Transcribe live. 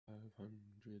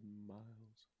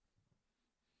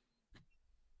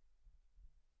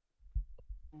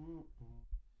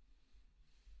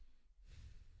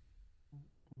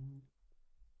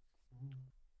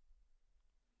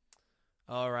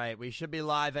All right, we should be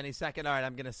live any second. All right,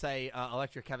 I'm going to say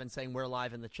Electric Kevin saying we're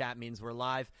live in the chat means we're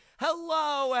live.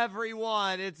 Hello,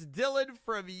 everyone. It's Dylan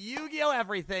from Yu-Gi-Oh!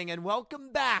 Everything, and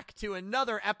welcome back to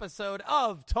another episode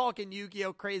of Talking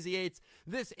Yu-Gi-Oh! Crazy 8's.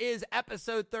 This is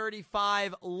episode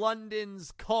 35,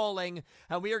 London's Calling,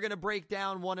 and we are going to break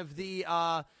down one of the,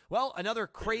 another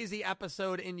crazy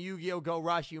episode in Yu-Gi-Oh! Go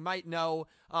Rush. You might know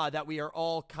that we are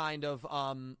all kind of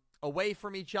away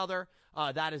from each other.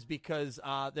 That is because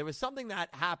there was something that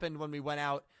happened when we went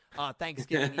out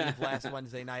Thanksgiving Eve last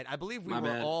Wednesday night. I believe we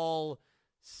were all,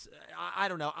 I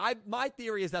don't know. My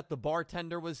theory is that the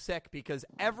bartender was sick because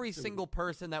every single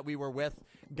person that we were with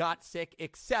got sick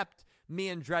except me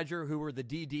and Dredger, who were the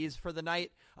DDs for the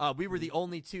night. We were the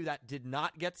only two that did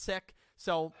not get sick.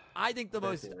 So I think the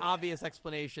most obvious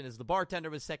explanation is the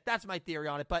bartender was sick. That's my theory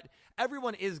on it. But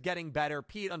everyone is getting better.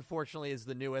 Pete, unfortunately, is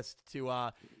the newest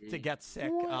to get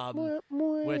sick,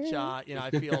 which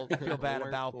I feel bad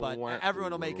about. But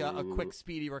everyone will make a quick,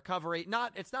 speedy recovery.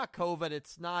 It's not COVID.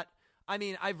 It's not. I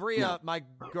mean, Ivrea, my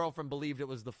girlfriend, believed it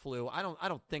was the flu. I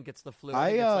don't think it's the flu.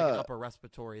 I think it's like an upper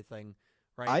respiratory thing.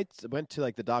 Right? I went to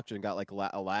the doctor and got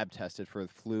a lab tested for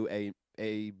flu A,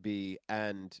 B,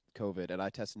 and COVID, and I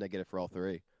tested negative for all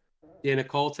three. Yeah,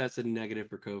 Nicole tested negative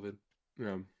for COVID.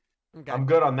 Yeah. Okay. I'm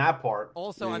good on that part.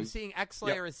 Also, I'm seeing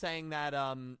X-Slayer is saying that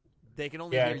they can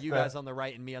only hear you guys on the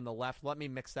right and me on the left. Let me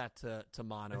mix that to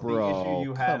mono. Bro, the issue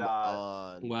you had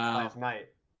last night.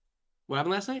 What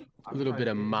happened last night? A little bit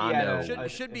of mono.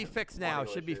 Should be fixed now.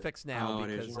 Should be fixed now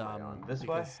because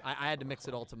I had to mix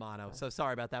it all to mono. So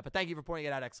sorry about that. But thank you for pointing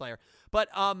it out, X-Slayer. But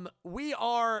we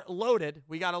are loaded.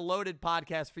 We got a loaded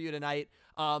podcast for you tonight.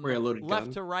 We're a loaded left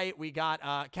gun. to right, we got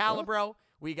Calibro,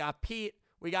 we got Pete,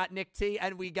 we got Nick T,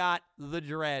 and we got the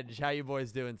Dredge. How you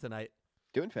boys doing tonight?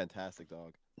 Doing fantastic,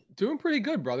 dog. Doing pretty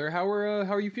good, brother. How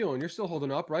are you feeling? You're still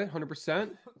holding up, right?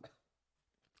 100%?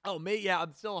 Oh, me? Yeah,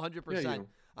 I'm still 100%. Yeah,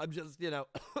 I'm just,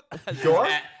 Sure?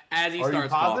 As he Are starts you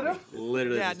positive? coughing,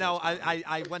 literally. Yeah, no,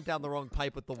 I went down the wrong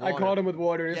pipe with the water. I caught him with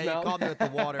water in his Yeah, mouth. you caught me with the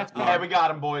water. Yeah, we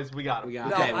got him, boys. We got him. We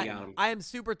got him. I am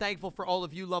super thankful for all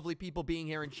of you lovely people being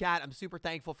here in chat. I'm super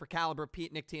thankful for Caliber,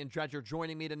 Pete, Nick T, and Dredger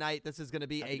joining me tonight. This is going to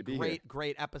be a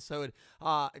great episode.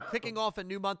 Kicking off a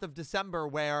new month of December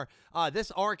where this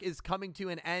arc is coming to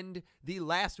an end the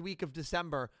last week of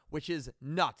December, which is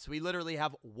nuts. We literally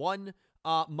have one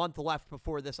month left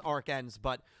before this arc ends.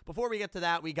 But before we get to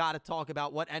that, we got to talk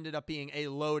about what ended up being a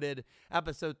loaded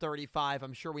episode 35.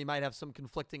 I'm sure we might have some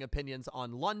conflicting opinions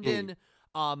on London.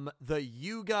 The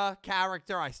Yuga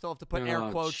character, I still have to put air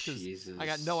quotes because I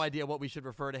got no idea what we should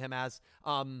refer to him as.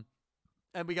 And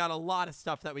we got a lot of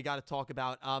stuff that we got to talk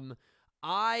about.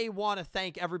 I want to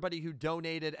thank everybody who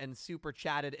donated and super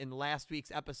chatted in last week's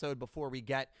episode before we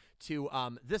get to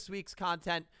this week's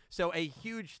content. So a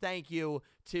huge thank you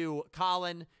to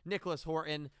Colin, Nicholas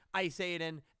Horton, Ice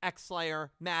Aiden,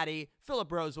 X-Slayer, Maddie,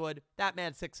 Philip Rosewood,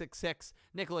 Thatman666,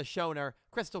 Nicholas Schoner,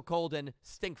 Crystal Colden,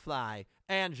 Stinkfly,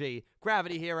 Angie,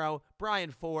 Gravity Hero,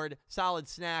 Brian Ford, Solid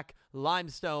Snack,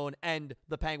 Limestone, and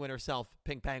the Penguin herself,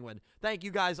 Pink Penguin. Thank you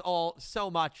guys all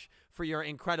so much for your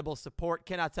incredible support.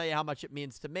 Cannot tell you how much it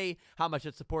means to me, how much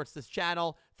it supports this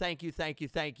channel. Thank you, thank you,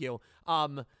 thank you.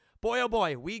 Boy, oh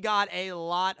boy, we got a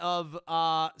lot of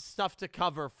stuff to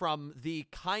cover, from the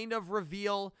kind of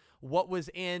reveal what was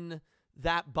in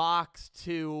that box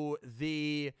to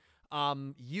the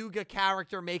Yuga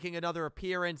character making another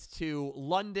appearance, to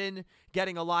London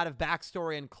getting a lot of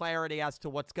backstory and clarity as to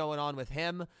what's going on with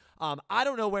him. I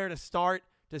don't know where to start.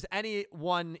 Does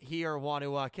anyone here want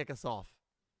to kick us off?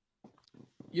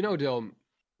 Dylan,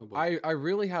 I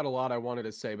really had a lot I wanted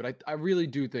to say, but I really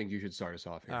do think you should start us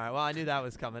off here. All right, well, I knew that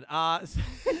was coming. All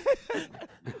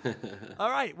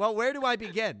right, well, where do I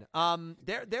begin?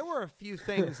 There were a few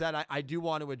things that I do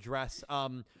want to address,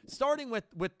 starting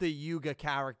with the Yuga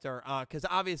character, because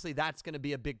obviously that's going to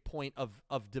be a big point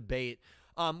of debate.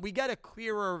 We get a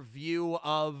clearer view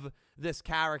of this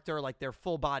character, like their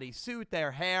full body suit,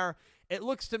 their hair. It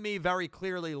looks to me very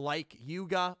clearly like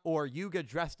Yuga, or Yuga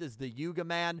dressed as the Yuga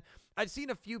Man. I've seen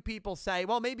a few people say,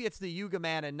 well, maybe it's the Yuga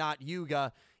Man and not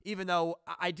Yuga, even though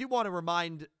I do want to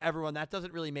remind everyone that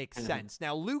doesn't really make sense.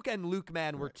 Now, Luke and Luke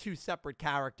Man were two separate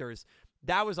characters.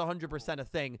 That was 100% a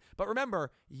thing. But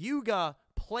remember, Yuga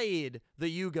played the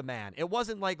Yuga Man. It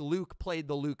wasn't like Luke played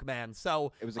the Luke Man.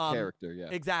 So it was a character, yeah.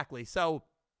 Exactly. So,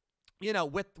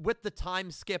 with the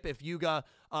time skip, if Yuga,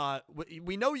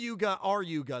 we know Yuga, our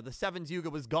Yuga, the Sevens Yuga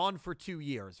was gone for 2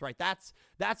 years, right? That's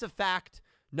a fact.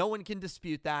 No one can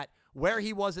dispute that. Where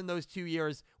he was in those 2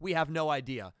 years, we have no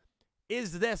idea.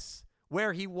 Is this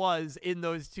where he was in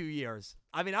those 2 years?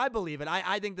 I mean, I believe it.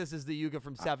 I think this is the Yuga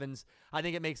from Sevens. I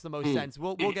think it makes the most sense.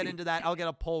 We'll get into that. I'll get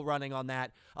a poll running on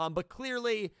that. But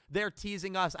clearly, they're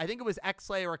teasing us. I think it was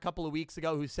X-Slayer a couple of weeks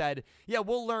ago who said, yeah,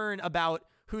 we'll learn about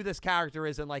who this character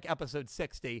is in like episode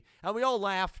 60. And we all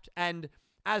laughed. And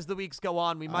as the weeks go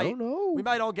on, we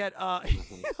might all get a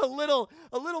little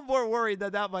more worried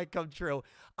that might come true.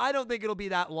 I don't think it'll be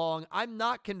that long. I'm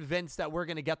not convinced that we're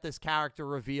going to get this character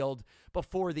revealed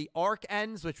before the arc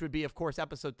ends, which would be, of course,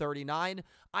 episode 39.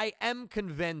 I am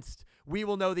convinced we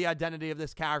will know the identity of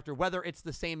this character, whether it's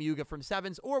the same Yuga from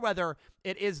Sevens or whether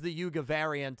it is the Yuga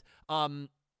variant.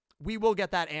 We will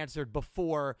get that answered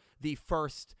before the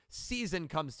first season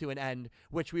comes to an end,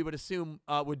 which we would assume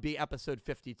would be episode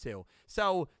 52.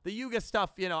 So the Yuga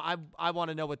stuff, I want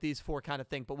to know what these four kind of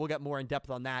think, but we'll get more in depth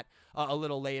on that a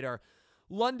little later.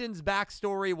 London's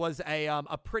backstory was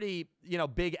a pretty,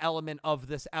 big element of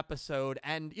this episode.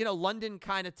 And, London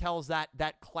kind of tells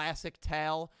that classic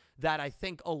tale that I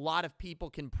think a lot of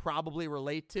people can probably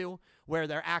relate to, where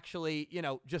they're actually,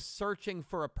 just searching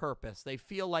for a purpose. They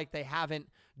feel like they haven't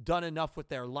done enough with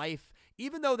their life,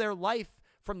 even though their life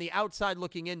from the outside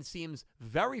looking in seems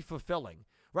very fulfilling,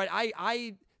 right?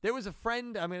 There was a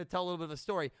friend, I'm going to tell a little bit of a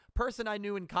story, person I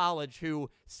knew in college who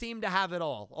seemed to have it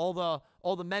all.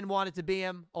 All the men wanted to be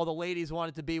him. All the ladies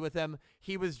wanted to be with him.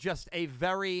 He was just a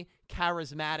very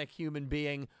charismatic human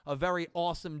being, a very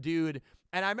awesome dude.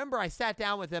 And I remember I sat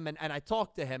down with him and I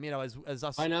talked to him, as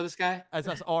us. I know this guy? As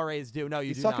us RAs do. No, you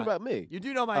He's do talking not. about me. You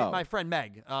do know my friend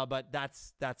Meg, but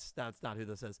that's not who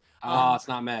this is. It's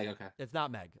not Meg. Okay. It's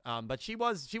not Meg. But she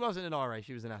wasn't an RA.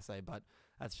 She was an SA, but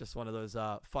that's just one of those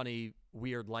funny,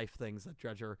 weird life things that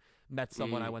Dredger met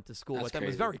someone I went to school with and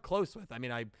was very close with. I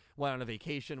mean, I went on a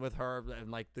vacation with her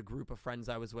and like the group of friends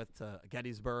I was with to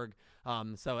Gettysburg.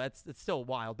 So it's still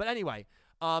wild. But anyway,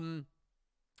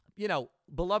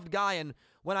 beloved guy. And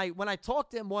when I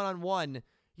talked to him one-on-one,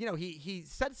 he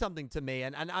said something to me,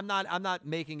 and I'm not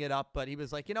making it up, but he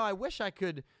was like, I wish I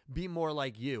could be more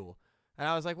like you. And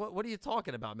I was like, what are you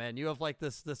talking about, man? You have like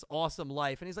this awesome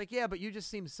life. And he's like, yeah, but you just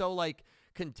seem so like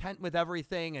content with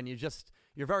everything, and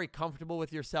you're very comfortable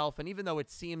with yourself. And even though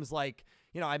it seems like,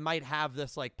 I might have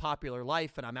this like popular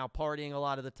life and I'm out partying a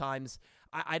lot of the times,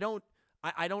 I don't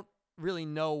really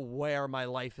know where my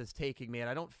life is taking me, and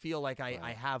I don't feel like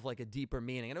I have like a deeper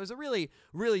meaning. And it was a really,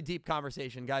 really deep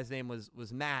conversation. Guy's name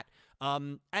was Matt.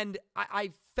 And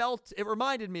I felt it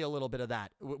reminded me a little bit of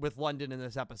that with London in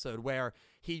this episode, where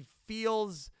he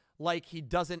feels like he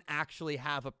doesn't actually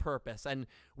have a purpose. And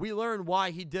we learn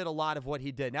why he did a lot of what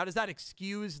he did. Now, does that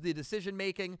excuse the decision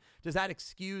making? Does that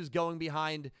excuse going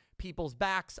behind people's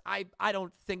backs? I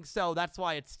don't think so. That's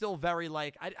why it's still very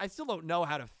like, I still don't know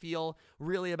how to feel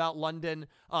really about London.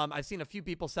 I've seen a few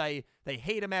people say they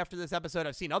hate him after this episode.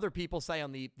 I've seen other people say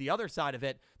on the other side of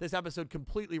it, this episode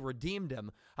completely redeemed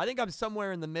him. I think I'm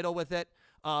somewhere in the middle with it.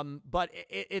 But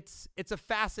it's a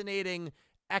fascinating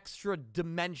extra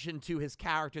dimension to his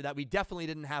character that we definitely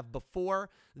didn't have before,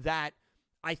 that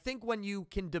I think when you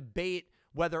can debate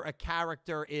whether a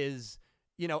character is,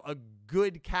 a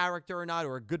good character or not,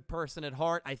 or a good person at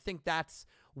heart, I think that's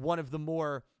one of the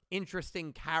more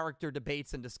interesting character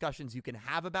debates and discussions you can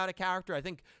have about a character. I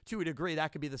think to a degree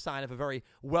that could be the sign of a very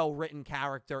well-written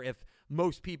character if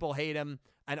most people hate him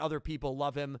and other people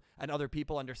love him and other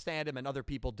people understand him and other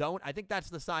people don't. I think that's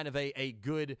the sign of a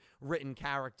good written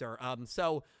character.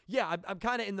 So yeah, I'm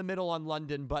kind of in the middle on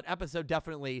London, but episode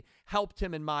definitely helped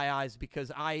him in my eyes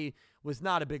because I was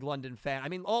not a big London fan. I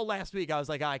mean, all last week I was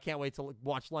like, I can't wait to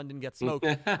watch London get smoked.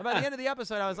 And by the end of the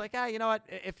episode, I was like, you know what?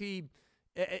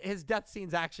 His death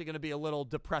scene's actually going to be a little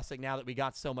depressing now that we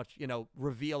got so much,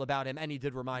 reveal about him. And he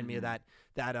did remind me of that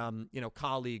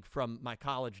colleague from my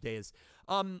college days.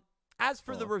 As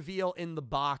for the reveal in the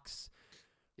box,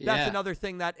 that's another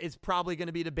thing that is probably going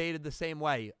to be debated the same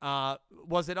way.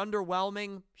 Was it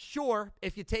underwhelming? Sure,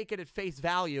 if you take it at face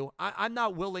value. I'm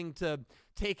not willing to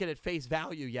take it at face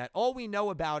value yet. All we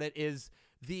know about it is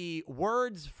the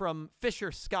words from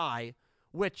Fisher Sky,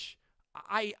 which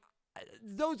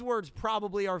those words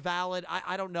probably are valid.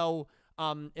 I don't know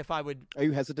if I would. Are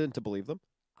you hesitant to believe them?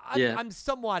 I'm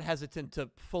somewhat hesitant to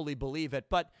fully believe it,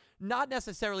 but not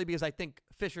necessarily because I think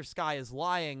Fisher Sky is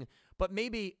lying, but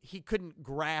maybe he couldn't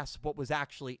grasp what was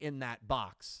actually in that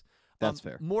box. That's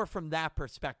fair. More from that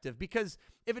perspective, because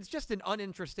if it's just an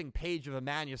uninteresting page of a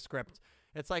manuscript,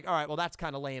 it's like, all right, well, that's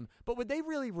kind of lame. But would they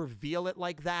really reveal it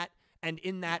like that and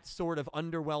in that sort of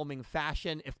underwhelming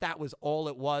fashion if that was all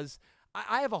it was?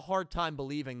 I have a hard time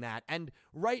believing that. And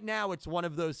right now it's one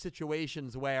of those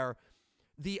situations where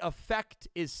the effect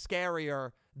is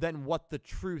scarier than what the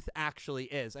truth actually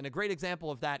is. And a great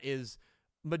example of that is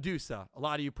Medusa. A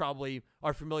lot of you probably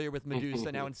are familiar with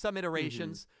Medusa. Now, in some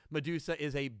iterations, Medusa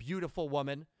is a beautiful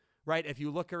woman, right? If you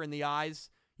look her in the eyes,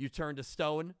 you turn to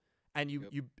stone, and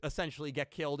you essentially get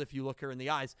killed if you look her in the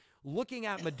eyes. Looking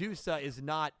at Medusa is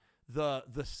not the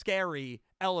scary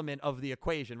element of the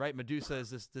equation, right? Medusa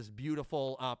is this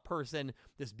beautiful person,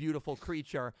 this beautiful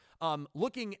creature.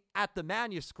 Looking at the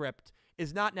manuscript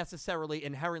is not necessarily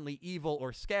inherently evil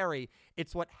or scary.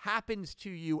 It's what happens to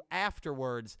you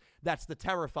afterwards that's the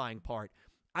terrifying part.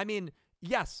 I mean,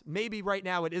 yes, maybe right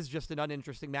now it is just an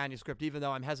uninteresting manuscript, even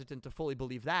though I'm hesitant to fully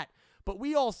believe that. But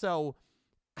we also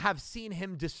have seen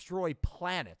him destroy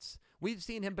planets. We've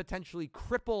seen him potentially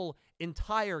cripple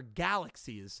entire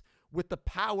galaxies with the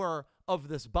power of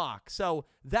this box. So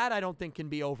that I don't think can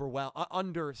be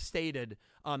understated,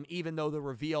 even though the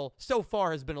reveal so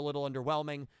far has been a little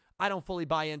underwhelming. I don't fully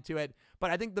buy into it,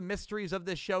 but I think the mysteries of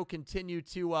this show continue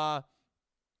to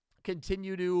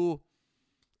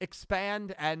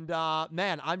expand, and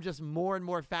man, I'm just more and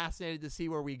more fascinated to see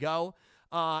where we go.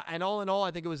 And all in all, I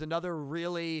think it was another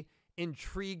really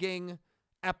intriguing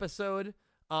episode.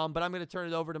 But I'm going to turn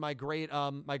it over to my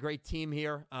great team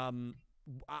here.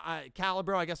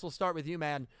 Calibro, I guess we'll start with you,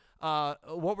 man.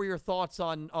 What were your thoughts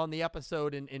on the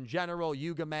episode in general?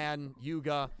 Yuga Man,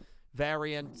 Yuga,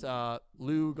 Variant,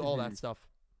 Lug, all that stuff.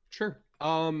 Sure.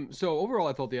 So overall,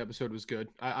 I thought the episode was good.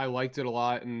 I liked it a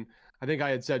lot, and I think I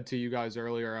had said to you guys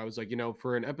earlier, I was like,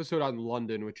 for an episode on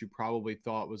London, which you probably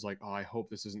thought was like, oh, I hope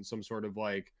this isn't some sort of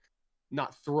like,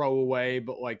 not throwaway,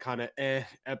 but like kind of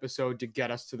episode to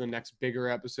get us to the next bigger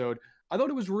episode. I thought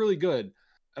it was really good.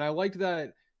 And I liked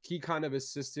that he kind of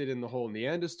assisted in the whole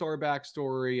Neanderstar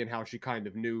backstory and how she kind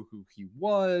of knew who he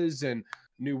was and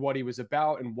knew what he was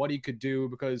about and what he could do.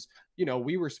 Because,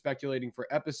 we were speculating for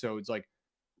episodes, like,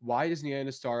 why is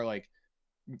Neanderstar like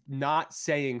not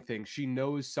saying things? She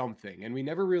knows something. And we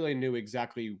never really knew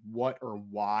exactly what or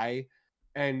why.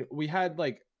 And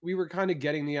we were kind of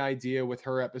getting the idea with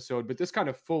her episode, but this kind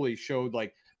of fully showed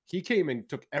like he came and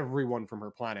took everyone from her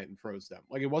planet and froze them.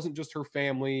 Like it wasn't just her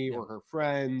family or her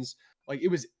friends. Like it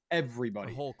was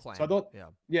everybody. The whole clan. So I thought,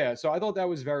 so I thought that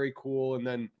was very cool. And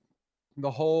then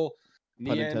the whole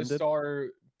Neanderstar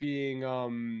being,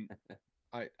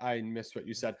 I missed what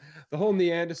you said. The whole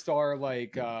Neanderstar,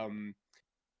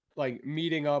 like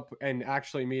meeting up and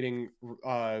actually meeting,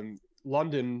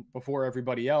 London before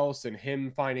everybody else and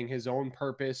him finding his own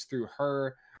purpose through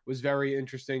her was very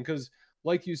interesting because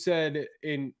like you said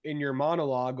in your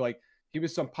monologue, like he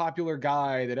was some popular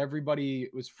guy that everybody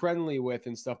was friendly with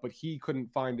and stuff, but he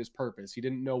couldn't find his purpose. He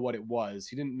didn't know what it was.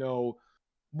 He didn't know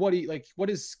what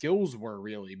his skills were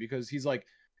really, because he's like,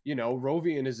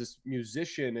 Rovian is this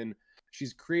musician and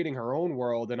she's creating her own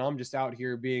world and I'm just out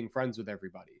here being friends with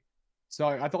everybody. So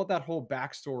I thought that whole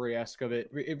backstory-esque of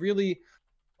it really,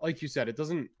 like you said, it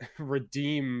doesn't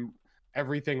redeem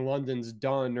everything London's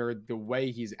done or the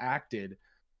way he's acted,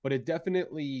 but it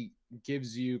definitely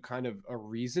gives you kind of a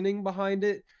reasoning behind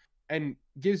it and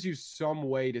gives you some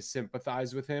way to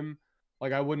sympathize with him.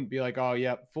 Like, I wouldn't be like, oh,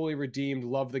 yeah, fully redeemed,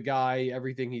 love the guy,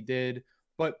 everything he did.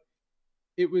 But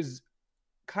it was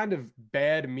kind of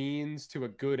bad means to a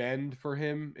good end for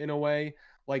him in a way.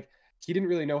 Like, he didn't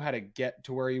really know how to get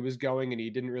to where he was going and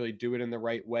he didn't really do it in the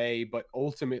right way. But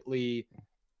ultimately,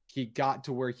 he got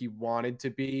to where he wanted to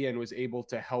be and was able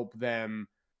to help them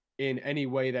in a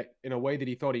way that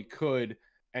he thought he could.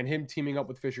 And him teaming up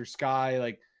with Fisher Sky,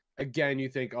 like, again, you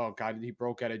think, oh God, he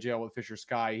broke out of jail with Fisher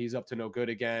Sky. He's up to no good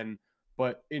again.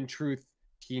 But in truth,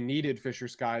 he needed Fisher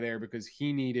Sky there because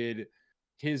he needed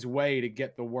his way to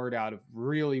get the word out of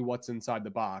really what's inside the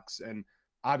box. And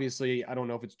obviously, I don't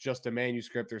know if it's just a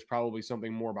manuscript. There's probably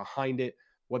something more behind it,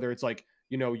 whether it's like,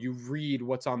 you read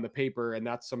what's on the paper and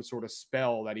that's some sort of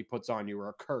spell that he puts on you or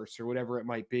a curse or whatever it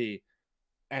might be.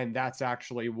 And that's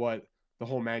actually what the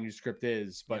whole manuscript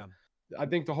is. But I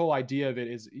think the whole idea of it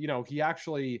is, he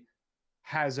actually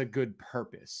has a good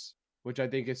purpose, which I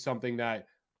think is something that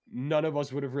none of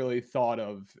us would have really thought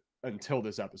of until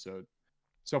this episode.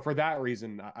 So for that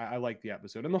reason, I like the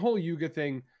episode. And the whole Yuga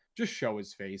thing, just show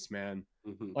his face, man.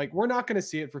 Mm-hmm. Like, we're not going to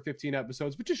see it for 15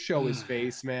 episodes, but just show his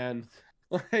face, man.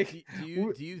 Like,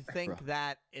 do you think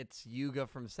that it's Yuga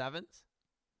from Sevens?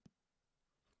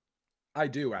 I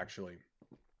do, actually.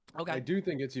 Okay. I do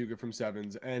think it's Yuga from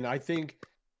Sevens, and I think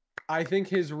I think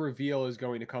his reveal is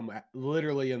going to come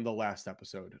literally in the last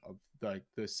episode of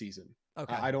the season.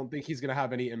 Okay. I don't think he's going to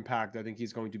have any impact. I think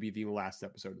he's going to be the last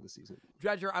episode of the season.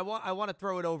 Dredger, I want to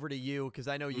throw it over to you because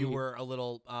I know you were a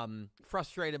little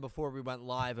frustrated before we went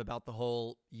live about the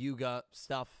whole Yuga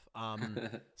stuff.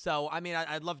 So I mean,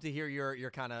 I'd love to hear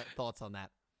your kind of thoughts on that.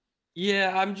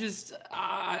 Yeah, I'm just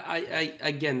I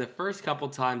again, the first couple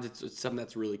times it's something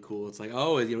that's really cool. It's like,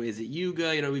 oh, is it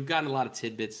Yuga? We've gotten a lot of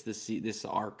tidbits this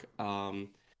arc,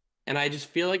 and I just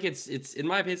feel like it's in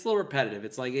my opinion it's a little repetitive.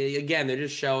 It's like, again, they're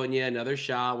just showing you another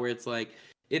shot where it's like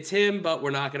it's him, but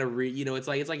we're not gonna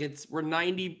we're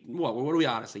 90 what are we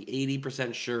honestly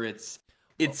 80% sure it's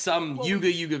some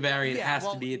Yuga variant. It has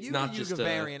to be. It's not just a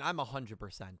variant. I'm 100%.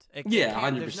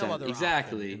 100%.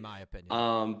 Exactly, option, in my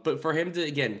opinion. But for him to,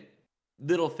 again,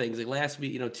 little things like last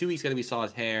week, 2 weeks ago we saw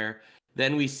his hair.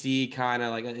 Then we see kind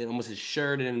of like almost his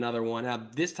shirt in another one. Now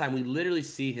this time we literally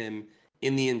see him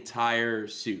in the entire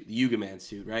suit, the Yuga Man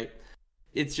suit, right?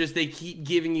 It's just they keep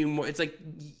giving you more. It's like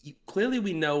clearly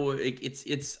we know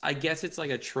it's. I guess it's like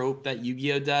a trope that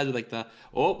Yu-Gi-Oh does, with like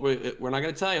we're not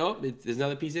gonna tell you. There's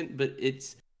another piece in, but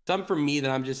it's something for me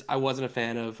that I wasn't a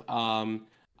fan of.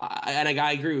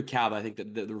 I agree with Cal. I think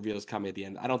that the reveal is coming at the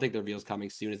end. I don't think the reveal is coming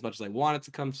soon as much as I want it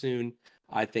to come soon.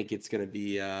 I think it's gonna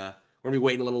be we're gonna be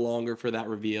waiting a little longer for that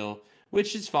reveal,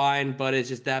 which is fine. But it's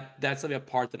just that's like a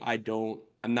part that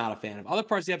I'm not a fan of. Other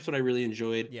parts of the episode I really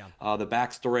enjoyed. Yeah. The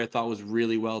backstory I thought was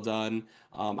really well done.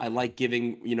 I like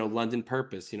giving London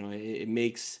purpose. It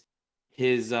makes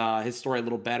his story a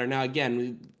little better. Now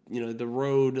again, the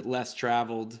road less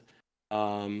traveled.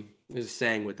 There's a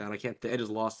saying with that. I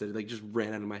just lost it. It just ran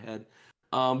out of my head.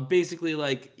 Basically,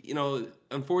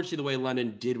 unfortunately, the way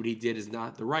London did what he did is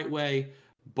not the right way.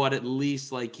 But at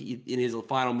least in his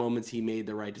final moments, he made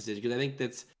the right decision. Because I think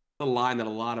that's the line that a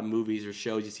lot of movies or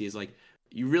shows you see is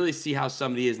you really see how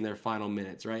somebody is in their final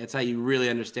minutes, right? That's how you really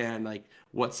understand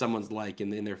what someone's like in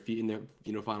their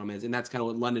final minutes, and that's kind of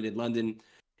what London did. London,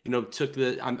 took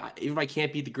if I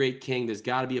can't beat the Great King, there's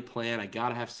got to be a plan. I got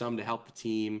to have some to help the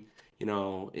team,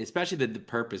 especially the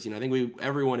purpose. I think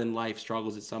everyone in life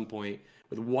struggles at some point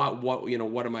with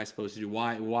what am I supposed to do?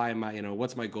 Why am I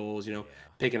what's my goals?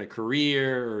 Picking a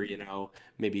career or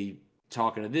maybe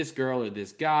talking to this girl or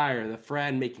this guy or the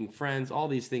friend, making friends, all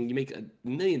these things. You make a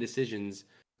million decisions,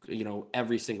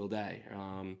 every single day.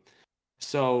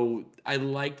 So I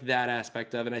liked that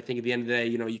aspect of it. I think at the end of the day,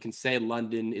 you can say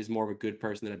London is more of a good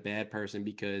person than a bad person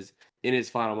because in his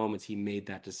final moments, he made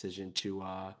that decision to,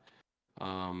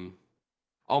 oh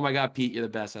my God, Pete, you're the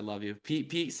best. I love you.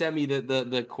 Pete sent me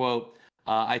the quote.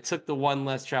 I took the one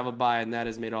less traveled by and that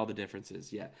has made all the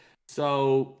differences. Yeah.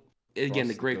 So, again,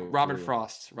 the great Robert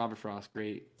Frost,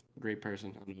 great person.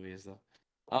 I don't know who he is though.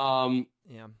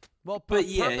 Yeah. Well,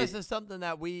 purpose is something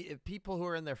that people who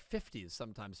are in their 50s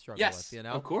sometimes struggle with.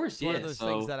 Of course. It's one of those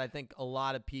things that I think a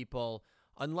lot of people,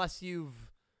 unless you've,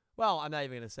 well, I'm not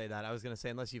even going to say that. I was going to say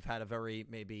unless you've had a very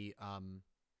maybe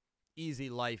easy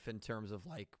life in terms of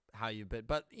how you've been,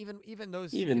 but even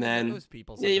those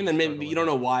people, even then maybe you don't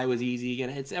know why it was easy. Again,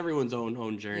 it's everyone's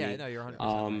own journey. Yeah, no, you're 100%.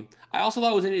 Right. I also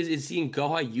thought is seeing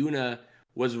Goha Yuna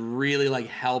was really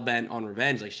hell bent on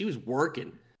revenge. She was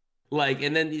working,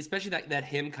 and then especially that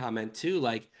him comment too.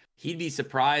 He'd be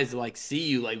surprised to see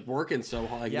you working so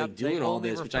hard, doing all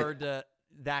this. Which to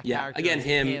that character. Again,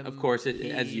 him of course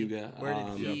as Yuga. Where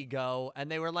did he go?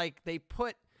 And they were they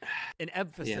put an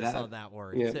emphasis on that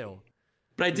word too.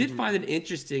 But I did find it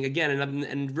interesting, again,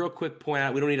 and real quick point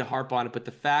out, we don't need to harp on it, but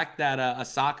the fact that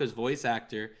Asaka's voice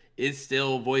actor is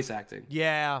still voice acting.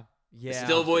 Yeah.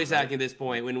 Still voice acting at this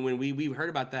point. When we heard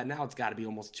about that, now it's got to be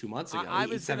almost 2 months ago. I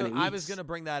was going to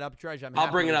bring that up, Dredge. I'll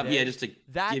bring it up, just to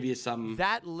give you some.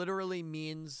 That literally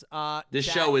means this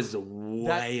show is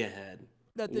way ahead.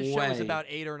 That this show is about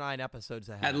 8 or 9 episodes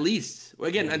ahead. At least.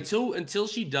 Again, until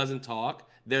she doesn't talk,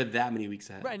 they're that many weeks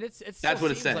ahead. Right, and that's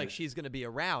what it seems like she's going to be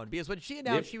around. Because when she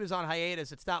announced she was on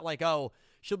hiatus, it's not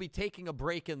she'll be taking a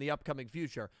break in the upcoming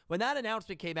future. When that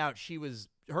announcement came out,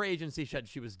 her agency said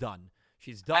she was done.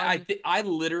 She's done. I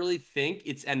literally think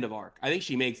it's end of arc. I think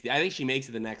she makes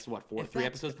it the next 4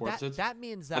 episodes. That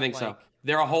means that I think so.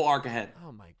 They're a whole arc ahead.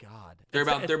 Oh my God. They're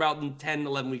about 10,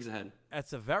 11 weeks ahead.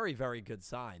 That's a very, very good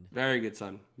sign. Very good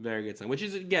sign. Very good sign. Which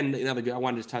is again another good. I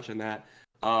wanted to touch on that.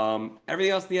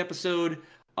 Everything else in the episode,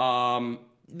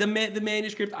 the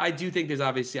manuscript. I do think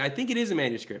I think it is a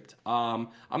manuscript. I'm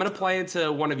gonna play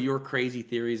into one of your crazy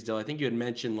theories, Dill. I think you had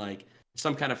mentioned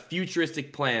some kind of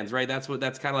futuristic plans, right? That's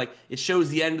kind of it shows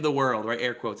the end of the world, right?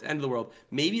 Air quotes, end of the world.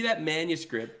 Maybe that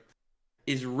manuscript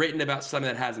is written about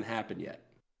something that hasn't happened yet.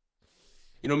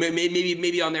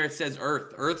 Maybe on there it says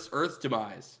Earth's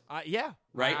demise. Yeah.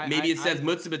 right? Maybe it says I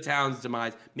Mutsuba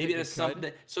demise. Maybe think there's it something.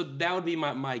 could. So that would be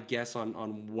my guess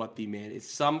on what the man is.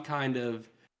 Some kind of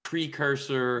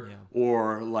precursor Yeah.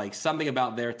 or like something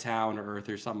about their town or Earth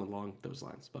or something along those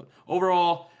lines. But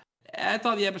overall, I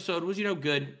thought the episode was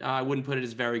good. I wouldn't put it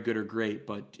as very good or great,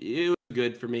 but it was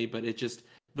good for me. But it just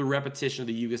the repetition of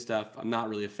the Yuga stuff, I'm not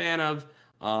really a fan of.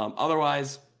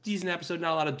 Otherwise, decent episode,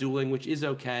 not a lot of dueling, which is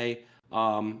okay.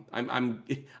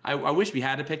 I wish we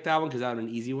had to pick that one because that was an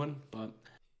easy one, but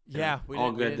Yeah, we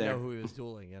all didn't, good we didn't there. know who he was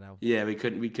dueling, Yeah, we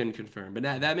couldn't confirm, but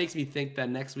that makes me think that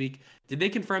next week, did they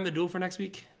confirm the duel for next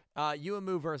week?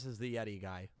 Yuamu versus the Yeti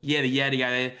guy. Yeah, the Yeti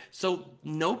guy. So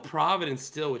no Providence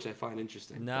still, which I find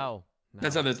interesting. No.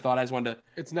 That's another thought. I just wanted to.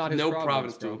 It's not his no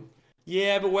Providence, duel. bro.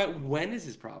 Yeah, but when is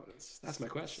his Providence? That's my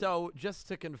question. So just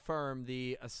to confirm,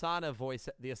 the Asaka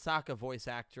voice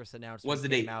actress announcement What's the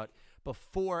came date? out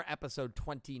before episode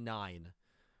 29.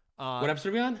 What episode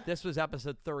are we on? This was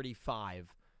episode 35.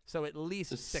 So at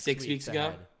least So 6 weeks ago.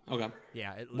 ahead. Okay.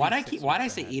 Yeah. At Why'd I least 6 why did I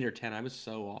weeks say ahead. 8 or 10? I was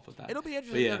so off with that. It'll be But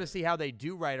interesting yeah. though to see how they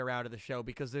do write her out of the show,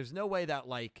 because there's no way that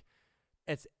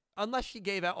it's unless she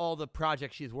gave out all the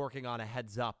projects she's working on a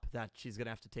heads up that she's gonna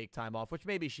have to take time off, which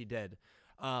maybe she did.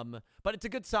 But it's a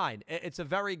good sign. It's a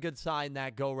very good sign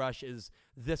that Go Rush is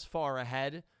this far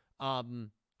ahead.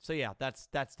 So yeah, that's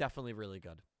definitely really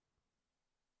good.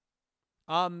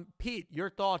 Pete, your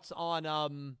thoughts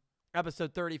on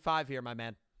episode 35 here, my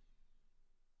man?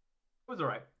 It was all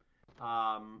right.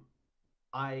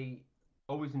 I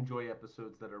always enjoy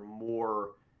episodes that are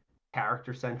more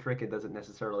character centric. It doesn't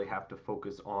necessarily have to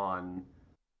focus on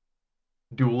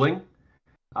dueling.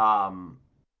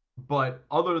 But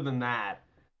other than that,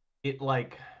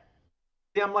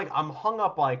 I'm hung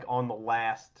up on the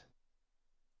last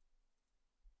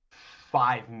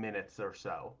 5 minutes or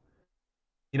so.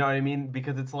 You know what I mean?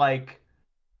 Because it's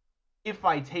if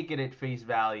I take it at face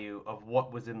value of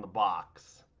what was in the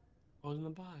box, What was in the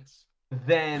box?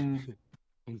 then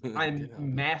I'm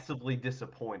massively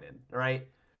disappointed, right?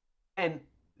 And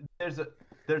there's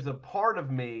a part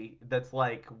of me that's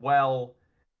well,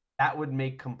 that would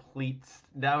make complete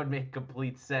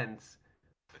sense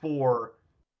for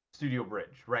Studio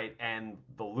Bridge, right? And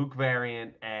the Luke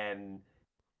variant, and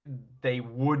they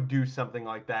would do something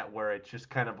like that where it's just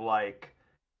kind of like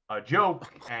a joke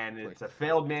and it's a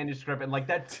failed manuscript, and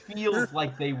that feels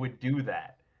like they would do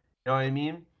that. You know what I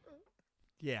mean?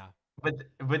 Yeah. But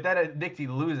that Nick T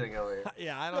losing over here.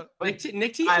 Yeah, I don't. Nick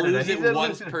T I don't know, loses he's been once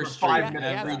losing per for stream 5 He minutes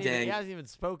every hasn't even- day. He hasn't even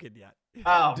spoken yet.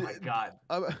 Oh my god.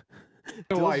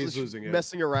 know why Dill's he's losing it.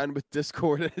 messing around with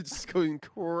Discord and it's just going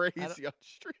crazy on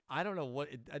stream. I don't know what.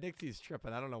 I think he's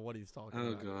tripping. I don't know what he's talking Oh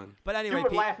about. god. But You anyway, were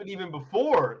Pete, laughing even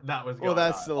before that was going Well,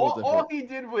 that's on. a little all different. he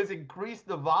did was increase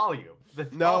the volume.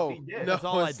 That's No, all he did. no. that's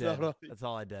all I it's did. not all- That's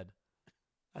all I did.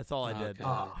 That's all I did. Okay.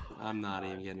 Oh. I'm not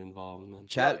even getting involved, man.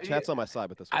 Chat's on my side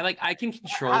with this one. I can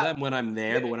control them when I'm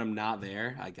there, but when I'm not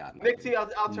there, I got nothing. Nick T, I'll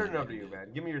turn it over to you,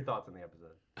 man. Give me your thoughts on the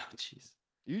episode. Oh jeez.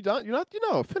 You don't? You're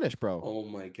not? Finish, bro. Oh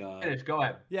my god. Finish. Go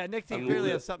ahead. Yeah, Nick T I'm clearly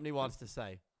lit. has something he wants to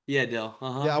say. Yeah, Dill.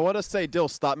 Uh-huh. Yeah, I want to say, Dill,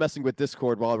 stop messing with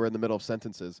Discord while we're in the middle of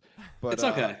sentences. But It's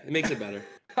okay. It makes it better.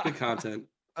 Good content.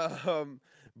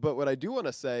 But what I do want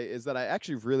to say is that I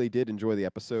actually really did enjoy the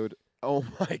episode. Oh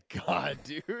my god,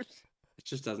 dude! It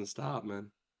just doesn't stop,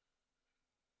 man.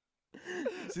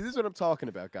 See, this is what I'm talking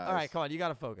about, guys. All right, come on. You got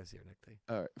to focus here, Nick T.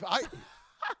 All right,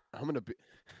 I'm gonna be.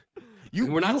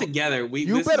 We're not together.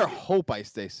 You this better is- hope I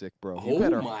stay sick, bro. You Oh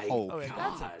better my hope. Okay,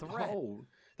 god. that's a threat. Oh,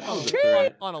 that was a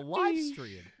threat. On a live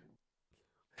stream.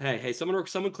 Hey, someone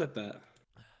clip that.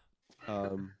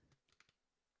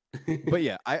 But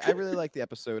yeah, I really like the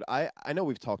episode. I know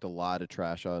we've talked a lot of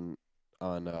trash on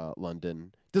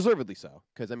London, deservedly so,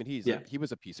 because I mean he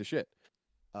was a piece of shit.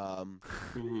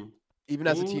 Mhm. Even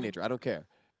as a Ooh. teenager, I don't care.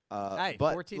 Hey,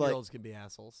 but 14-year-olds can be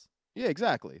assholes. yeah,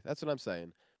 exactly. That's what I'm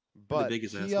saying. But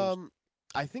biggest he, assholes.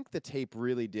 I think the tape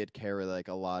really did carry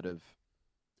a lot of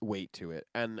weight to it,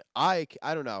 and I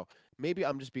don't know. Maybe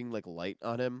I'm just being light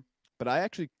on him, but I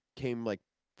actually came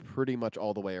pretty much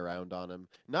all the way around on him.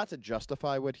 Not to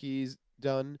justify what he's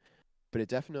done, but it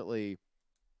definitely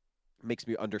makes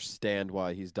me understand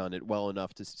why he's done it well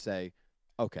enough to say,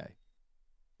 okay,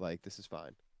 this is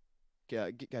fine. Yeah,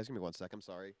 guys, give me 1 second. I'm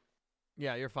sorry.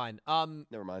 Yeah, you're fine.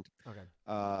 Never mind. Okay.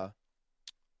 That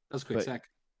was a quick but- sec.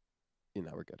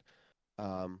 We're good.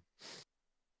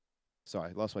 Sorry,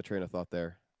 I lost my train of thought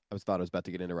there. Thought I was about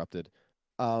to get interrupted.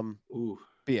 Ooh.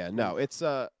 But yeah, no, it's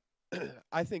I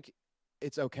think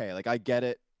it's okay. I get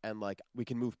it, and we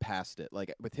can move past it.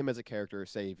 With him as a character,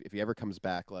 say if he ever comes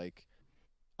back,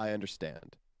 I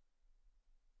understand.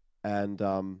 And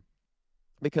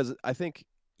because I think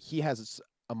he has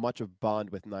much of bond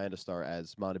with Neanderstar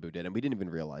as Manabu did, and we didn't even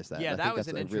realize that. Yeah, And I that think was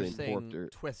that's an a really interesting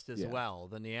important twist as yeah. well,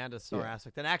 the Neanderstar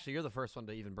aspect. And actually, you're the first one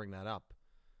to even bring that up.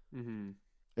 Mm-hmm.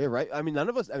 Yeah, right. I mean, none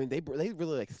of us. I mean, they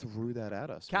really like threw that at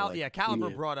us. We're like, Caliber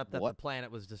Yeah. brought up that What? the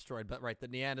planet was destroyed, but right, the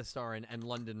Neanderstar and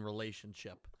London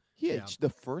relationship. yeah, Yeah. the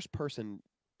first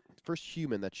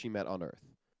human that she met on Earth.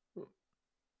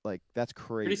 Like that's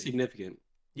crazy. Pretty significant.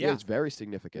 Yeah, it's very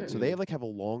significant. So Yeah. they like have a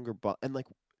longer bond, and like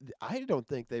I don't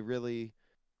think they really.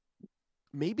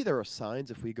 Maybe there are signs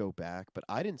if we go back, but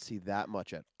I didn't see that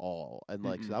much at all, and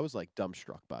like so I was like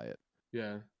dumbstruck by it.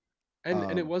 Yeah.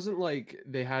 And it wasn't like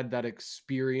they had that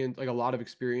experience, like a lot of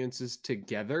experiences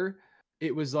together.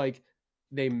 It was like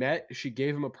they met, she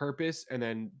gave him a purpose, and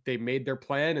then they made their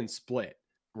plan and split.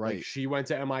 Right. Like she went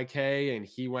to MIK and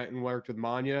he went and worked with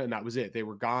Manya, and that was it. They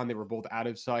were gone. They were both out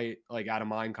of sight, like out of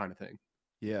mind kind of thing.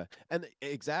 Yeah, and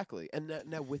exactly. And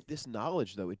now with this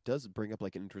knowledge, though, it does bring up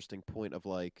like an interesting point of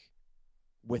like,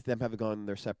 with them having gone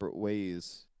their separate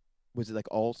ways, was it like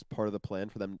all part of the plan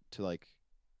for them to like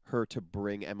her to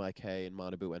bring MIK and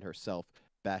Manabu and herself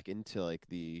back into like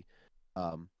the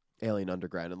alien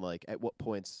underground, and like at what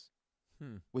points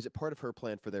was it part of her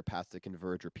plan for their paths to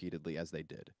converge repeatedly as they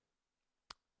did?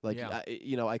 Like, Yeah.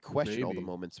 I question all the Maybe.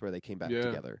 moments where they came back Yeah.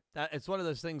 together. It's one of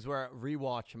those things where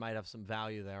rewatch might have some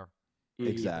value there.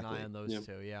 Exactly. Keep an eye on those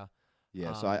two, yeah.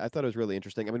 Yeah, so I thought it was really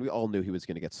interesting. I mean, we all knew he was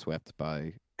going to get swept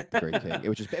by the Great King.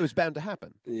 It was bound to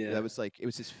happen. Yeah. That was like it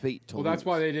was his fate to Well, lose. that's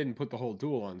why they didn't put the whole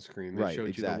duel on screen. They Right, showed you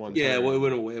exactly. the one. Yeah, turn. well, it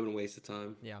wouldn't waste of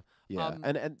time. Yeah. Yeah,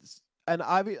 and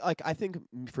I think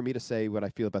for me to say what I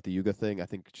feel about the Yuga thing, I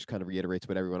think just kind of reiterates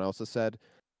what everyone else has said.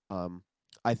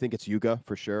 I think it's Yuga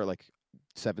for sure, like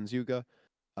Seven's Yuga.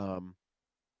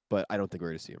 But I don't think we're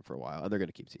going to see him for a while, and they're going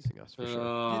to keep teasing us for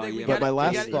sure. Do you think we yeah. get But my it?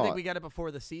 last You think thought- we get it before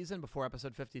the season, before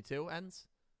episode 52 ends?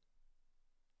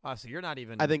 So you're not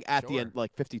even. I think at the sure. end,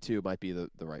 like 52 might be the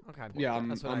right. Okay. Yeah, I'm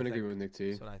That's what in I agreement think. with Nick T.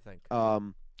 That's what I think.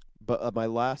 But my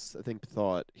last, I think,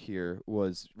 thought here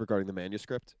was regarding the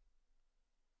manuscript,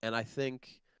 and I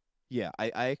think, yeah,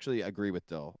 I actually agree with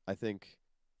Dill. I think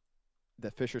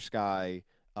that Fisher Sky,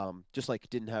 just like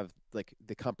didn't have like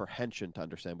the comprehension to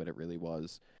understand what it really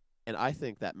was, and I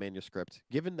think that manuscript,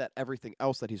 given that everything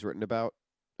else that he's written about,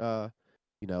 kind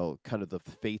of the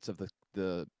fates of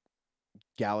the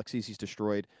galaxies he's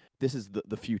destroyed, this is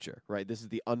the future, right? This is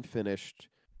the unfinished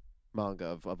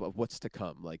manga of what's to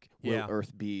come. Like, will Yeah.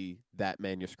 Earth be that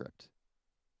manuscript?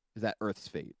 Is that Earth's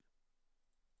fate?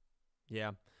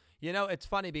 Yeah. It's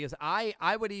funny because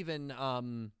I would even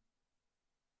I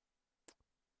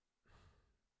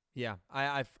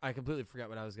completely forgot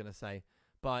what I was gonna say.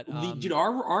 But Dude,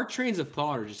 our trains of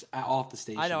thought are just off the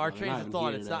station. I know our bro. They're trains not of even thought.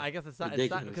 here It's now. not. I guess it's not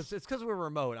Ridiculous. because we're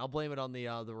remote. I'll blame it on the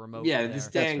remote. Yeah, there. this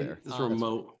fair. this Um,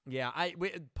 remote Yeah,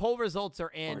 poll results are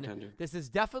in. bartender. This is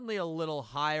definitely a little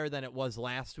higher than it was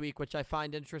last week, which I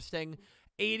find interesting.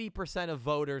 80% of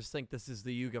voters think this is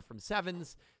the Yuga from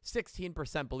Sevens.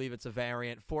 16% believe it's a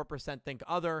variant. 4% think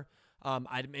other. I'm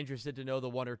interested to know the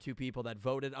one or two people that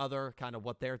voted other, kind of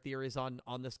what their theories on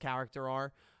this character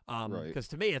are. Right. Because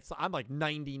to me, I'm like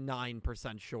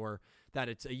 99% sure that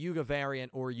it's a Yuga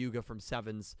variant or Yuga from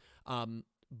Sevens.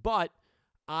 But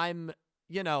I'm,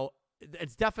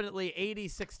 it's definitely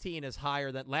 80-16 is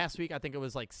higher than last week. I think it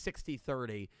was like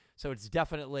 60-30. So it's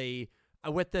definitely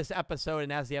with this episode,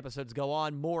 and as the episodes go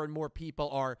on, more and more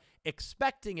people are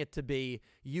expecting it to be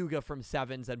Yuga from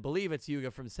Sevens and believe it's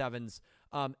Yuga from Sevens.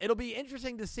 It'll be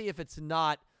interesting to see if it's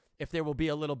not, if there will be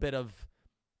a little bit of,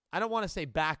 I don't want to say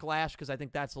backlash because I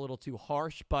think that's a little too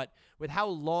harsh, but with how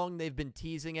long they've been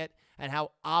teasing it and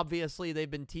how obviously they've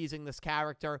been teasing this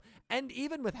character, and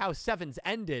even with how Sevens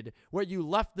ended, where you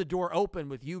left the door open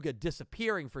with Yuga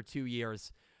disappearing for 2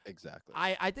 years, Exactly.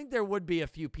 I think there would be a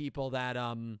few people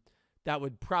that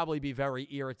would probably be very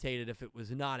irritated if it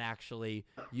was not actually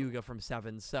Yuga from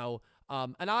Sevens. So,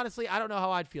 and honestly, I don't know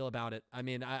how I'd feel about it. I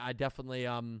mean, I definitely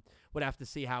would have to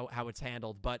see how it's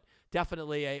handled, but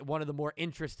definitely one of the more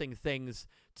interesting things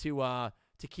to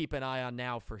keep an eye on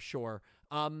now for sure.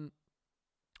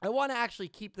 I want to actually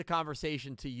keep the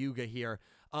conversation to Yuga here.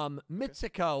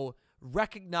 Mitsuko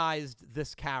recognized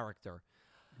this character.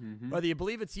 Mm-hmm. Whether you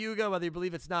believe it's Yuga, whether you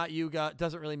believe it's not Yuga, it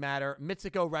doesn't really matter.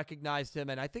 Mitsuko recognized him,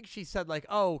 and I think she said, like,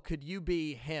 oh, could you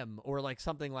be him? Or, like,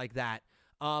 something like that.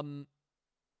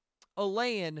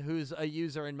 Elaine, who's a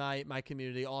user in my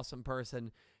community, awesome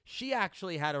person, she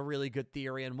actually had a really good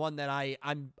theory, and one that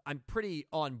I'm pretty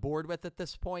on board with at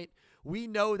this point. We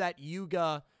know that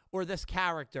Yuga, or this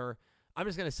character, I'm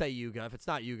just going to say Yuga. If it's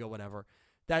not Yuga, whatever.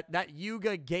 That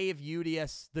Yuga gave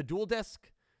Udius the dual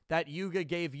disc. That Yuga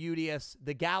gave Udius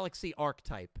the galaxy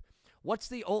archetype. what's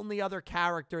the only other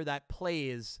character that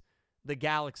plays the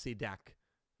Galaxy deck?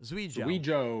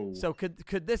 Zuijo. So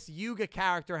could this Yuga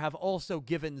character have also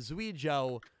given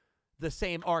Zuijo the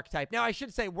same archetype? Now, I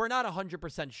should say we're not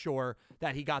 100% sure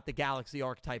that he got the Galaxy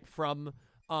archetype from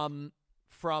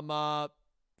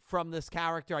this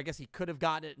character. I guess he could have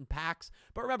gotten it in packs.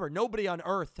 But remember, nobody on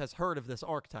Earth has heard of this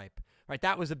archetype, right?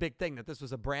 That was a big thing, that this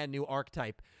was a brand new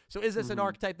archetype. So is this an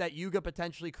archetype that Yuga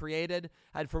potentially created?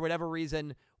 And for whatever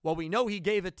reason, well, we know he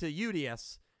gave it to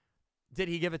Udius. Did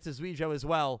he give it to Zuijo as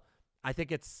well? I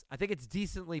think it's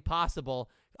decently possible.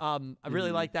 I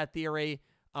really like that theory.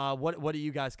 What do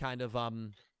you guys kind of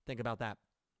think about that?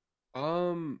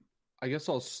 I guess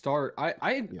I'll start.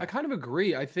 I kind of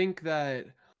agree. I think that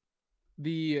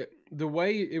the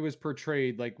way it was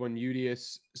portrayed, like when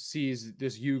Udius sees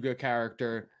this Yuga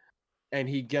character and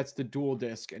he gets the dual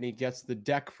disc and he gets the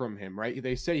deck from him, right?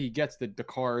 They say he gets the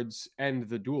cards and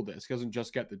the dual disc. He doesn't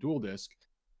just get the dual disc.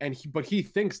 But he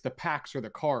thinks the packs are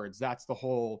the cards. That's the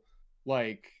whole,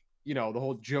 like, the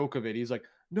whole joke of it. He's like,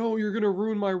 no, you're going to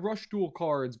ruin my Rush Duel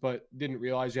cards, but didn't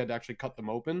realize you had to actually cut them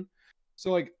open.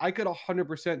 So, like, I could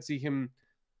 100% see him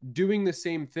doing the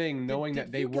same thing, knowing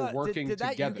that they were working did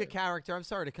together. That Yuga character, I'm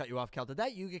sorry to cut you off, Kel, did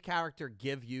that Yuga character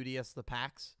give Udius the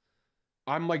packs?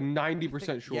 I'm like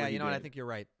 90% sure. Yeah, you know what? I think you're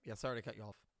right. Yeah, sorry to cut you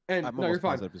off. And I'm almost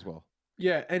positive as well.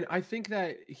 Yeah, and I think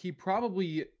that he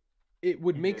probably, it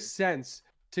would make sense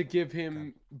to give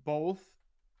him both,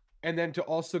 and then to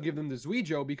also give them the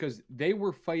Zuijo, because they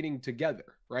were fighting together,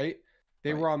 right?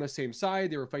 They were on the same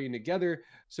side. They were fighting together.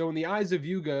 So in the eyes of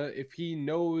Yuga, if he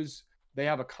knows they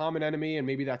have a common enemy, and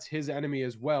maybe that's his enemy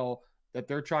as well, that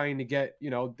they're trying to get,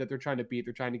 that they're trying to beat,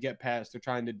 they're trying to get past, they're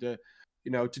trying to,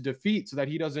 to defeat, so that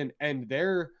he doesn't end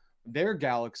their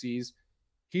galaxies,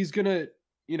 he's gonna,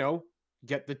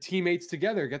 get the teammates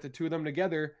together, get the two of them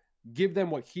together, give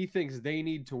them what he thinks they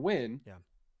need to win. Yeah.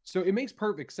 So it makes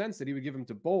perfect sense that he would give them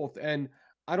to both. And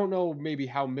I don't know maybe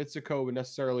how Mitsuko would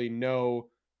necessarily know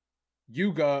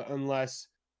Yuga unless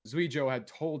Zuijo had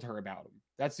told her about him.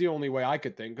 That's the only way I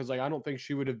could think, because, like, I don't think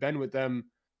she would have been with them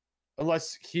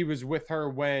unless he was with her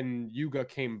when Yuga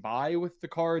came by with the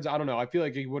cards. I don't know. I feel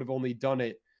like he would have only done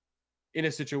it in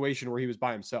a situation where he was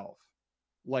by himself,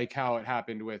 like how it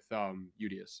happened with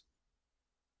Udius.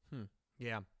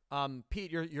 Yeah.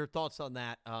 Pete, your thoughts on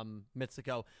that,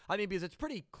 Mitsuko? I mean, because it's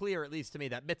pretty clear, at least to me,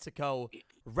 that Mitsuko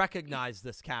recognized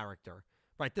this character,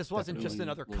 right? This wasn't just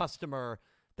another customer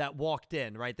that walked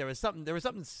in, right? There was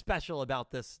something special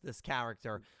about this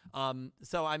character.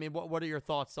 So, I mean, what are your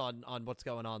thoughts on what's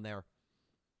going on there?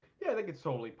 Yeah, I think it's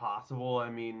totally possible. I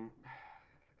mean,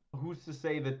 who's to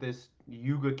say that this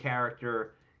Yuga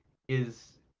character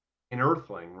is an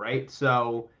Earthling, right?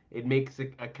 So it makes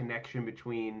a connection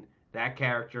between that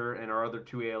character and our other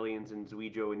two aliens in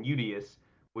Zuijo and Udius,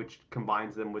 which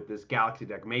combines them with this galaxy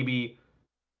deck. Maybe,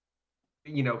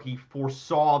 he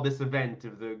foresaw this event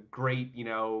of the great,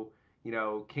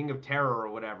 King of Terror or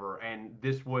whatever, and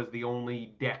this was the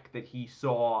only deck that he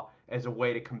saw as a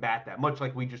way to combat that. Much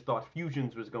like we just thought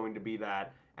Fusions was going to be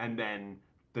that, and then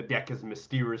the deck has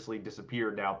mysteriously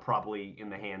disappeared now, probably in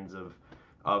the hands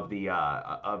of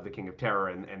the King of Terror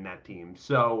and that team.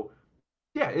 So,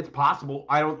 yeah, it's possible.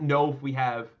 I don't know if we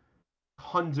have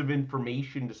tons of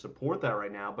information to support that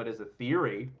right now, but as a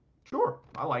theory, sure,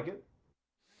 I like it.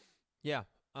 Yeah.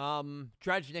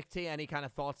 Dredge, Nick T, any kind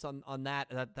of thoughts on that?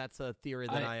 That's a theory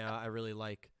that I really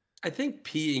like. I think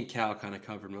P and Cal kind of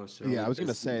covered most of it. Yeah, I was going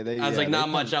to say. I was like, not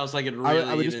much else I could really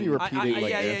I would just be repeating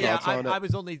their thoughts on it. I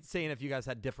was only saying if you guys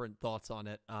had different thoughts on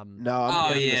it.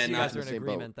 No, if you guys are in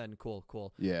agreement, then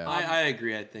cool. Yeah. I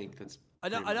agree. I think that's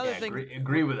another thing.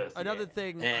 Agree with us. Another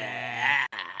thing.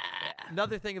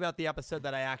 Another thing about the episode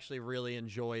that I actually really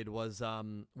enjoyed was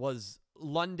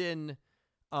London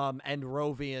and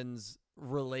Rovian's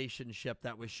relationship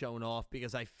that was shown off,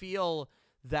 because I feel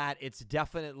that it's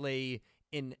definitely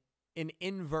an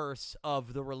inverse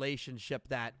of the relationship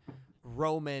that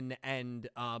Roman and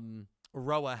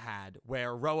Roa had,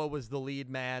 where Roa was the lead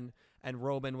man and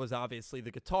Roman was obviously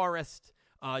the guitarist.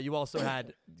 You also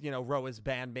had, Roa's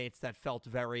bandmates that felt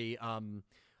very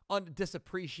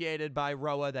disappreciated by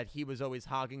Roa, that he was always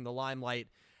hogging the limelight.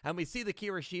 And we see the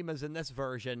Kirishimas in this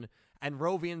version, and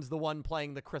Rovian's the one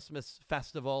playing the Christmas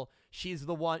festival. She's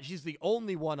the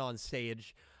only one on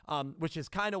stage, which is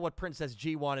kind of what Princess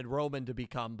G wanted Roman to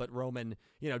become, but Roman,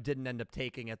 didn't end up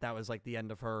taking it. That was like the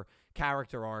end of her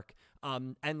character arc.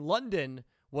 And London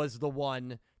was the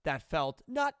one that felt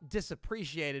not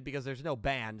disappreciated, because there's no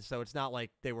band, so it's not like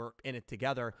they were in it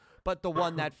together, but the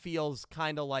one that feels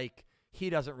kind of like he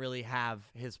doesn't really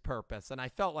have his purpose. And I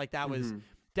felt like that was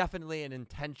definitely an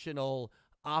intentional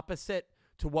opposite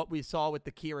to what we saw with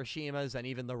the Kirishimas and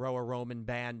even the Roa Roman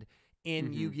band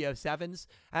in Yu-Gi-Oh! 7s.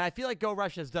 And I feel like Go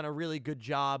Rush has done a really good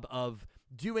job of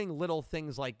doing little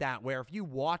things like that, where if you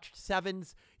watched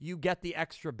 7s, you get the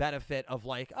extra benefit of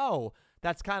like, oh,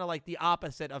 that's kind of like the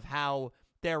opposite of how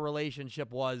their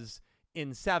relationship was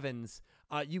in 7s.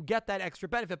 You get that extra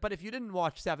benefit. But if you didn't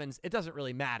watch 7s, it doesn't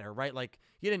really matter, right? Like,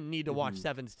 you didn't need to watch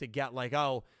 7s to get like,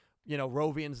 oh, you know,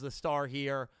 Rovian's the star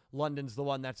here, London's the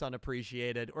one that's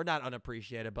unappreciated, or not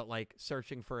unappreciated, but like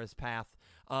searching for his path.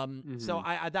 So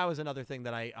I that was another thing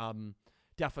that I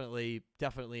definitely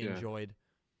enjoyed.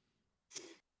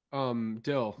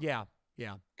 Dill. Yeah.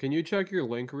 Can you check your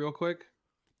link real quick?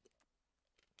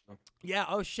 Yeah.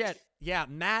 Oh shit. Yeah,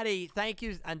 Maddie, thank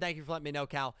you, and thank you for letting me know,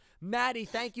 Cal. Maddie,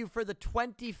 thank you for the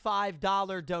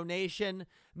 $25 donation.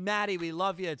 Maddie, we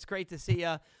love you. It's great to see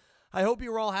you. I hope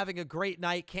you were all having a great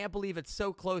night. Can't believe it's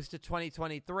so close to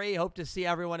 2023. Hope to see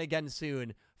everyone again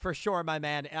soon. For sure, my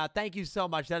man. Thank you so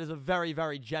much. That is a very,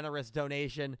 very generous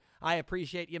donation. I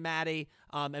appreciate you, Maddie,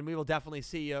 and we will definitely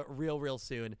see you real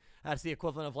soon. That's the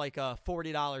equivalent of like a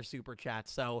 $40 super chat.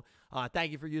 So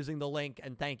thank you for using the link,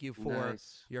 and thank you for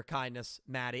your kindness,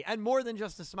 Maddie. And more than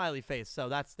just a smiley face, so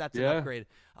that's an upgrade.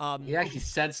 He actually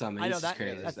said something. I know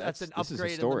that's an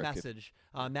upgrade in the message.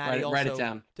 Maddie write it also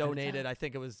down. donated, I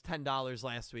think it was $10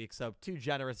 last week, so 2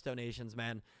 generous donations,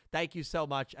 man. Thank you so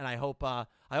much, and I hope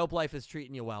life is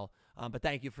treating you well. But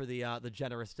thank you for the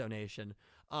generous donation.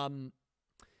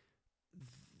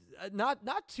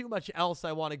 Not too much else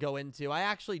I want to go into. I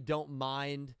actually don't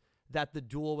mind that the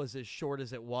duel was as short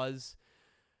as it was.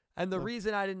 And the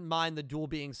reason I didn't mind the duel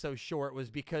being so short was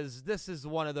because this is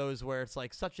one of those where it's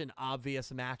like such an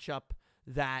obvious matchup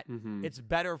that it's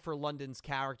better for London's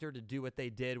character to do what they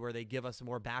did, where they give us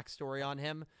more backstory on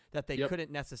him that they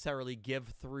couldn't necessarily give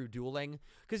through dueling.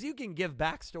 Because you can give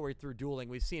backstory through dueling.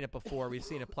 We've seen it before. We've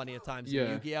seen it plenty of times in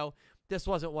Yu-Gi-Oh! This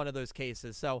wasn't one of those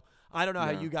cases. So I don't know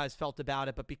how you guys felt about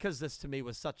it, but because this to me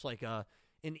was such like an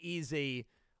easy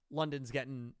London's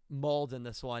getting mauled in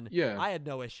this one, I had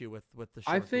no issue with the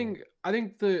short duel. I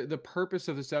think the purpose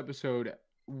of this episode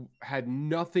had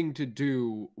nothing to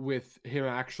do with him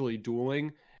actually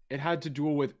dueling. It had to do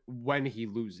with when he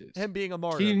loses. Him being a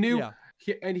martyr. He knew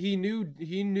he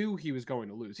knew he was going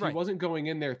to lose. He wasn't going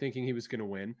in there thinking he was going to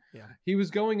win. Yeah. He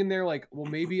was going in there like, well,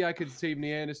 maybe I could save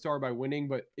Neanna Star by winning,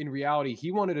 but in reality,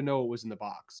 he wanted to know what was in the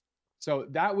box. So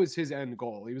that was his end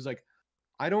goal. He was like,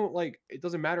 it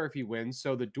doesn't matter if he wins.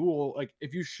 So the duel, like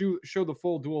if you show the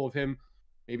full duel of him,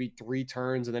 maybe 3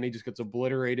 turns and then he just gets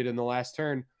obliterated in the last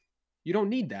turn, you don't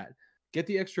need that. Get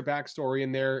the extra backstory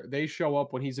in there. They show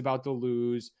up when he's about to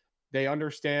lose. They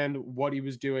understand what he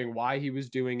was doing, why he was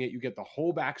doing it. You get the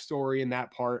whole backstory in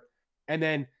that part. And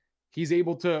then he's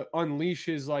able to unleash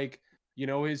his,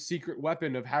 his secret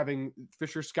weapon of having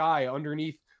Fisher Sky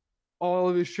underneath all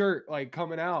of his shirt, like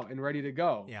coming out and ready to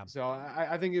go. Yeah. So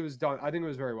I think it was done. I think it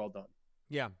was very well done.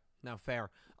 Yeah. No, fair.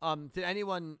 Did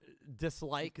anyone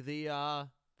dislike the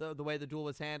way the duel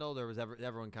was handled, or was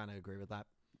everyone kind of agree with that?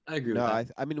 I agree with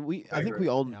that. I think we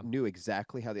all knew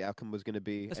exactly how the outcome was going to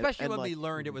be. Especially when we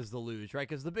learned it was the luge, right?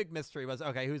 Because the big mystery was,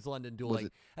 okay, who's London dueling?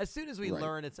 As soon as we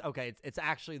learn it's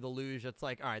actually the luge, it's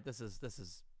like, all right, this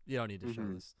is you don't need to show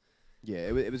this. Yeah,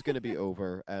 it was going to be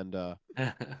over, and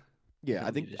yeah,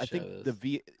 I think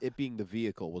it being the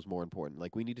vehicle was more important.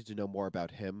 Like, we needed to know more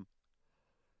about him.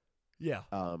 Yeah.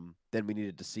 Then we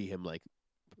needed to see him like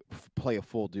play a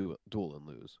full duel and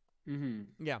lose.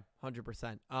 Yeah,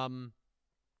 100%.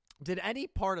 Did any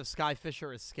part of Sky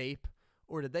Fisher escape,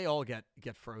 or did they all get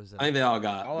frozen? I think they all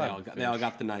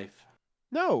got the knife.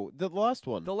 No, the last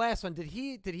one. The last one, did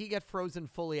he get frozen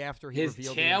fully after he his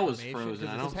revealed tail the was information? frozen?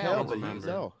 I don't remember.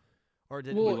 No. Or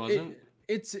did he wasn't?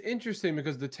 It's interesting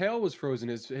because the tail was frozen.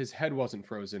 His head wasn't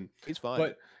frozen. He's fine.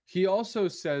 But he also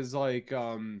says like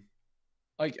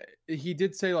he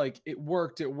did say like it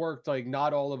worked. Like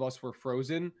not all of us were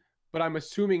frozen, but I'm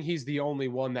assuming he's the only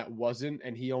one that wasn't,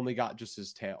 and he only got just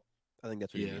his tail. I think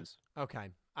that's what he means. Okay.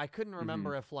 I couldn't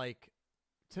remember if like,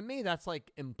 to me that's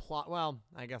like well,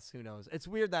 I guess who knows. It's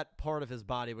weird that part of his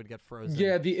body would get frozen.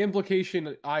 Yeah, the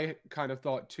implication I kind of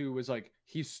thought too was like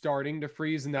he's starting to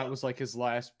freeze, and that was like his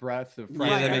last breath of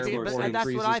fresh air before he that's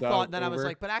freezes what I thought. And then over. I was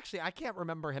like, but actually, I can't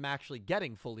remember him actually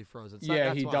getting fully frozen. So yeah,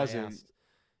 that's he why doesn't. I asked.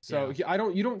 So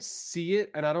you don't see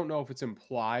it, and I don't know if it's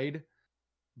implied,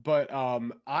 but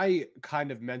I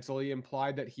kind of mentally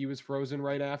implied that he was frozen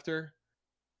right after.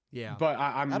 Yeah, but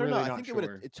I'm I don't really know. not I think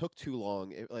sure. it took too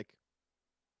long.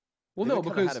 Well, no,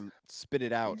 because had him spit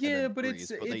it out. Yeah, and but freeze,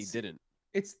 but they didn't.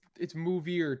 It's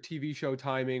movie or TV show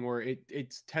timing where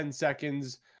it's 10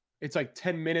 seconds. It's like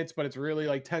 10 minutes, but it's really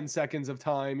like 10 seconds of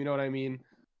time. You know what I mean?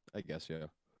 I guess, yeah.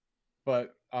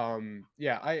 But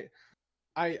yeah,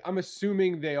 I'm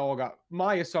assuming they all got.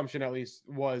 My assumption, at least,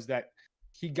 was that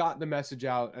he got the message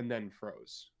out and then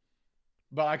froze.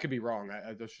 But I could be wrong.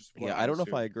 That's just what Yeah, I I don't know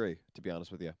if I assumed. agree, to be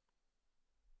honest with you.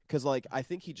 Because, like, I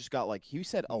think he just got, like, he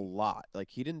said a lot. Like,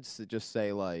 he didn't just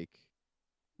say, like...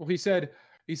 Well, he said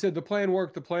the plan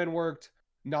worked. The plan worked.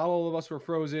 Not all of us were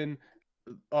frozen.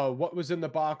 What was in the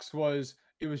box was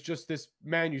it was just this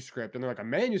manuscript, and they're like, a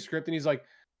manuscript, and he's like,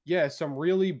 yeah, some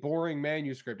really boring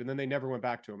manuscript, and then they never went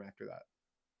back to him after that.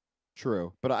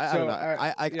 True, but I don't So, know.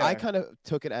 I yeah. kind of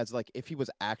took it as like if he was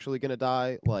actually gonna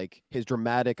die, like his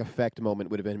dramatic effect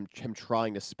moment would have been him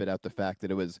trying to spit out the fact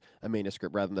that it was a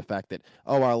manuscript rather than the fact that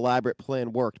our elaborate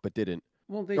plan worked but didn't,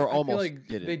 Well, or I feel almost like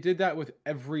didn't. they did that with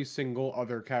every single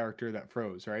other character that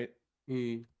froze, right?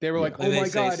 Mm. They were Yeah. like, Like "Oh they my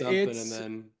say god, something it's..."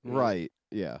 and then Right.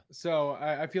 Yeah. So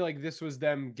I feel like this was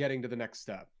them getting to the next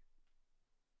step.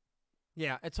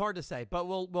 Yeah, it's hard to say, but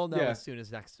we'll know Yeah. as soon as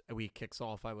next week kicks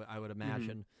off. I would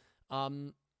imagine.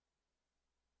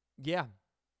 Yeah,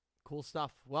 cool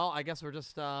stuff. Well, I guess we're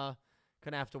just gonna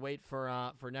have to wait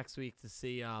for next week to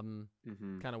see kind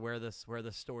of where this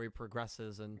story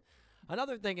progresses. And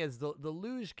another thing is the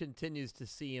Luge continues to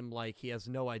seem like he has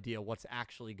no idea what's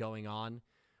actually going on,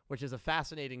 which is a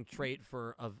fascinating trait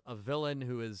for a villain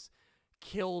who has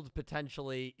killed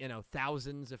potentially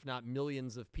thousands, if not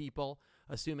millions, of people.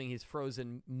 Assuming he's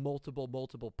frozen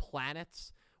multiple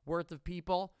planets worth of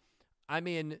people. I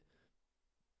mean,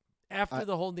 after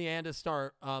the whole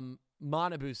Neanderstar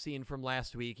Manabu scene from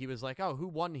last week, he was like, "Oh, who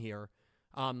won here?"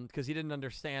 Because he didn't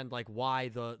understand like why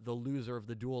the loser of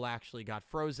the duel actually got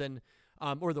frozen,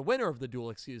 or the winner of the duel,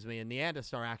 excuse me, and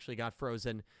Neanderstar actually got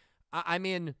frozen. I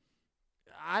mean,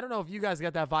 I don't know if you guys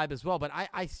got that vibe as well, but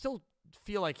I still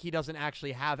feel like he doesn't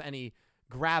actually have any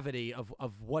gravity of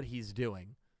what he's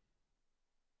doing.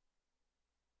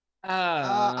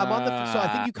 I'm on the. So I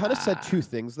think you kind of said two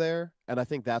things there, and I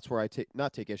think that's where I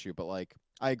not take issue, but like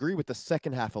I agree with the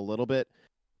second half a little bit,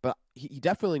 but he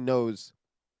definitely knows.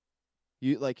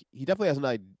 He definitely has an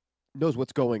idea, knows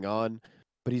what's going on,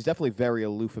 but he's definitely very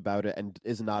aloof about it and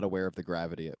is not aware of the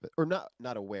gravity of it, or not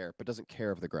aware, but doesn't care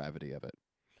of the gravity of it.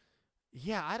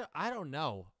 Yeah, I don't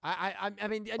know. I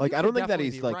mean, like I don't think that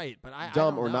he's like right, but I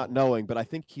dumb don't or know. not knowing, but I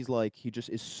think he's like he just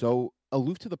is so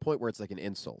aloof to the point where it's like an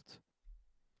insult.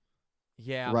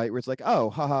 Yeah. Right, where it's like,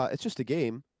 oh, haha, it's just a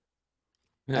game,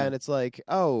 and it's like,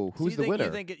 oh, who's the winner?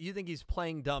 You think he's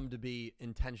playing dumb to be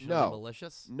intentionally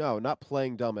malicious? No, not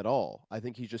playing dumb at all. I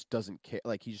think he just doesn't care.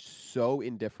 Like he's so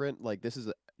indifferent. Like this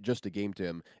is just a game to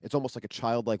him. It's almost like a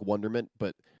childlike wonderment,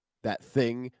 but that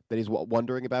thing that he's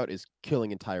wondering about is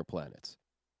killing entire planets.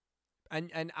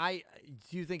 And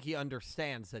do you think he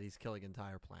understands that he's killing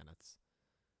entire planets?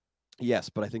 Yes,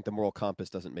 but I think the moral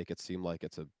compass doesn't make it seem like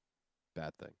it's a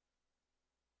bad thing.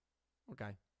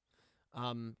 Okay.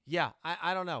 Yeah,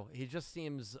 I don't know. He just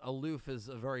seems aloof is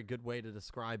a very good way to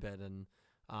describe it. And,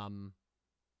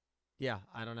 yeah,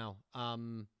 I don't know.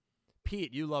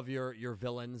 Pete, you love your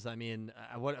villains. I mean,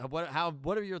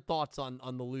 what are your thoughts on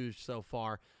the Luge so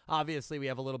far? Obviously, we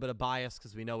have a little bit of bias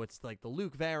because we know it's like the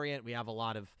Luke variant. We have a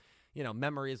lot of,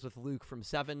 memories with Luke from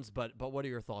Sevens, but what are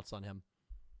your thoughts on him?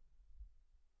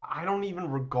 I don't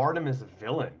even regard him as a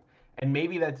villain. And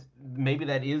maybe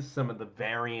that is some of the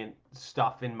variant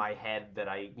stuff in my head that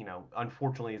I,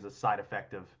 unfortunately is a side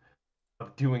effect of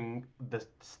doing the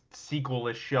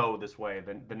sequel-ish show this way.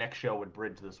 The next show would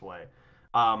bridge this way.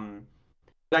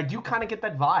 I do kind of get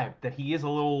that vibe that he is a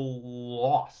little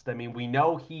lost. I mean, we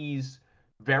know he's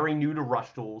very new to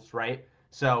rush tools, right?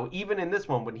 So even in this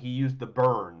one, when he used the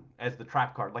burn as the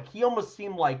trap card, like he almost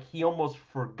seemed like he almost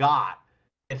forgot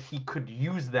that he could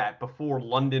use that before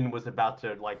London was about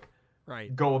to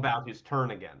go about his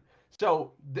turn again.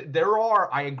 So there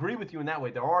are, I agree with you in that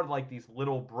way. There are like these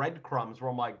little breadcrumbs where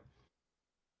I'm like,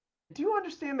 do you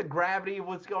understand the gravity of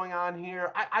what's going on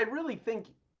here? I really think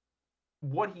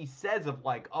what he says of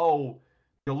like, oh,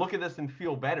 you'll look at this and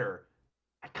feel better.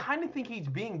 I kind of think he's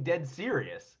being dead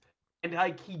serious. And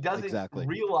like he doesn't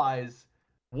realize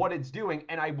what it's doing.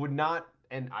 And I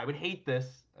would hate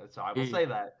this, so I will say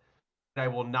that. I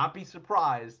will not be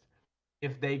surprised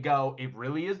if they go, it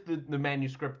really is the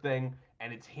manuscript thing,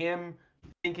 and it's him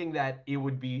thinking that it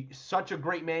would be such a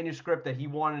great manuscript that he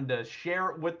wanted to share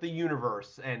it with the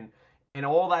universe and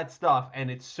all that stuff,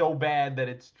 and it's so bad that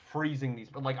it's freezing these.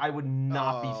 But like, I would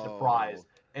not be surprised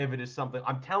if it is something.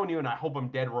 I'm telling you, and I hope I'm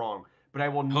dead wrong, but I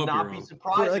will not be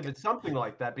surprised if it's something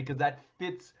like that because that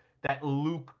fits that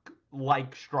Luke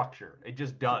like structure. It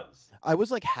just does. I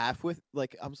was like half with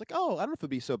like I was like, oh, I don't know if it'd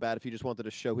be so bad if he just wanted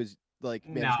to show his like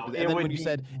manuscript. No, And it then would when you be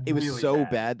said it was really so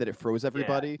bad. bad that it froze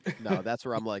everybody, no, that's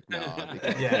where I'm like, no.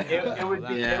 Because Yeah, it would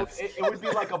be Yeah. it would be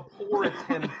like a poor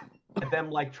attempt at them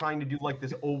like trying to do like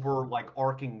this over like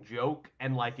arcing joke,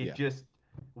 and like it Yeah. just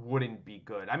wouldn't be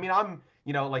good. I mean, I'm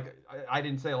like I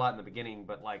didn't say a lot in the beginning,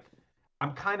 but like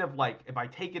I'm kind of like, if I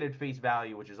take it at face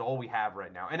value, which is all we have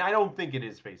right now, and I don't think it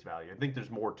is face value. I think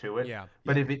there's more to it. Yeah.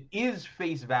 But if it is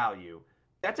face value,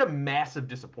 that's a massive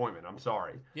disappointment. I'm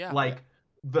sorry. Yeah. Like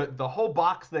the whole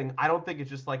box thing, I don't think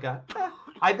it's just like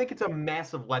I think it's a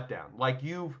massive letdown. Like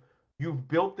you've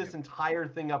built this entire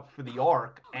thing up for the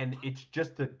arc, and it's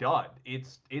just a dud.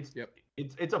 It's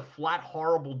a flat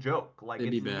horrible joke. Like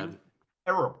It'd it's be bad.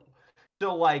 terrible.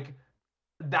 So like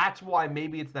that's why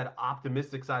maybe it's that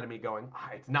optimistic side of me going,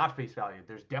 it's not face value.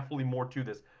 There's definitely more to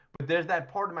this. But there's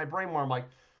that part of my brain where I'm like,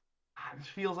 this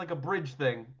feels like a bridge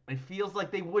thing. It feels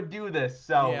like they would do this.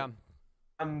 So Yeah.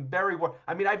 I'm very worried.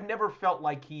 I mean, I've never felt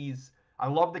like I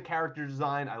love the character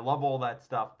design. I love all that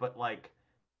stuff. But like,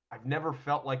 I've never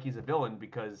felt like he's a villain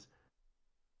because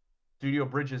Studio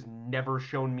Bridge has never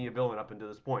shown me a villain up until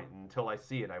this point. And until I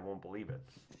see it, I won't believe it.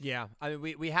 Yeah, I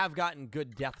mean, we have gotten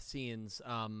good death scenes.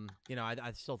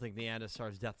 I still think the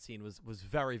Andasar's death scene was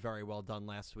very, very well done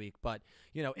last week. But,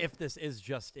 if this is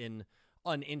just an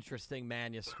uninteresting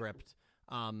manuscript,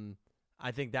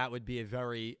 I think that would be a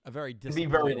very disappointing. It'd be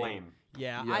very lame.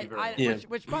 Yeah, Yeah.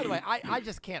 Which, by the way, I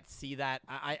just can't see that.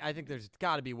 I think there's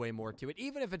got to be way more to it.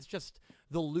 Even if it's just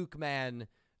the Luke Man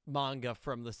manga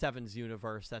from the Sevens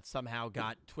universe that somehow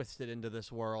got twisted into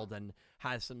this world and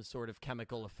has some sort of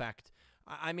chemical effect.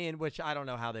 I mean, which I don't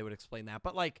know how they would explain that,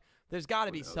 but like, there's got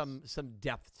to be some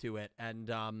depth to it, and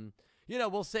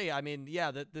we'll see. I mean,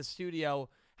 yeah, the studio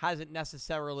hasn't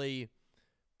necessarily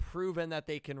proven that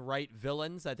they can write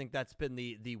villains. I think that's been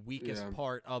the weakest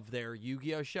part of their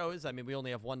Yu-Gi-Oh shows. I mean, we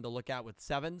only have one to look at with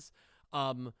Sevens,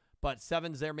 but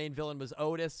Sevens, their main villain was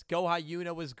Otis. Gohai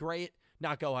Yuna was great.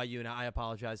 Not Gohai Yuna, I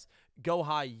apologize.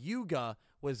 Gohai Yuga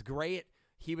was great.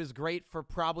 He was great for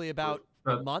probably about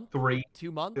a month,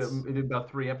 2 months. It did about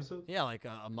 3 episodes. Yeah, like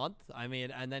a month. I mean,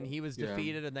 and then he was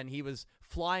defeated, and then he was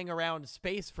flying around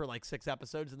space for like 6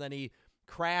 episodes, and then he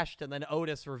crashed, and then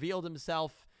Otis revealed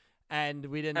himself, and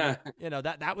we didn't,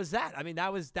 that was that. I mean,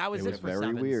 that was it was for very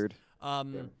Sevens. weird.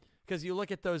 Because you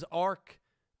look at those arc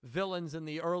villains in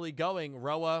the early going.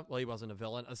 Roa, well, he wasn't a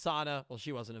villain. Asana, well,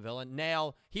 she wasn't a villain.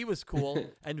 Nail, he was cool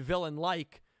and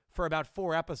villain-like for about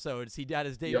 4 episodes. He had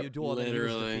his debut duel, and then he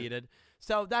was defeated.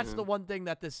 So that's the one thing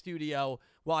that the studio,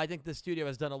 well, I think the studio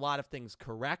has done a lot of things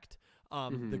correct.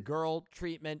 The girl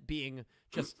treatment being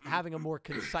just having a more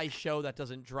concise show that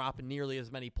doesn't drop nearly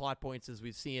as many plot points as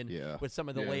we've seen with some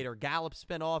of the later Gallop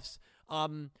spinoffs.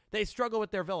 They struggle with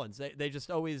their villains. They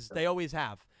just always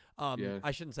have.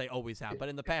 I shouldn't say always have, but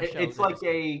in the past shows.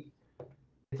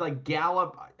 It's like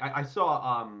Gallop. I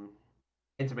saw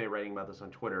Intimate writing about this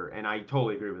on Twitter, and I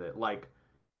totally agree with it. Like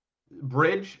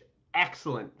Bridge,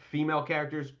 excellent. Female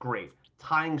characters, great.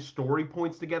 Tying story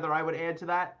points together, I would add to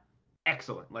that,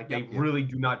 excellent. Like they really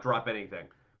do not drop anything.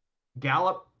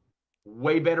 Gallop,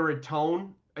 way better at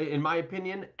tone, in my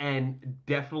opinion, and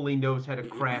definitely knows how to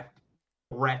craft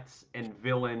threats and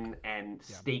villain and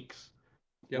stakes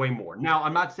way more. Now,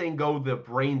 I'm not saying go the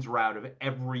brains route of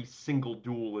every single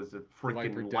duel is a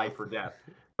freaking life or death.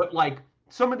 But like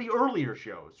some of the earlier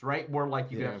shows, right? Where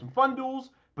like you could have some fun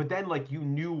duels, but then like you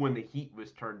knew when the heat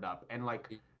was turned up. And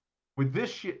like with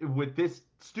this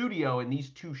studio and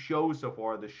these 2 shows so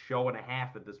far, the show and a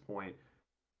half at this point,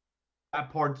 that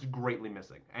part's greatly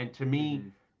missing. And to me,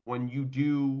 when you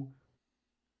do,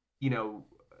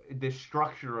 this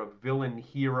structure of villain,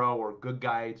 hero, or good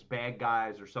guys, bad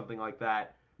guys, or something like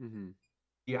that,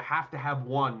 you have to have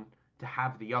one to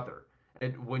have the other.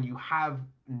 And when you have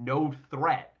no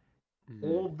threat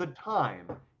all the time,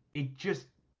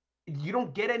 you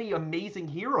don't get any amazing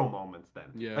hero moments then.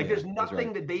 There's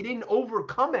nothing that they didn't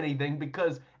overcome anything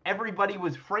because everybody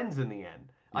was friends in the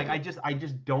end. Like I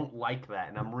just don't like that,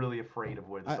 and I'm really afraid of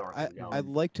where this arc is going. I'd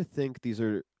like to think these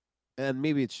are, and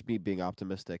maybe it's me being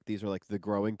optimistic, these are like the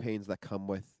growing pains that come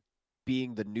with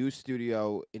being the new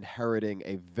studio, inheriting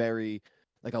a very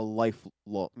like a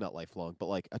not lifelong, but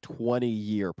like a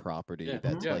 20-year property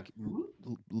that's like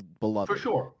beloved. For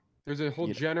sure. There's a whole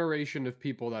generation of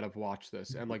people that have watched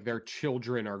this, and like their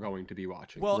children are going to be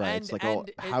watching. Well, right. It's like,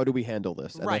 how do we handle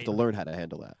this? And they have to learn how to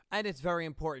handle that. And it's very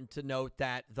important to note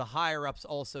that the higher ups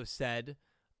also said,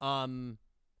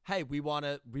 "Hey, we want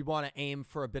to aim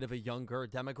for a bit of a younger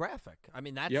demographic." I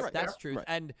mean, that's truth. Right.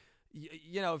 And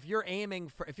if you're aiming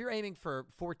for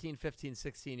 14, 15,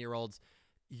 16-year-olds,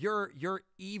 your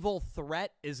evil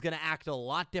threat is going to act a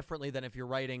lot differently than if you're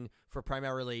writing for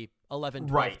primarily 11,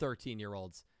 12, Right.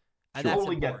 13-year-olds. And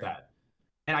Totally that's get important. that.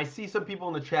 And I see some people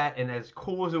in the chat, and as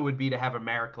cool as it would be to have a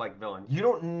Merrick like villain, you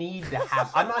don't need to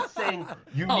have. I'm not saying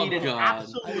you Oh, need an God.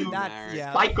 absolute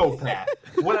Yeah. psychopath.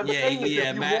 What I'm Yeah, saying is,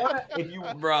 yeah, if you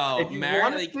Bro, want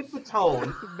Merrick, to fit the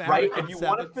tone, Merrick right? and If you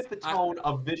want to Sevens. fit the tone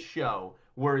of this show,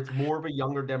 where it's more of a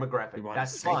younger We demographic, want a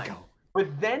that's fine. psycho.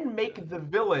 But then make the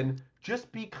villain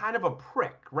just be kind of a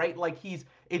prick, right? Like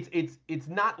it's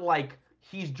not like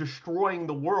he's destroying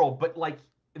the world, but like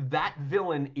that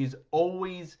villain is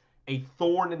always a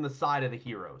thorn in the side of the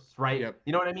heroes, right? Yep.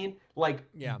 You know what I mean? Like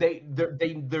Yeah. they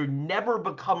never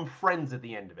become friends at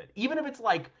the end of it, even if it's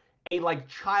like a like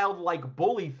childlike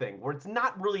bully thing where it's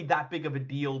not really that big of a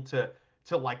deal to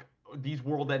like these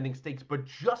world-ending stakes, but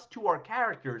just to our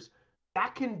characters,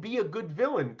 that can be a good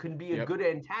villain, can be a Yep. good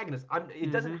antagonist.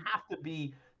 It doesn't have to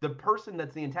be the person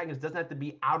that's the antagonist doesn't have to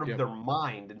be out of Yep. their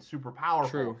mind and super powerful.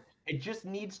 True. It just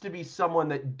needs to be someone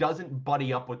that doesn't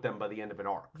buddy up with them by the end of an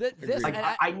arc. This, Like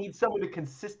and I need someone to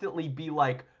consistently be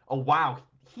like, oh wow,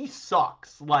 he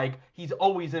sucks. Like he's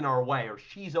always in our way, or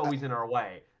she's always in our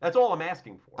way. That's all I'm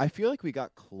asking for. I feel like we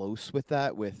got close with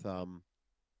that with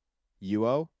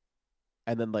Yuo,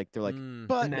 and then like they're like,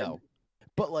 but And then- no,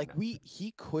 but like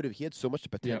he had so much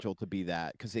potential to be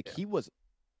that because like he was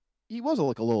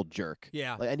like a little jerk.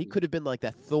 yeah. Like, and he could have been like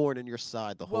that thorn in your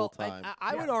side the whole Well, time.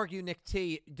 I would argue, Nick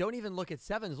T, don't even look at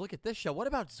Sevens. Look at this show. What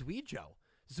about Zuijo?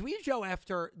 Zuijo,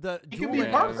 after the He could duel be in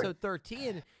perfect. episode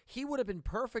 13, he would have been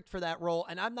perfect for that role.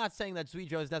 And I'm not saying that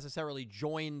Zuijo has necessarily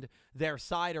joined their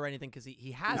side or anything because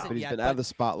he hasn't but he's yet. been out of the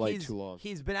spotlight he's- too long.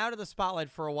 He's been out of the spotlight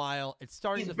for a while. It's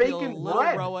starting He's to feel a baking little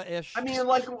bread. Roa-ish. I mean,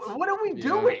 like, what are we Yeah.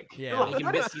 doing? Yeah.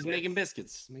 Like, he's making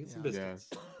biscuits. Making some Yeah. biscuits.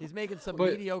 He's making some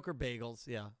But- mediocre bagels.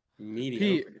 Yeah.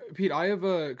 Mediocre. Pete, I have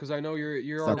a because I know you're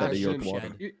It's our not that a resident, yolk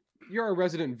water. you're a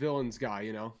resident villains guy,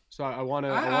 you know. So I want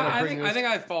to I bring think this. I think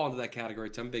I fall into that category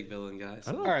too. I'm a big villain guy. I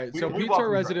So. don't All right, We- so we Pete's welcome our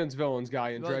Dredge. residence villains guy,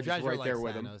 and Well, Dredge is Dredger right there likes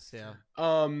with him.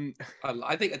 Thanos, yeah.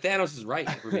 I think Thanos is right.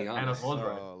 For being honest. Thanos was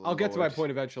right. Oh, I'll get to my Lord.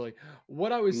 point eventually.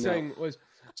 What I was No. saying was,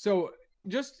 so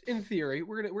just in theory,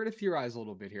 we're gonna theorize a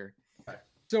little bit here. Okay.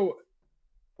 So,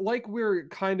 like we're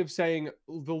kind of saying,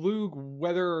 the Lug,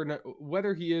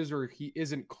 whether he is or he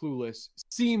isn't clueless,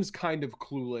 seems kind of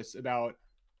clueless about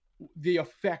the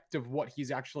effect of what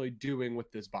he's actually doing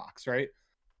with this box, right?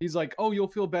 He's like, "Oh, you'll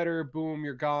feel better. Boom,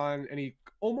 you're gone," and he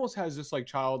almost has this like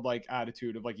childlike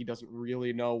attitude of like he doesn't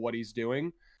really know what he's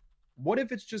doing. What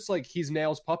if it's just like he's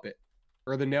Nail's puppet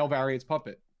or the Nail variant's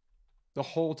puppet the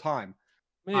whole time?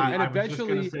 Maybe. And I was just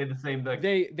eventually gonna say the same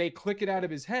thing. They click it out of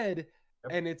his head,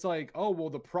 Yep. and it's like, oh well,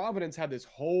 the Providence had this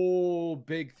whole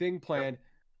big thing planned,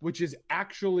 which is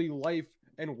actually life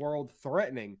and world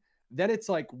threatening. Then it's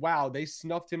like, wow, they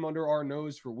snuffed him under our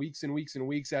nose for weeks and weeks and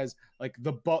weeks as like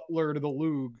the butler to the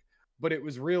Lug, but it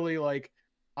was really like,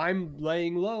 I'm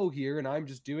laying low here and I'm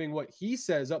just doing what he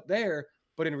says up there,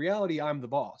 but in reality, I'm the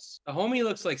boss. The homie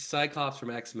looks like Cyclops from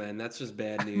X-Men. That's just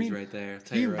bad news mean, right there. I'll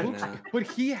tell He you right looks, now. but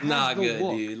he has Not the good,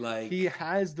 look. dude. Like He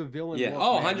has the villain Yeah. look.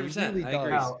 Oh, man. He 100%. really I does.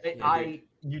 agree. Cal, Yeah,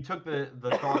 you took the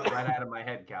thought right out of my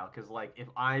head, Cal, because like if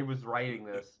I was writing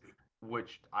this,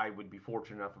 which I would be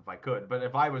fortunate enough if I could, but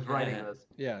if I was writing Yeah. this,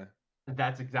 Yeah,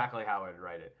 that's exactly how I'd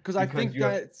write it. because I think you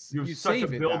have, that's you have you such a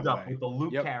save it build that up way. with the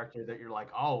Luke Yep. character that you're like,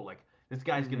 oh, like this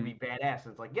guy's gonna be badass. And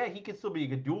it's like, yeah, he could still be a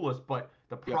good duelist, but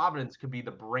the Providence could be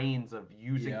the brains of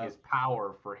using Yep. his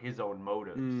power for his own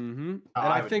motives. Mm-hmm. How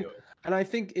And I would think, do it. and I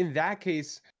think in that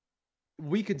case,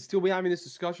 we could still be having this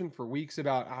discussion for weeks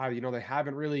about they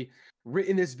haven't really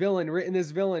written this villain,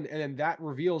 and then that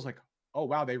reveals like, oh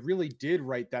wow, they really did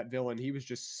write that villain. He was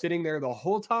just sitting there the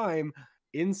whole time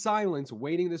in silence,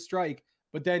 waiting to strike.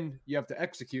 But then you have to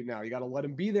execute now. You got to let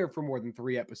him be there for more than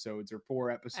 3 episodes or 4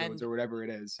 episodes And- or whatever it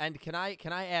is. And can I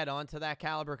add on to that,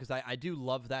 Caliber? Because I do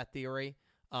love that theory.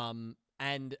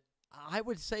 And I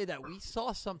would say that we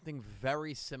saw something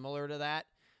very similar to that,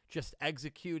 just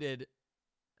executed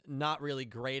not really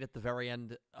great at the very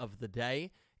end of the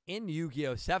day in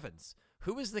Yu-Gi-Oh! 7's.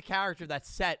 Who is the character that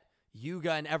set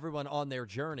Yuga and everyone on their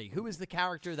journey? Who is the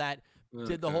character that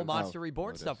did the whole Monster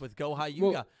Reborn Otis. stuff with Gohai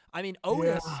Yuga? Well, I mean,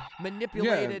 Otis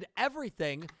manipulated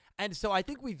everything. And so I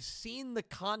think we've seen the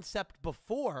concept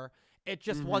before. It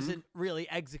just wasn't really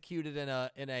executed in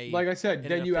a Like I said, in an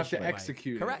then you have to efficient way.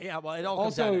 execute it. Correct. Yeah. Well, it all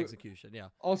comes down to Also- execution. Yeah.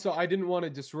 Also, I didn't want to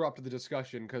disrupt the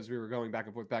discussion because we were going back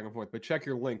and forth. But check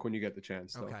your link when you get the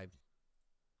chance. Though. Okay.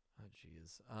 Oh,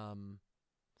 jeez.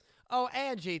 Oh,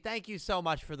 Angie, thank you so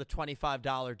much for the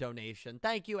 $25 donation.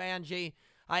 Thank you, Angie.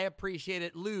 I appreciate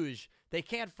it. Luge, they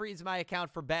can't freeze my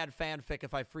account for bad fanfic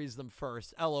if I freeze them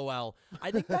first. LOL.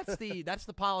 I think that's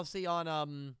the policy on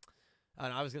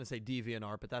I was gonna say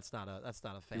DeviantArt, but that's not a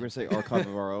fan. You're gonna say Archive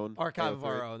of Our Own. Archive of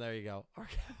Our Own. There you go.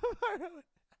 Archive of Our Own.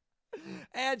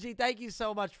 Angie, thank you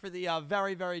so much for the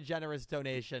very, very generous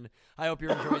donation. I hope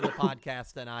you're enjoying the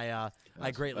podcast, and I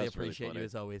greatly appreciate really you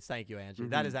as always. Thank you, Angie.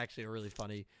 Mm-hmm. That is actually a really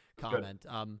funny comment.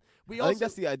 I think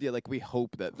that's the idea. Like, we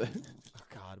hope that oh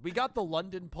God, we got the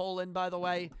London poll in, by the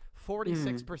way.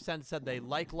 46% said they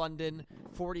like London.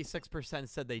 46%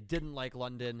 said they didn't like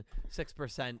London.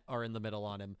 6% are in the middle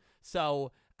on him.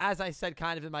 So, as I said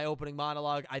kind of in my opening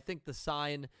monologue, I think the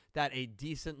sign that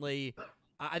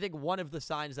I think one of the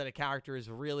signs that a character is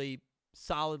really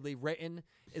solidly written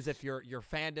is if your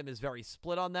fandom is very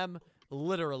split on them.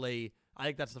 Literally, I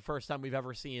think that's the first time we've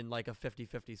ever seen like a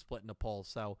 50-50 split in a poll.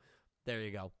 So, there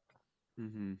you go.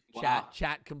 Mm-hmm.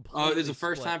 Chat completely. Oh, there's a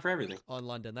first time for everything on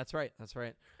London. That's right. That's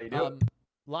right. They do.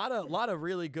 Lot of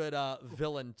really good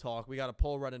villain talk. We got a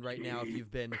poll running right now. If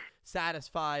you've been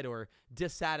satisfied or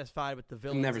dissatisfied with the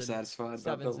villains, I'm never in satisfied about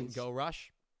Sevens and villains. Go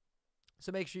Rush.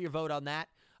 So make sure you vote on that.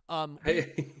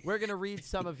 Hey. We're gonna read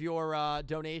some of your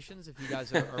donations if you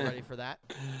guys are ready for that.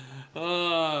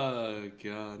 Oh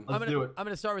God. Let's do it. I'm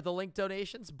gonna start with the link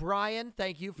donations. Brian,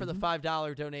 thank you for the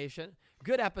 $5 donation.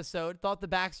 Good episode. Thought the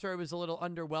backstory was a little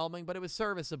underwhelming, but it was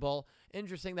serviceable.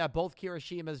 Interesting that both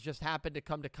Kirishimas just happened to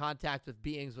come to contact with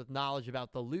beings with knowledge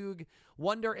about the Lug.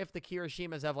 Wonder if the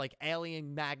Kirishimas have like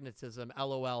alien magnetism.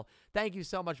 LOL. Thank you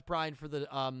so much, Brian, for the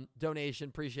donation.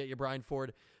 Appreciate you, Brian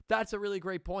Ford. That's a really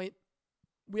great point.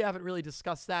 We haven't really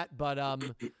discussed that, but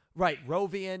right,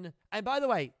 Rovian. And by the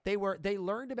way, they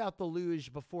learned about the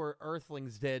Luge before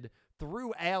Earthlings did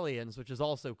through aliens, which is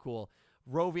also cool.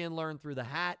 Rovian learned through the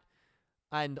hat,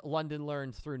 and London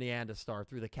learned through Neanderstar,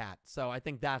 through the cat. So I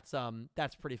think that's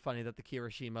pretty funny that the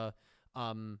Kirishima.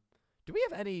 Do we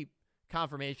have any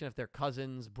confirmation if they're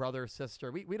cousins, brother, sister?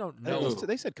 We don't know.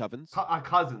 They said cousins.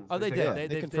 Cousins. Oh, they say did. cousins.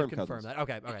 They've confirmed confirmed cousins. that.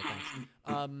 Okay, all right,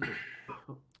 thanks.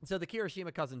 So the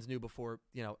Kirishima cousins knew before,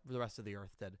 the rest of the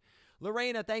Earth did.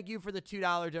 Lorena, thank you for the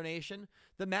 $2 donation.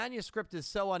 The manuscript is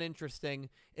so uninteresting.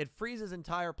 It freezes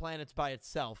entire planets by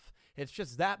itself. It's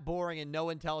just that boring and no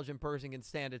intelligent person can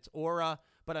stand its aura.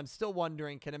 But I'm still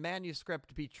wondering, can a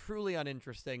manuscript be truly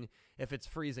uninteresting if it's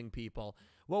freezing people?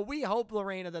 Well, we hope,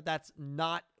 Lorena, that's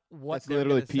not what That's they're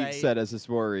literally gonna Pete say. said as his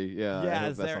worry. Yeah. I Yeah, hope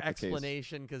as that's their not the case.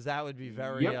 explanation, because that would be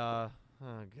very, Yep. oh,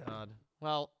 God.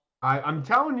 Well, I'm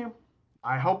telling you.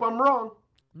 I hope I'm wrong.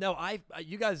 no,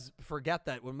 you guys forget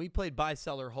that when we played Buy,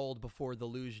 Sell, or Hold before the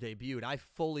Luge debuted, I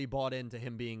fully bought into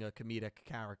him being a comedic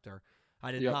character.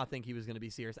 I did not think he was going to be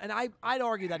serious. And I'd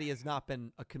argue that he has not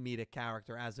been a comedic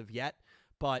character as of yet,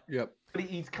 but But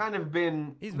he's kind of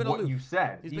been, He's been what aloof. you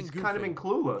said. He's He's been kind of goofy. been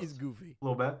clueless. he's goofy. A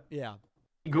little bit. Yeah.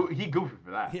 He goofy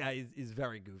for that. Yeah, he's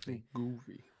very goofy.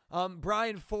 Goofy.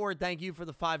 Brian Ford, thank you for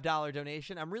the $5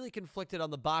 donation. I'm really conflicted on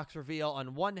the box reveal.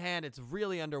 On one hand, it's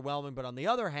really underwhelming, but on the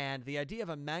other hand, the idea of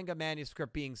a manga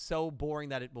manuscript being so boring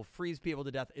that it will freeze people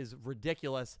to death is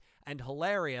ridiculous and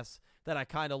hilarious that I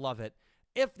kind of love it.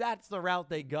 If that's the route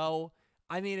they go,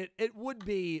 I mean, it would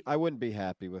be... I wouldn't be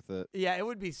happy with it. Yeah, it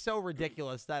would be so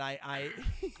ridiculous that I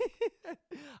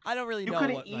I don't really You know could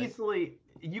have what... easily...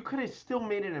 You could have still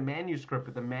made it a manuscript,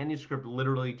 but the manuscript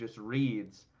literally just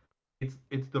reads...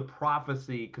 It's the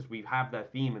prophecy, because we have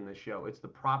that theme in the show. It's the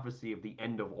prophecy of the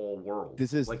end of all worlds.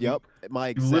 This is, like my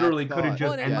You exact literally could have thought. just...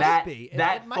 Well, and it and might that, be.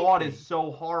 that It might thought be. is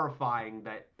so horrifying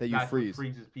that That you that's freeze. what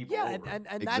freezes people Yeah, over. and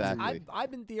that's Exactly. I've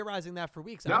been theorizing that for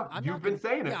weeks. No, I'm you've not been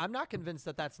saying it. Yeah, I'm not convinced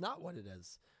that that's not what it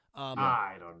is.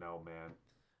 I don't know, man.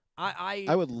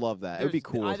 I would love that. It would be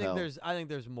there's- cool I as think hell.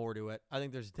 there's more to it. I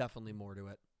think there's definitely more to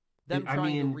it. Them I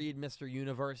trying mean- to read Mr.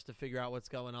 Universe to figure out what's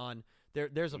going on.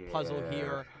 There's a puzzle Yeah.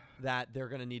 here that they're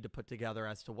going to need to put together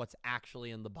as to what's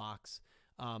actually in the box.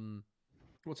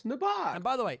 What's in the box? And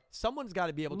by the way, someone's got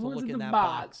to be able to What's look in in the that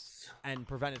box? box and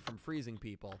prevent it from freezing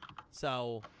people.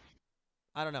 So,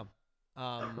 I don't know.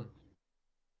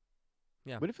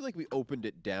 Yeah. What if we opened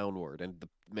it downward and the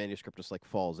manuscript just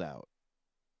falls out?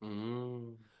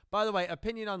 By the way,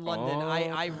 opinion on London.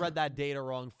 I Oh. read that data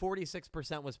wrong.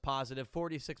 46% was positive.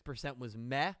 46% was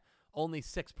meh. Only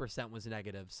 6% was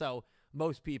negative. So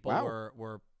most people Wow.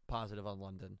 were positive on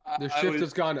London. The shift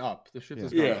has gone up. The shift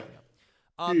has gone Yeah.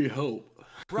 up. Hope.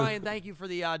 Brian, thank you for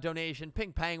the donation.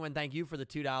 Pink Penguin, thank you for the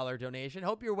 $2 donation.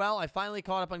 Hope you're well. I finally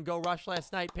caught up on Go Rush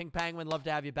last night. Pink Penguin, love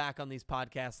to have you back on these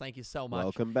podcasts. Thank you so much.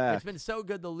 Welcome back. It's been so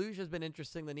good. The Luge has been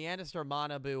interesting. The Neanderstar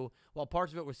Manabu, while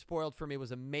parts of it were spoiled for me,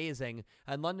 was amazing.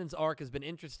 And London's arc has been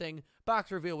interesting.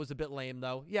 Box reveal was a bit lame,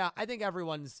 though. Yeah, I think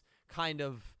everyone's kind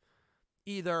of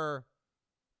either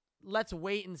let's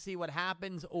wait and see what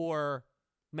happens, or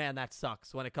man, that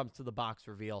sucks when it comes to the box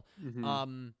reveal.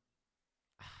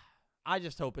 I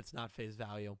just hope it's not face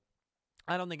value.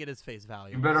 I don't think it is face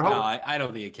value. You better hope. No, I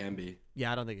don't think it can be.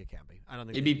 Yeah, I don't think it can be. I don't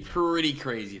think it'd be pretty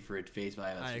crazy for it face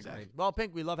value. I agree. Well,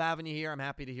 Pink, we love having you here. I'm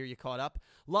happy to hear you caught up.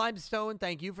 Limestone,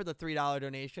 thank you for the $3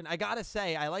 donation. I gotta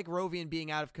say, I like Rovian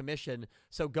being out of commission,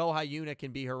 so Go Hyuna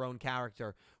can be her own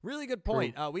character. Really good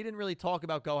point. We didn't really talk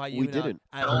about Go Hyuna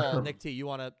at all. Nick T, you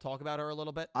want to talk about her a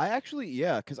little bit? I actually,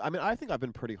 yeah, because I mean, I think I've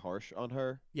been pretty harsh on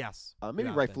her. Yes. Maybe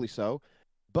rightfully so,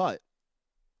 but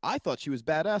I thought she was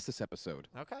badass this episode.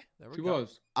 Okay, there we She go.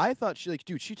 was. I thought she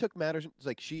she took matters,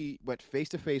 like she went face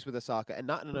to face with Asaka, and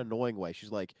not in an annoying way.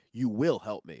 She's like, "You will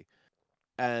help me,"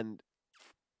 and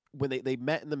when they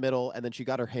met in the middle, and then she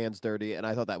got her hands dirty, and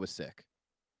I thought that was sick.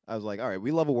 I was like, "All right, we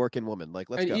love a working woman.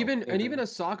 Like, let's go." Even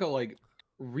Asaka like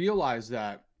realized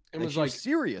that and was she like was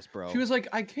serious, bro. She was like,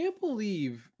 "I can't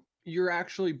believe you're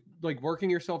actually like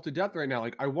working yourself to death right now.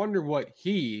 Like, I wonder what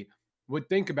he would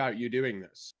think about you doing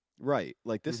this." Right.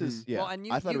 Like, this is, yeah. Well, and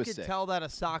you it was could sick. tell that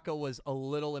Asaka was a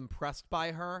little impressed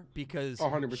by her because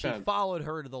 100%. she followed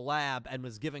her to the lab and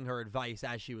was giving her advice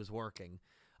as she was working.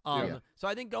 So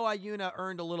I think Go Hyuna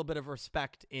earned a little bit of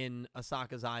respect in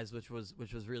Asaka's eyes, which was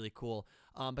really cool.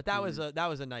 But that was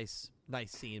a nice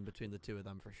scene between the two of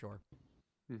them for sure.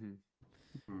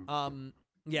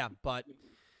 Yeah, but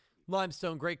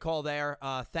Limestone, great call there.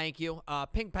 Thank you.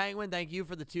 Pink Penguin, thank you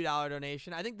for the $2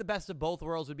 donation. I think the best of both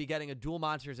worlds would be getting a Duel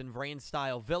Monsters and Vrain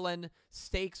style villain,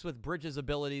 Stakes with Bridges'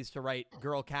 abilities to write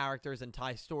girl characters and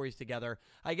tie stories together.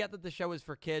 I get that the show is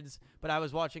for kids, but I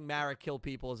was watching Mara kill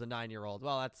people as a 9-year-old.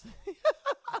 Well, that's...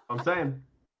 I'm saying.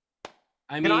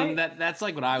 I mean, that's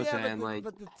like what I was saying.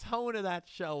 But the tone of that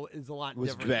show is a lot It was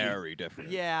different. very different.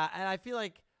 Yeah, and I feel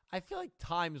like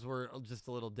times were just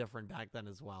a little different back then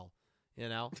as well. You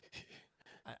know,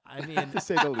 I mean, to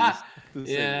say the least.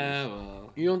 Yeah,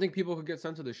 well, You don't think people could get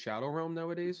sent to the Shadow Realm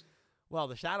nowadays? well,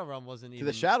 the Shadow Realm wasn't even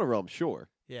To the Shadow Realm, sure.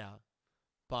 Yeah,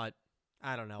 but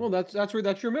I don't know. Well, that's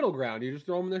your middle ground. You just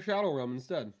throw them in the Shadow Realm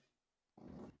instead.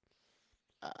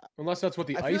 Unless that's what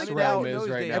the I feel Ice like Realm now- is those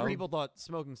right days, now. people thought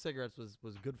smoking cigarettes was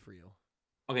good for you.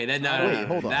 okay, then Wait,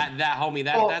 hold on. that homie,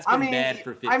 Well, that's been bad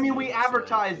for 50 I mean, we years, so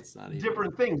advertised it's not even-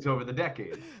 different things over the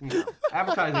decades. You know,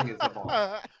 advertising is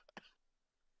evolved.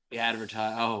 We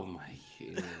advertise. Oh my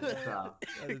god.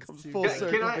 It comes too full bad.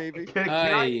 circle, Can I, baby. can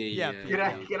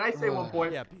I say one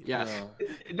point? Yeah,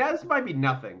 Yeah. This might be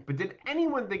nothing, but did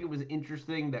anyone think it was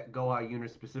interesting that Goha Yuna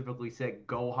specifically said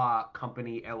Goha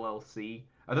Company LLC?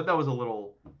 I thought that was a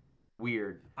little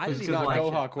weird. I didn't It's even not catch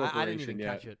Goha it. I didn't even Corporation yet.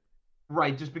 catch it.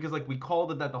 Right, just because like we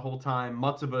called it that the whole time.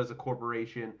 Matsuba is a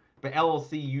corporation, but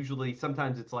LLC usually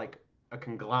sometimes it's like a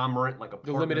conglomerate, like a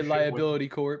The Limited partnership Liability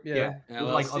Corp. Yeah. with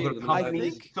like LLC, other Limited companies.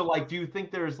 Liability. So like, do you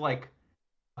think there's like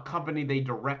a company they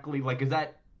directly like? Is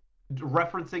that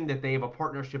referencing that they have a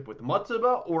partnership with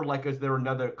Matsuba, or like is there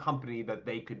another company that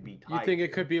they could be tied? You think to?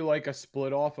 it could be like a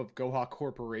split off of Goha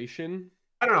Corporation?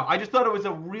 I don't know. I just thought it was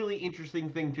a really interesting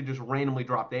thing to just randomly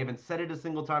drop. They haven't said it a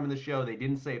single time in the show. They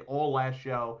didn't say it all last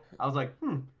show. I was like,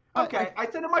 okay. I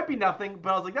said it might be nothing,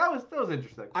 but I was like, that was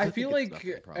interesting. I think feel it's like,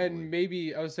 nothing, probably. and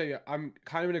maybe I would say I'm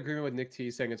kind of in agreement with Nick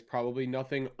T saying it's probably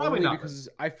nothing, Probably only nothing. because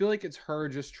I feel like it's her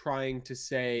just trying to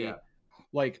say, Yeah.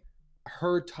 like,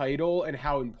 her title and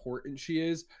how important she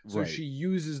is. So Right. she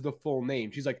uses the full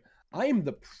name. She's like, I am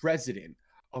the president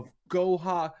of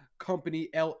Goha Company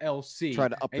LLC. Try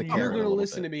to up the and carrot you're a gonna little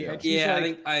listen bit, to me. yeah. And she's Yeah, like, I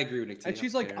think I agree with Nick T. and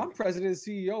she's That's like, fair. I'm president and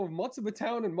CEO of Matsuba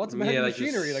Town and Matsuba Yeah, Heavy like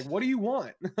Machinery. just- Like, what do you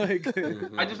want? Like,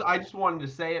 Mhm. I just wanted to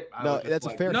say it. I No, was just that's a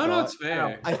like, fair No, no, thought. it's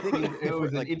fair. I think it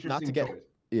was an like, interesting not to get choice.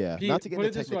 yeah, Pete, not to get put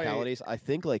into it this way. technicalities. I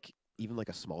think like even like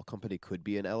a small company could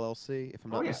be an LLC if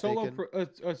I'm Oh, not yeah. a solo, mistaken.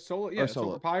 a solo, Or yeah, solo.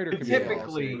 sole proprietor But could be an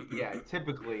typically, LLC.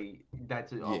 typically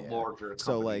that's a Yeah. larger. So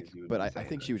company like, as you would but be I saying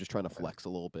think that. she was just trying to flex a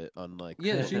little bit on like.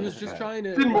 Yeah, she was just trying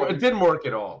to It didn't work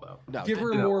at all though. No, give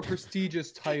her a No. more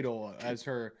prestigious title as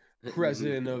her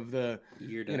president of the,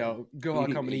 You're you know,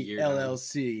 Goha Company You're done.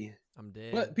 LLC. I'm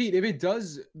dead. But Pete, if it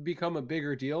does become a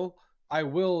bigger deal, I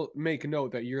will make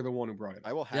note that you're the one who brought it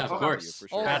I up. will have Yeah, it of for you course. for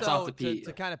sure. Hats off Also, to Pete.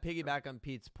 to kind of piggyback on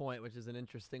Pete's point, which is an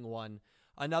interesting one,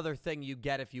 another thing you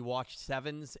get if you watch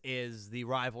Sevens is the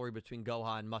rivalry between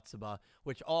Goha and Matsuba,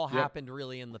 which all Yep. happened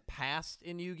really in the past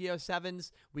in Yu-Gi-Oh!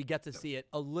 Sevens. We get to see it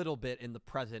a little bit in the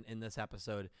present in this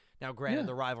episode. Now, granted, Yeah.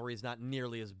 the rivalry is not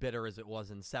nearly as bitter as it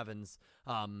was in Sevens,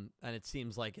 and it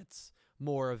seems like it's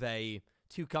more of a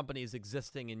two companies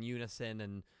existing in unison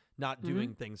and not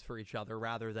doing things for each other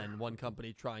rather than one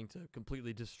company trying to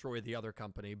completely destroy the other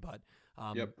company. But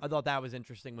Yep. I thought that was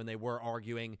interesting when they were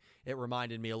arguing. It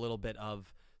reminded me a little bit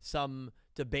of some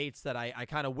debates that I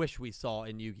kind of wish we saw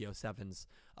in Yu-Gi-Oh! 7s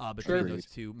between those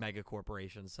two mega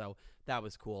corporations. So that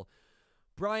was cool.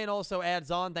 Brian also adds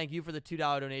on, thank you for the $2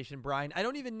 donation, Brian. I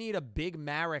don't even need a big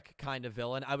Marek kind of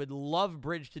villain. I would love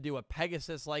Bridge to do a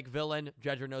Pegasus-like villain.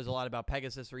 Dredger knows a lot about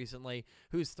Pegasus recently,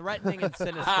 who's threatening and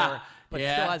sinister, but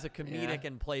still has a comedic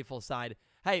and playful side.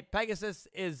 Hey, Pegasus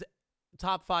is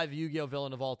top 5 Yu-Gi-Oh!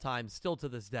 Villain of all time, still to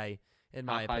this day, in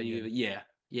my opinion.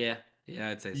 Yeah,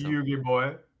 I'd say so. Yu-Gi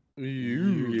boy.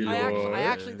 I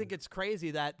actually think it's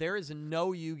crazy that there is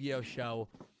no Yu-Gi-Oh! Show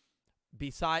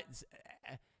besides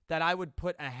that I would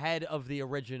put ahead of the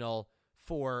original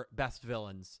for best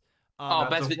villains.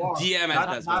 Best DM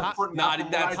as best villains.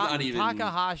 That's not even.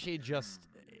 Takahashi just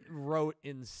wrote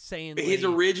insanely. His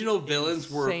original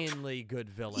villains were insanely good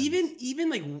villains.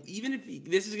 Even if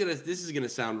this is gonna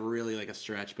sound really like a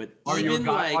stretch, but are you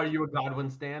a Godwin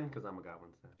stan? Because I'm a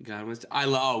Godwin stan. Godwin stan. I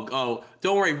love. Oh,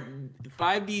 don't worry.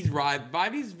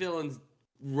 5D's villains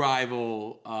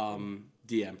rival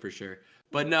DM for sure.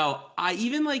 But no,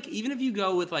 even if you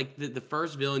go with like the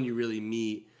first villain you really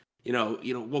meet,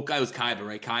 well, guy was Kaiba,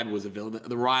 right? Kaiba was a villain.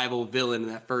 The rival villain in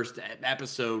that first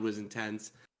episode was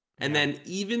intense. And then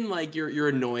even like your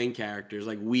annoying characters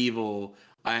like Weevil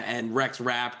and Rex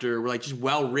Raptor were like just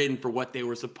well written for what they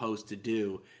were supposed to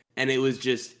do. And it was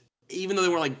just, even though they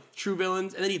were like true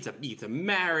villains, and then you get to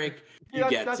Marek.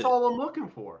 That's all I'm looking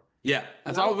for. Yeah,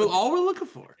 that's all we're looking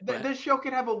for. This show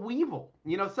could have a Weevil.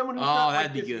 Someone who's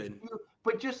that'd be good.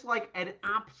 But just like an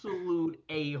absolute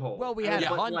a-hole. Well, we had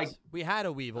Hunt. We had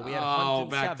a Weevil. We had Hunt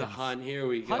and back Sevens. to Hunt. Here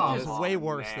we go. Hunt is way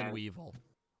worse than Weevil.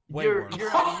 Way worse.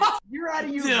 You're out of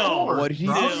your gourd. What did he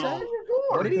just say?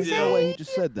 What did he say? He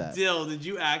just said that. Dill, did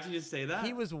you actually just say that?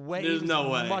 He was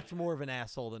much more of an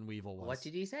asshole than Weevil was. What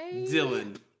did he say?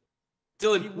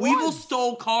 Dylan, Weevil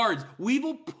stole cards.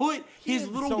 Weevil put his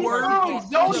little word.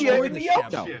 Exodia in the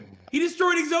ocean. He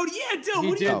destroyed Exodia. Yeah, Dill.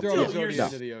 He did throw Exodia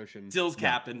into the ocean. Dill's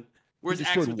capping. Where's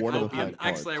X with the copium?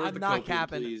 X-Layer, where's the copium,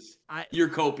 please? You're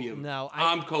copium. No,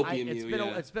 I'm copium.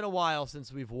 It's been a while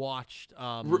since we've watched.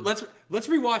 Let's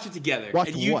rewatch it together,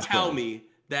 and you tell me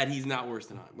that he's not worse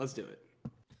than Hunt. Let's do it.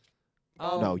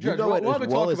 No, you know it as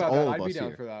well as all of us here. I'd be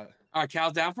down for that. All right,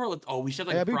 Cal's down for it. We should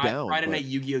like Friday night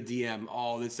Yu-Gi-Oh! DM.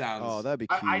 Oh, this sounds. Oh, that'd be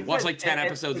cute. Watch like 10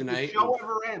 episodes a night. If the show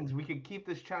ever ends, we could keep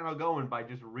this channel going by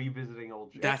just revisiting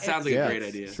old shows. That sounds like a great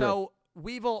idea. So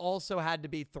Weevil also had to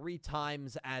be 3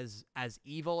 times as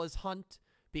evil as Hunt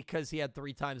because he had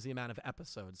 3 times the amount of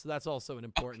episodes. So that's also an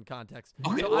important context.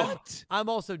 Okay, so I'm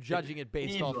also judging it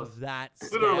based off of that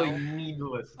scale. Literally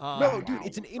needless. No, dude,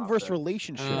 it's an inverse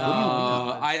relationship. What do you mean?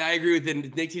 I agree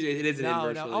with Nick. It is an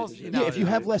inverse relationship. If you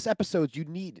have less episodes, you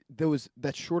need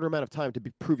that shorter amount of time to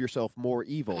prove yourself more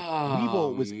evil.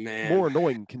 Weevil was more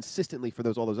annoying consistently for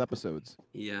all those episodes.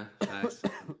 Yeah, facts.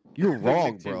 You're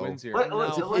wrong, bro. It's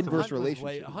an inverse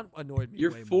relationship. Hunt annoyed me.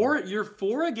 You're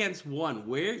 4 against 1.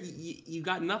 Where you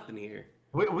got nothing here.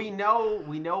 We know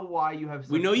why you have.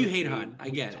 We know you hate Hunt. I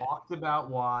get it. We talked about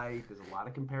why. There's a lot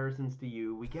of comparisons to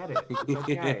you. We get it. It's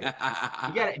okay.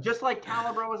 We get it. Just like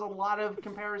Calibro has a lot of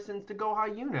comparisons to Goha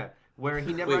Yuna, where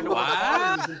he never had to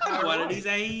watch. What did he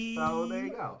say? So there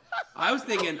you go. I was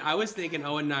thinking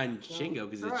 0-9 Shingo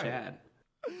because it's Chad.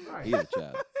 Right. He is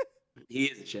Chad. He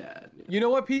is Chad. You know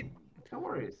what, Pete? No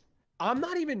worries. I'm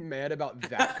not even mad about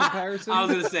that comparison. I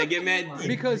was gonna say, get mad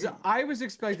because I was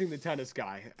expecting the tennis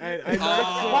guy. Man,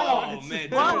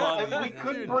 we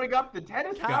couldn't bring up the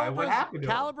tennis guy. What happened to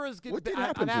him? Calibra's good.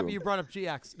 I'm happy you brought up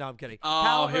GX. No, I'm kidding.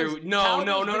 No!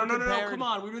 Come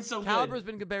on, we've been so good. Calibra's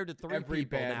been compared to 3 every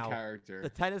people bad now. Character. The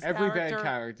tennis every character, bad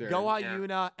character. Goha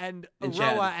Yuna, and Roa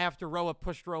Chad. after Roa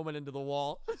pushed Roman into the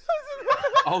wall.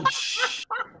 Oh shh!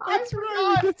 I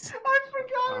forgot.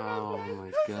 Oh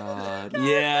my god.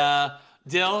 Yeah.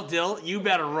 Dill, you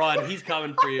better run. He's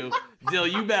coming for you. Dill,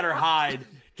 you better hide.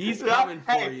 He's coming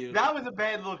for you. That was a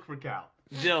bad look for Cal.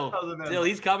 Dill,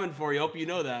 he's coming for you. Hope you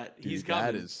know that. He's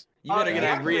coming. You better get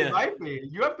angry. angry.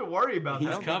 You have to worry about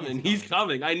that. He's coming. He's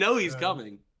coming. I know he's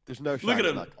coming. There's no shot. Look at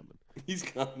him. Not coming. He's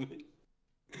coming.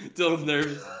 Dill's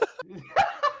nervous.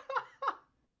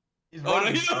 He's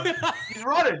running. He's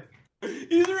running.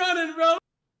 He's running, bro.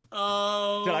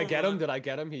 Oh. Did I get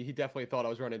him? He definitely thought I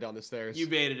was running down the stairs. You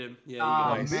baited him. Yeah.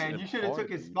 Oh man, you should have took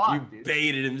his spot. You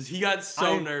baited him. He got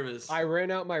so nervous. I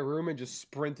ran out my room and just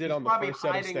sprinted on the first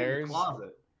set of stairs.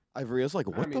 Ivoria's like,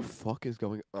 what the fuck is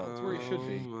going on? That's where he should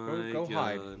be. Go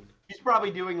hide. He's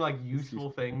probably doing like useful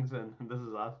things, and this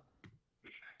is us.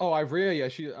 Oh, Ivrea, yeah,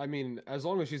 as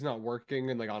long as she's not working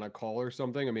and like on a call or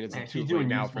something. I mean, it's too late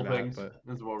now for that. But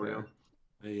this is what we're doing.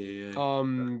 Yeah.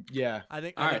 Yeah.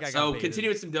 All right. So continue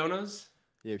with some donos.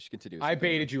 Yeah, we should continue. I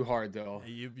baited you hard though.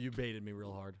 Yeah, you baited me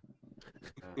real hard.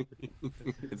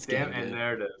 It's Damn, getting and good.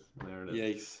 there it is. There it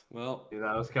is. Yikes. Well, Dude,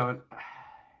 that was coming.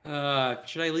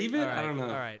 should I leave it? All right, I don't know. All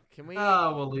right, can we?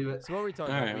 We'll leave it. So what were we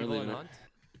talking All about? right, we're Weevil and leaving it. Hunt?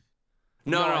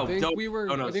 No, I think don't. we were.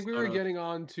 no, I think we were no. getting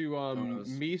on to no.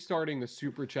 me starting the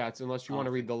super chats. Unless you Oh, want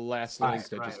to read the last Right, link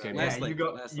that just came Yeah, Last in. link, you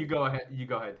go. last You link. go ahead. You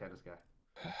go ahead, tennis guy.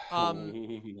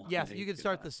 Yes, you can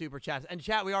start the super chats. And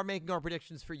chat, we are making our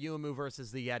predictions for Yuumu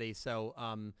versus the Yeti, so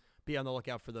be on the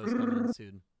lookout for those coming in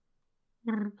soon.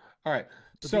 All right.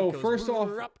 The So beat goes first off,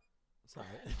 up. Sorry.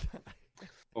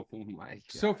 Oh my god.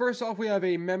 So first off, we have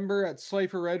a member at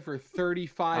Slifer Red for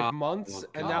 35 Oh, months,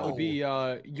 and that God. would be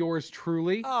yours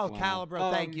truly. Oh, Wow.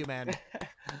 Calibro, thank you, man.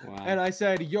 Wow. And I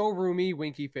said, "Yo, Rumi,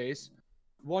 winky face,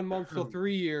 1 month till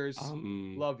 3 years.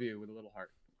 Um, Love you with a little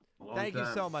heart." Thank you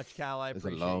so much, Cal. I It's a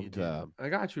appreciate long you. Dude. time. I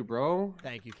got you, bro.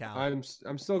 Thank you, Cal.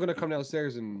 I'm still gonna come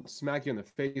downstairs and smack you in the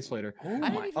face later. oh I didn't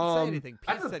my. even say Um, anything. Pete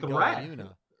That's a said go threat.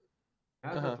 Yuna.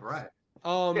 That's Uh-huh. a threat.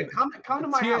 Um, Come to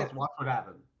my Tia- house. Watch what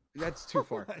happens. that's too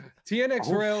far. TNX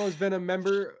Oh. Rail has been a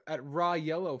member at Raw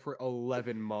Yellow for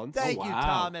 11 months. Thank you, wow.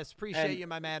 Thomas. Appreciate And- you,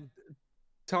 my man.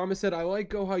 Thomas said, "I like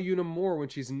Go Hyuna more when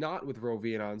she's not with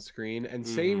Rovian on screen, and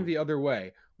same Mhm. the other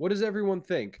way. What does everyone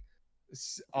think?"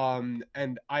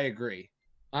 And I agree.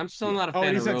 I'm still not a Oh,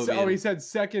 fan and of Rovian. he said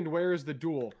second. Where is the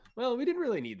duel? Well, we didn't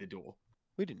really need the duel.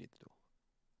 We didn't need the duel.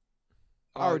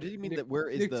 Oh, did he mean Nick- that? Where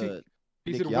is Nick the?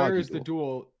 He Nick said, "Where Yagi is the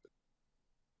duel?"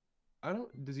 I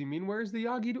don't. Does he mean where's the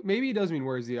Yagi duel? Maybe he does mean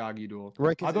where's the Yagi duel. Right,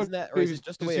 I because thought isn't that, or he is was it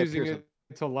just the way it using appears?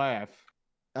 it to laugh.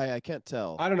 I can't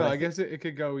tell. I don't know. but I guess it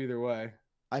could go either way.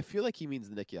 I feel like he means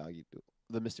the Nick Yagi duel,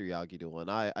 the Mr. Yagi duel, and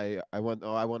I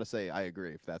want to say I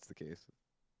agree if that's the case.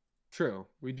 True.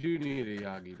 We do need a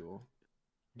Yagi duel.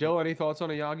 Dill, any thoughts on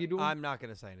a Yagi duel? I'm not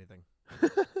going to say anything.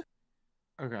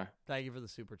 Okay. Thank you for the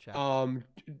super chat.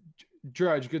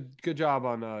 Drudge, good job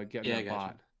on getting Yeah, I that got you.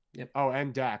 bot. Yep. Oh,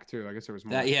 and Dak too. I guess there was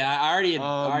more. Yeah, I already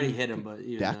Um, hit him, but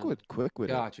you Dak know, would quick with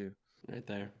it. Got you. right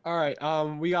there. All right.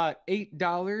 We got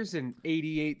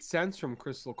 $8.88 from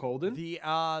Crystal Colden. The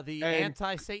and-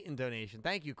 anti-Satan donation.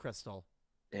 Thank you, Crystal.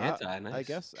 Anti, nice. I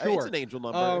guess it's Sure. an angel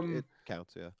number. It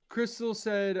counts, yeah. Crystal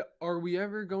said, "Are we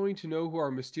ever going to know who our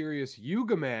mysterious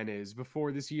Yuga man is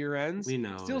before this year ends?" We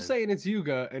know. Still it. saying it's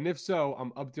Yuga, and if so,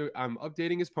 I'm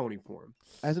updating his pony form.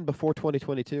 As in before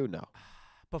 2022, no.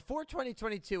 Before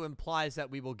 2022 implies that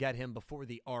we will get him before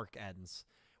the arc ends,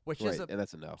 which Right, is a and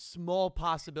that's a no. small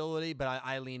possibility, but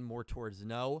I lean more towards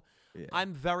no. Yeah.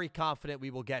 I'm very confident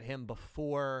we will get him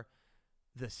before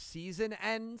the season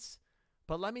ends.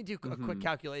 But let me do a quick Mhm.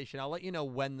 calculation. I'll let you know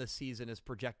when the season is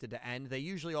projected to end. They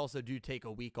usually also do take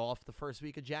a week off the first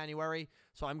week of January,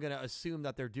 so I'm going to assume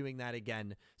that they're doing that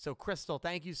again. So, Crystal,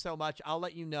 thank you so much. I'll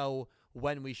let you know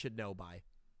when we should know by.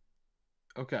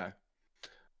 Okay.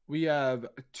 We have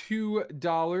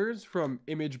 $2 from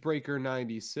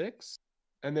ImageBreaker96,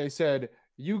 and they said,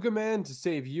 "Yuga man to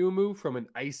save Yumu from an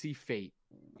icy fate,"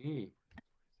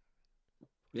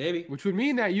 Maybe. which would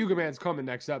mean that Yuga man's coming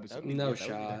next episode. That'd No that would be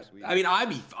shot. next week. I mean,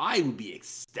 I would be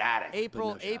ecstatic. but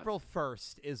April no shot. April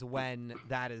 1st is when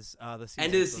that is the season.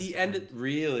 End of is supposed the to end. end.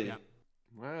 Really? Yeah.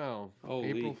 Wow. Holy.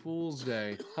 April Fool's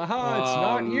Day. Haha, it's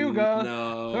not Yuga.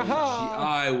 No.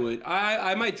 Aha.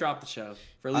 I might drop the show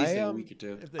for at least a I, week or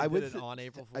two. If they I did would it th- on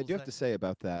April Fool's I do have Day. to say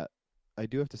about that.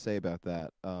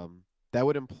 That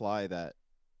would imply that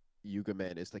Yuga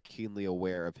Man is like keenly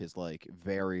aware of his like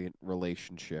variant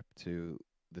relationship to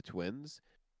the twins,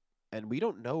 and we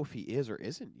don't know if he is or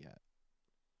isn't yet.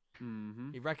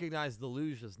 Mm-hmm. He recognized the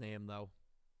Luge's name, though,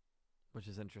 which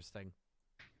is interesting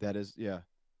That is, yeah,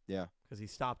 because he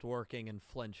stopped working and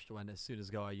flinched as soon as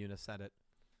Go Ayuna said it.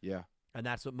 yeah. And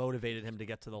that's what motivated him to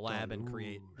get to the lab and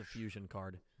create the fusion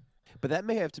card. But that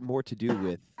may have more to do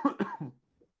with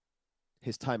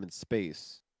his time and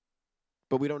space.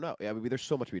 But we don't know. Yeah, I mean, there's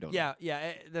so much we don't know.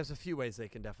 Yeah, there's a few ways they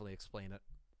can definitely explain it.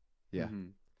 Yeah.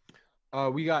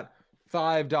 Mm-hmm. We got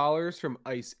 $5 from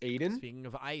Ice Aiden. Speaking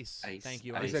of ice, thank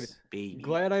you, ice, Ice. baby.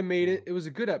 Glad I made it. It was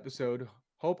a good episode.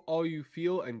 Hope all you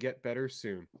feel and get better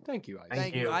soon. Thank you, Ice.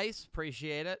 Thank you, you. Ice.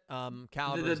 Appreciate it.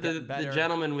 Caliber's The getting better.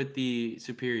 gentleman with the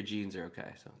superior genes are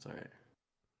okay, so it's all right.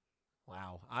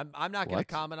 Wow, I'm not going to What?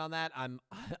 comment on that. I'm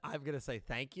going to say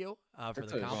thank you for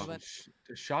That's the a compliment,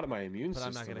 shot at my immune but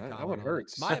I'm system. not going to That comment. one on it.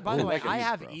 hurts. By the way, Like a I meat,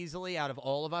 have bro. easily out of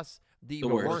all of us the The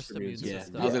worst, worst immune immune Yeah,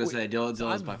 system. I was gonna Yeah. say Dylan's So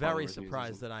by I'm far the very worst immune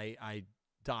surprised system. that I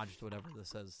dodged whatever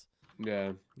this is.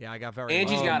 Yeah. Yeah, I got very.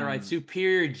 Angie's lucky. got it right.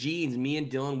 Superior genes. Me and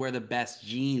Dylan wear the best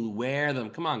jeans. We wear them.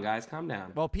 Come on, guys, calm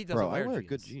down. Well, Pete doesn't Bro, I wear wear jeans.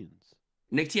 good jeans.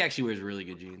 Nick T actually wears really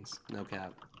good jeans. No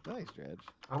cap. Nice, Dredge.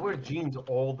 I wear jeans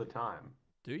all the time.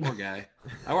 Do you? Poor guy.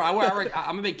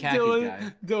 I'm a big khaki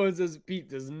guy. Dylan says Pete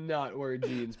does not wear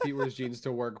jeans. Pete wears jeans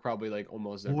to work probably like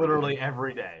almost every Literally day.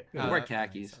 every day. I wear that makes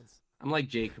khakis. sense. I'm like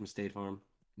Jake from State Farm.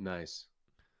 Nice.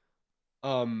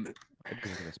 I'd go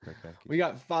with a nice pair of khakis. We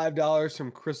got $5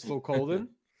 from Crystal Colden.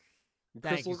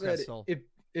 Thank you, said, Crystal.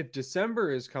 if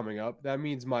December is coming up, that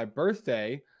means my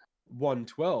birthday,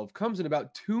 1/12, comes in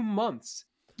about 2 months.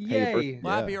 Yay!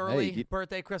 Well, happy Yeah. early Hey,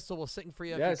 birthday, Crystal. We'll sing for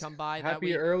you Yes, if you come by that happy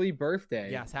week. early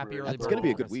birthday. Yes, happy early That's birthday. gonna be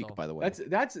a good Crystal. week, by the way.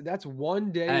 That's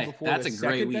one day Hey, before that's the a great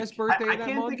second week. best birthday I of that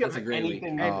can't month. think of That's a great week.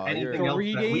 anything, Oh, anything else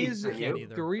Three that week days, for can't you.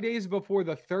 either. 3 days before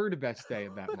the third best day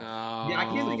of that month. Yeah, I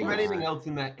can't think of my anything God. else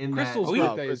in that. Crystal's Are we-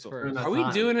 birthday is Crystal. first. That's Are we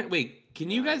fine. doing it? Wait, can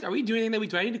you guys? Are we doing anything that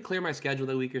week? Do I need to clear my schedule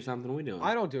that week or something? What are we doing?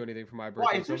 I don't do anything for my Why,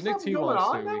 birthday, is so there if Nick something T going wants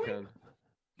on to, that we week? can.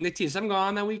 Nick T, is something going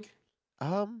on that week?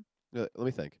 Let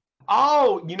me think.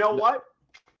 Oh, you know what?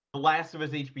 The Last of Us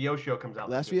HBO show comes out.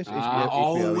 Last this of week. Us-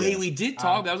 HBO, wait, yeah. we did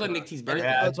talk. That was on Nick T's birthday.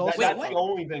 Yeah, It's also- that's Wait, the what?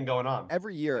 only thing going on.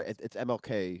 Every year it's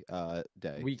MLK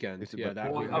Day. Weekend, It's yeah, about-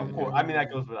 that Well, weekend. of course. I mean,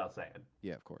 that goes without saying.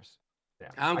 Yeah, of course. Yeah.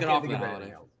 I don't get can't off think of of that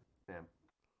anything holiday. else.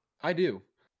 I do.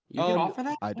 You get off of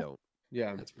that? I don't.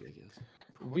 Yeah. That's ridiculous.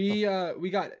 We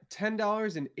got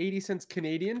 $10.80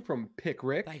 Canadian from Pick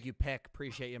Rick. Thank you, Pick.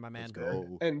 Appreciate you, my man. Let's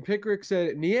go. And Pick Rick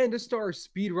said Nianda Star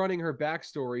speed running her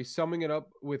backstory, summing it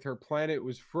up with her planet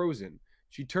was frozen.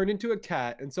 She turned into a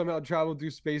cat and somehow traveled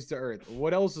through space to Earth.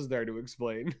 What else is there to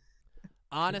explain?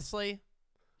 Honestly,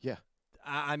 Yeah.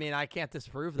 I mean, I can't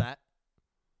disprove that.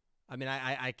 I mean,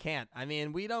 I can't. I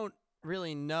mean, we don't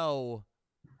really know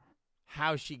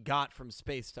how she got from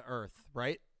space to Earth,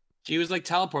 right? She was like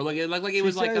teleport, like it She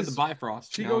was like the says-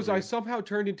 Bifrost. She That goes, was I weird. somehow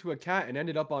turned into a cat and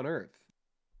ended up on Earth.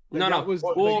 No, that no. was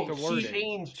Well, the she wording.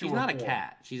 changed to She's her not a form.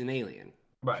 cat. She's an alien.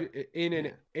 Right.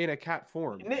 In a cat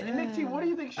form. Nick T, what do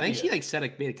you think she I think is? she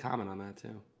like made a comment on that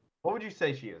too. What would you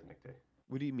say she is, Nick T?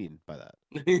 What do you mean by that?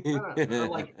 No,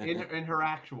 like in her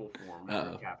actual form, in her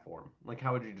Uh-oh. cat form. Like,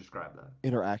 how would you describe that?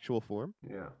 In her actual form?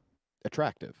 Yeah.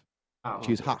 Attractive. Oh,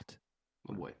 She's okay. hot.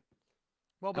 Oh boy,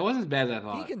 Well, that wasn't as bad as I he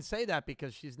thought. can say that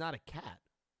because she's not a cat.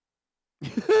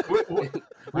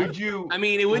 Would you? I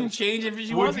mean, it wouldn't change if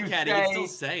she Would was a you cat. You could still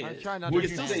say- say I'm it. trying not You to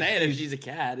could Would still you say say it if she's- she's a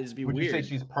cat. It'd just be would you weird. say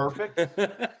she's perfect?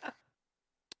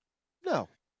 No.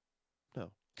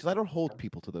 No. Because I don't hold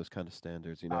people to those kind of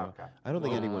standards, you know? Okay. I don't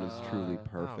think anyone is truly Oh,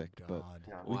 perfect, but God.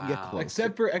 Yeah. we can get Wow. close.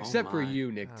 Except for my.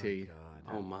 you, Nick Oh, T. God.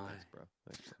 Oh my. Thanks, bro.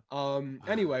 Thanks, bro.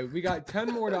 Anyway, we got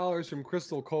 $10 more from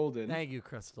Crystal Colden. Thank you,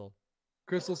 Crystal.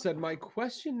 Crystal said, my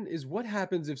question is what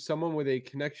happens if someone with a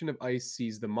connection of ice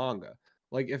sees the manga?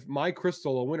 Like if my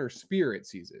Crystal, a winter spirit,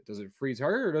 sees it, does it freeze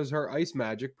her or does her ice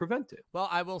magic prevent it? Well,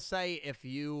 I will say if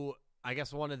you, I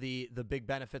guess one of the big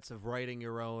benefits of writing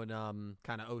your own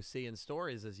kind of OC and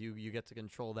stories is you get to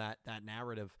control that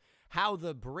narrative. How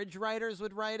the bridge writers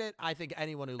would write it, I think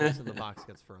anyone who lives in the box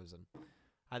gets frozen.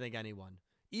 I think anyone.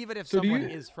 Even if So do someone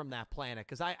you- is from that planet.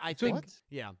 Because I So- think, What?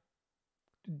 yeah.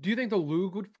 Do you think the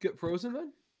Lug would get frozen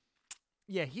then?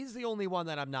 Yeah, he's the only one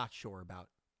that I'm not sure about.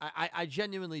 I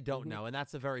genuinely don't know, and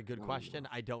that's a very good question.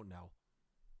 I don't know.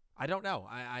 I don't know.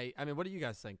 I mean, what do you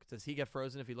guys think? Does he get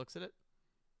frozen if he looks at it?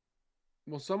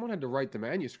 Well, someone had to write the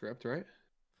manuscript, right?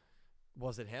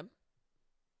 Was it him?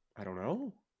 I don't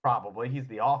know. Probably. He's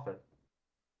the author.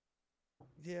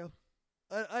 Yeah.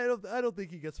 I don't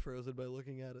think he gets frozen by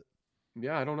looking at it.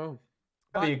 Yeah, I don't know.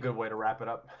 That'd be a good way to wrap it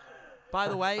up. By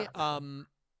the way,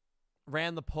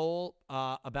 ran the poll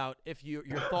about if your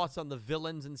thoughts on the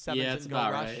villains in Seventh Yeah, it's and Go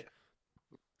about Rush. right.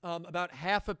 About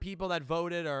half of people that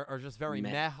voted are just very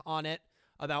Meh. meh on it.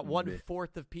 About Meh.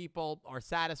 1/4 of people are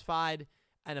satisfied,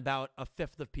 and about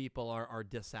 1/5 of people are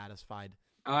dissatisfied.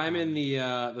 I'm in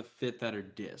the fit that are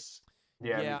dis.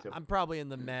 Yeah, me too. I'm probably in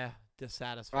the meh,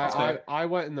 dissatisfied. fair. I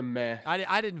went in the meh.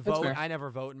 I didn't That's vote. fair. I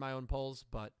never vote in my own polls,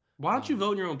 but Why don't you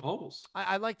vote in your own polls?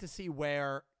 I like to see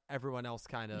where everyone else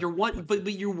kind of. You're one,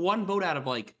 but you're one vote out of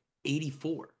like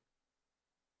 84.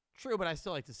 True, but I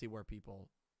still like to see where people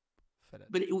fit it.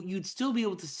 But you'd still be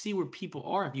able to see where people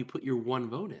are if you put your one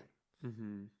vote in.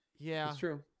 Mm-hmm. yeah, That's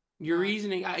true. Your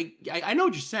reasoning, I know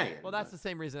what you're saying. well, that's but- the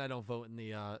same reason I don't vote in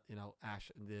the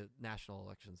the national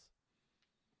elections.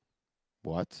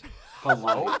 What?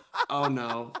 Hello? Oh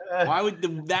no! Why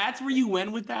would that's where you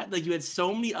went with that? Like you had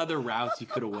so many other routes you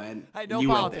could have went. Hey, no You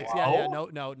went politics. there. Yeah, Wow.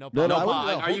 no No, politics. no, I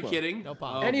wouldn't- Are you hold on. kidding? No Oh,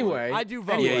 problem. boy. Anyway, I do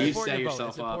vote. Anyway, Yeah, It's you important set to vote. yourself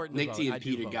It's up. important to Nick vote. T I and do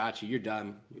Peter vote. got you. You're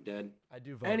done. You're dead. I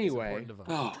do vote. Anyway. It's important to vote.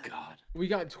 Oh God. We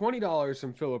got $20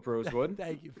 from Philip Rosewood.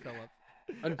 Thank you, Philip.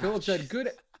 And Philip said,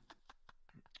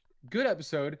 good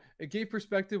episode. It gave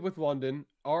perspective with London.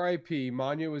 R.I.P.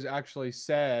 Manya was actually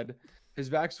sad His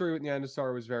backstory with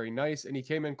Neanderstar was very nice, and he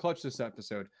came in clutch this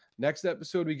episode. Next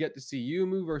episode, we get to see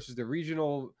Yumu versus the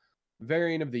regional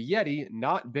variant of the Yeti,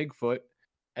 not Bigfoot.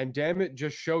 And damn it,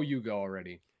 just show Yuga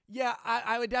already. Yeah,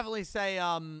 I would definitely say,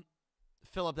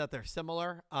 Philip, that they're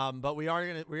similar. But we are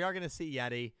gonna see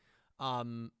Yeti,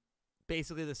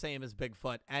 basically the same as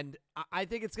Bigfoot, and I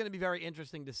think it's gonna be very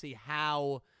interesting to see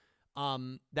how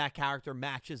that character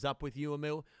matches up with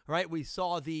Yuumu. Right, we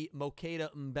saw the Mokeda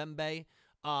Mbembe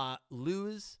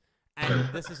lose, and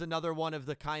this is another one of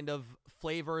the kind of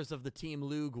flavors of the Team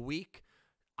Lug week.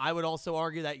 I would also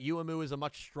argue that Yuumu is a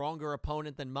much stronger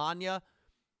opponent than Manya.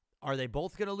 Are they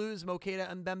both going to lose,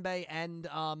 Mokeda and Mbembe and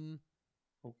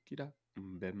Mokeda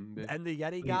Mbembe. and the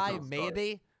Yeti guy?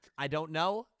 Maybe. I don't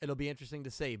know. It'll be interesting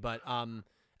to see. But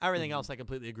everything else, I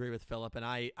completely agree with Philip, and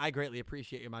I greatly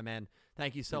appreciate you, my man.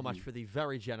 Thank you so much for the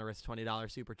very generous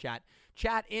 $20 super chat.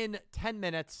 Chat, in 10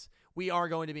 minutes, we are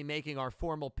going to be making our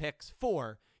formal picks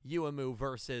for Yuumu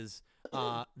versus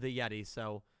the Yeti.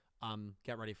 So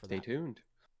get ready for that. Stay tuned.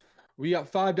 We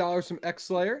got $5 from X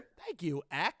Slayer. Thank you,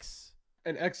 X.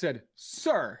 And X said,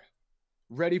 "Sir,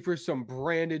 ready for some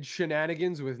branded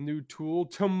shenanigans with new Tool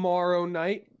tomorrow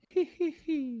night?"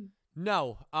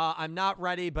 No, I'm not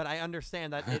ready, but I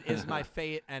understand that it is my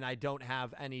fate, and I don't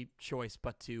have any choice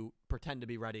but to pretend to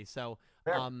be ready. So,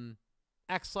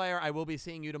 X-Slayer, I will be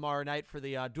seeing you tomorrow night for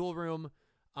the duel room.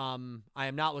 I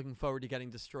am not looking forward to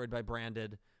getting destroyed by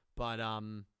Branded, but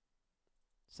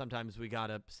sometimes we got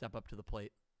to step up to the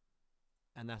plate,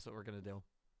 and that's what we're going to do.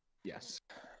 Yes.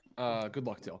 Good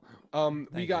luck, Till. We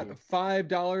Thank got you.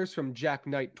 $5 from Jack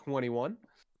Knight 21.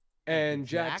 And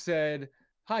Jack said,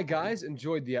 "Hi guys,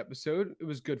 enjoyed the episode. It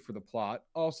was good for the plot.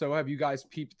 Also, have you guys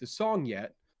peeped the song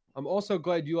yet? I'm also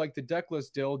glad you like the deck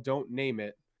list, Dill. Don't name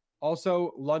it.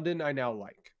 Also, London I now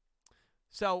like."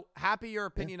 So happy your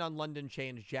opinion on London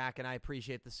changed, Jack, and I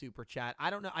appreciate the super chat. I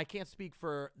don't know. I can't speak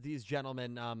for these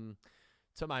gentlemen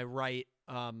to my right,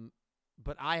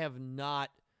 but I have not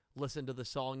listened to the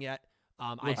song yet.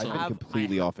 I've been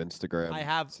completely off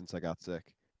Instagram since I got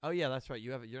sick. Oh yeah, that's right.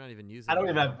 You're not even using. I don't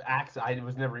even have access. I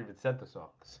was never even sent the song.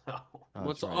 So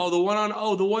What's right.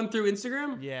 the one through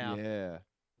Instagram? Yeah. Yeah.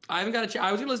 I haven't got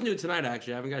I was gonna listen to it tonight.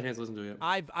 Actually, I haven't got a chance to listen to it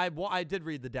yet. I did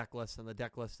read the deck list, and the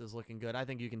deck list is looking good. I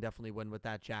think you can definitely win with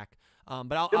that, Jack.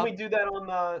 But I'll we do that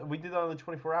on we did that on the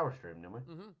 24-hour stream, didn't we?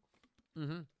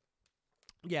 Mm-hmm.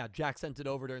 Yeah, Jack sent it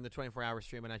over during the 24-hour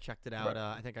stream, and I checked it out. Right.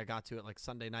 I think I got to it like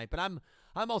Sunday night. But I'm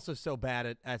also so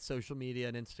bad at social media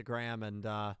and Instagram, and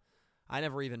I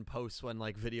never even post when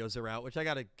like videos are out, which I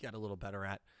gotta get a little better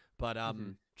at. But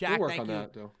Jack, we'll work thank on you.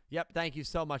 that, though. Yep, thank you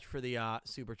so much for the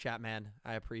super chat, man.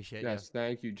 I appreciate Yes,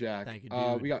 thank you, Jack. Thank you,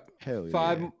 dude. We got Hell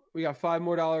five. yeah. We got $5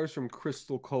 more from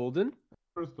Crystal Colden.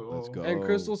 Let's go. And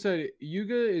Crystal said,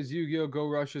 "Yuga is Yu-Gi-Oh! Go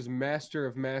Rush's Master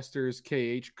of Masters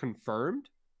KH confirmed.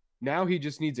 Now he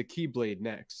just needs a Keyblade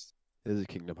next." This is a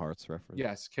Kingdom Hearts reference.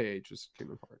 Yes, KH is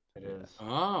Kingdom Hearts. It is.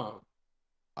 Oh,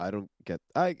 I don't get.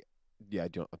 I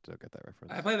don't get that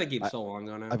reference. I played that game so long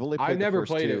ago now. I've only played I the never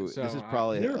first played it, two. so this is I-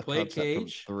 probably You never a played concept from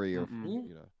KH? 3 or Mm-mm.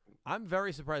 you know. I'm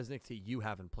very surprised, Nick T, you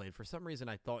haven't played. For some reason,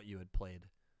 I thought you had played.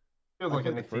 Feels I like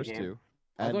a played the Nick T first game. two.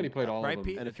 I thought he played all Right, of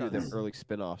them. Pete? and a few of them Does. early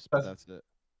spin-offs, but that's it.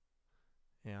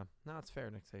 Yeah, no, it's fair,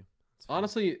 Nick T. It's fair.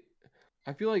 Honestly,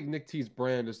 I feel like Nick T's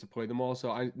brand is to play them all.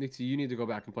 So Nick T, you need to go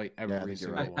back and play Yeah, I every think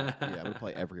you're single right. one. Yeah, I'm gonna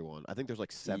play every one. I think there's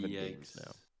like 7 games Yikes.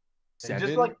 now. Seven?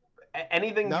 Just like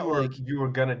anything Not you were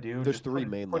gonna do. There's just 3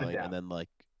 put it mainline down. and then like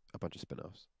a bunch of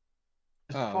spin-offs.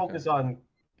 Just Oh, okay. focus on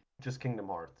just Kingdom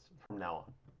Hearts from now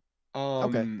on.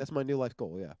 Okay, that's my new life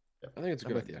goal. Yeah. I think it's a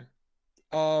I'm good with idea.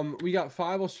 We got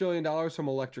 $5 Australian from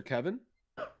Electra Kevin.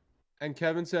 And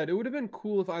Kevin said, "It would have been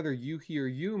cool if either Yuki or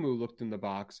Yumu looked in the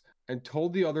box and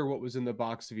told the other what was in the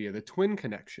box via the twin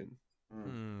connection."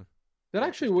 That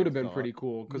actually would have been Interesting pretty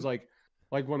cool because like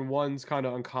when one's kind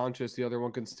of unconscious, the other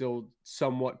one can still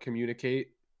somewhat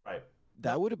communicate. Right.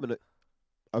 That would have been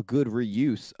a good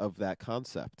reuse of that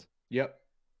concept. Yep.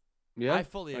 Yeah. I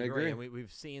fully agree. And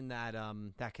we've seen that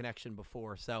that connection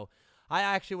before. So I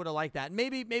actually would have liked that.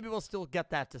 Maybe we'll still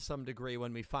get that to some degree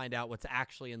when we find out what's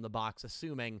actually in the box,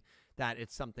 assuming that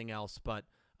it's something else. But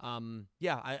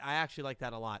yeah, I actually like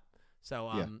that a lot.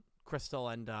 So Crystal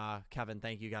and Kevin,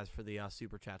 thank you guys for the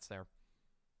super chats there.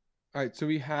 All right, so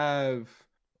we have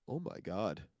Oh my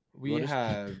god. we What is-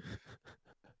 have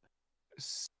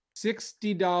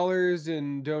 $60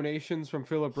 in donations from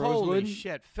Philip Rosewood. Holy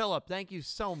shit, Philip! Thank you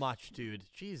so much, dude.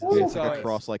 Jesus. It's It's,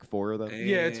 across like 4 of them.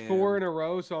 Yeah, it's 4 in a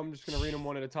row, so I'm just gonna read them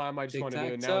one at a time. I just wanted to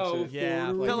Tic-tac-toe. announce it.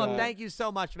 Yeah, Like Philip, that. thank you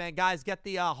so much, man. Guys, get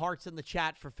the hearts in the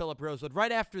chat for Philip Rosewood.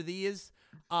 Right after these,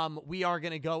 we are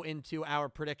going to go into our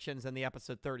predictions and the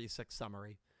episode 36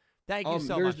 summary. Thank you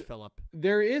so much, Philip.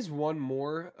 There is one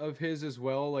more of his as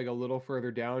well, like a little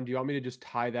further down. Do you want me to just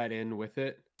tie that in with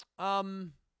it? Or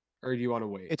do you want to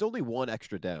wait? It's only one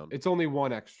extra down. It's only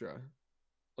one extra,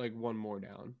 like one more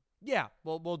down. Yeah,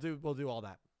 we'll do all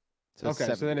that. So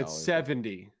okay, so then it's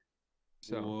 70.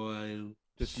 So Wild.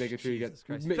 just making sure you get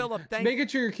Philip. Making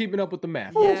sure you're keeping up with the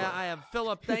math. Yeah, I am.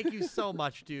 Philip, thank you so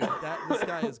much, dude. This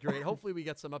guy is great. Hopefully, we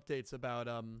get some updates about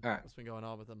what's been going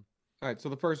on with him. All right, so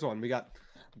the first one we got.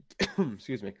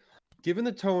 Excuse me. Given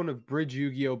the tone of Bridge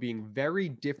Yu-Gi-Oh being very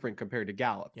different compared to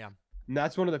Gallop. Yeah. And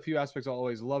that's one of the few aspects I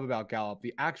always love about Gallop.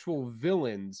 The actual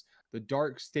villains, the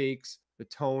dark stakes, the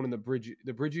tone, and the Bridge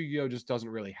Yu-Gi-Oh just doesn't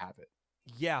really have it.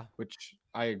 Yeah. Which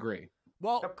I agree.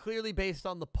 Well, clearly based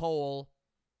on the poll,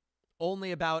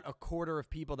 only about a quarter of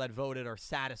people that voted are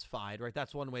satisfied, right?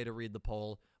 That's one way to read the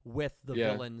poll with the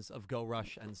villains of Go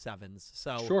Rush and Sevens.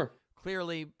 So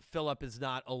clearly Philip is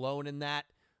not alone in that.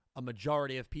 A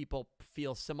majority of people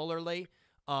feel similarly.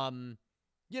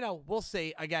 We'll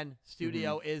see. Again,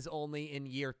 Studio is only in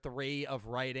year 3 of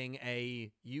writing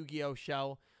a Yu-Gi-Oh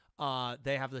show.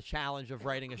 They have the challenge of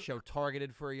writing a show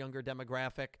targeted for a younger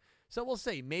demographic. So we'll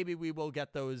see. Maybe we will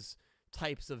get those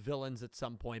types of villains at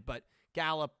some point. But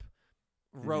Gallop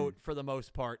wrote, for the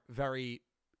most part, very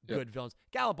good villains.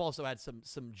 Gallop also had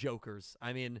some jokers.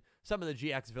 I mean, some of the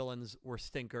GX villains were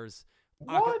stinkers.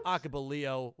 Akaba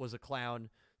Leo was a clown.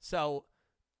 So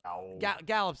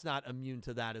Gallop's not immune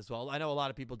to that as well. I know a lot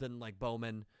of people didn't like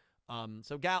Bowman.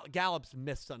 So Gallop's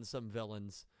missed on some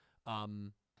villains.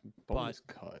 Bowman's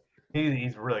cut.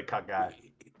 He's really cut guy.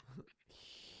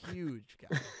 Huge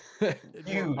guy.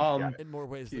 In more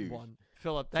ways than one.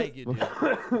 Philip, thank you,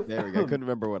 dude. There we go. Couldn't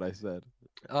remember what I said.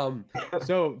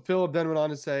 So Philip then went on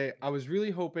to say, I was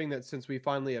really hoping that since we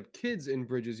finally have kids in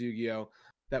Bridges Yu-Gi-Oh,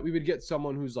 that we would get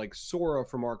someone who's like Sora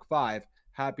from Arc 5,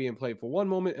 happy and playful one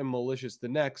moment and malicious the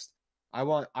next. I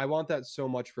want that so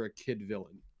much for a kid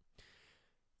villain.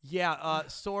 Yeah,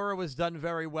 Sora was done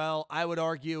very well. I would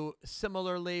argue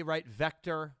similarly, right?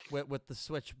 Vector with the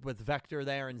switch with Vector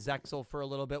there and Zexel for a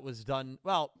little bit was done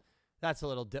well. That's a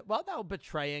little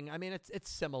betraying. I mean, it's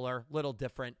similar, little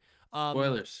different.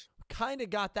 Spoilers. Kind of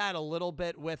got that a little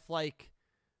bit with like.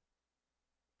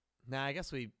 Nah, I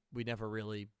guess we never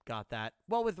really got that.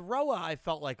 Well, with Roa, I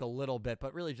felt like a little bit,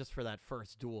 but really just for that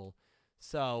first duel.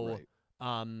 So,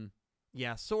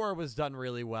 yeah, Sora was done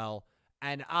really well.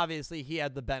 And obviously he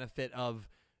had the benefit of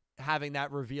having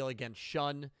that reveal against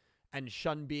Shun, and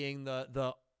Shun being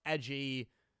the edgy,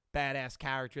 badass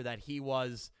character that he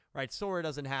was, right? Sora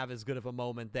doesn't have as good of a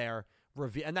moment there.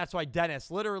 And that's why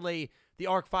Dennis, literally, the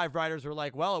Arc 5 writers were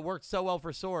like, well, it worked so well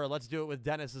for Sora. Let's do it with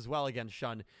Dennis as well against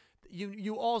Shun.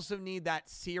 You also need that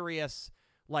serious,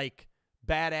 like,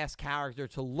 badass character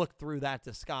to look through that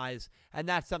disguise. And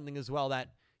that's something as well that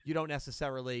you don't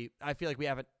necessarily, I feel like we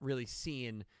haven't really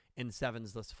seen in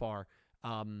Sevens thus far.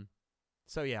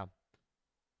 So yeah.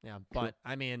 But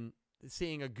I mean,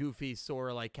 seeing a goofy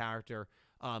Sora-like character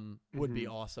would be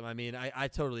awesome. I mean, I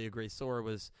totally agree. Sora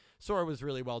was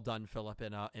really well done, Philip,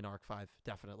 in Arc 5,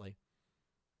 definitely.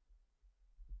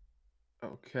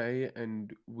 Okay,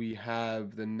 and we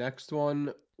have the next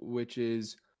one, which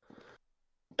is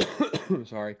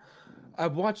sorry.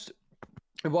 I've watched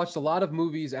a lot of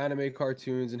movies, anime,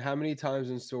 cartoons, and how many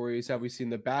times in stories have we seen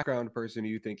the background person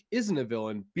who you think isn't a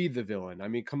villain be the villain? I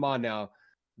mean, come on now.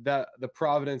 That the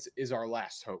Providence is our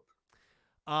last hope.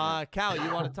 Cal,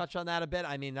 you want to touch on that a bit?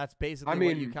 I mean, that's basically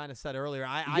what you kind of said earlier.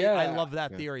 I love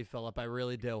that theory, Philip. I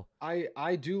really do.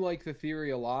 I do like the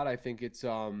theory a lot. I think it's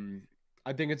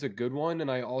a good one,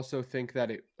 and I also think that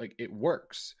it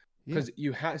works because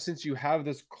since you have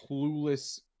this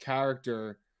clueless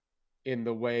character in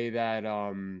the way that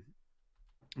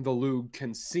the Lug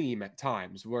can seem at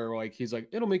times, where like he's like,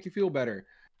 it'll make you feel better,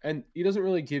 and he doesn't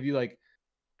really give you like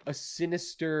a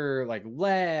sinister like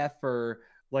laugh or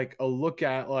like a look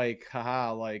at like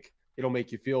haha like it'll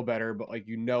make you feel better, but like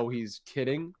he's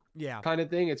kidding, kind of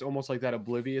thing. It's almost like that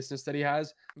obliviousness that he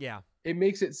has. It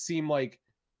makes it seem like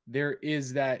there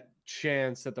is that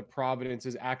chance that the Providence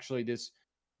is actually this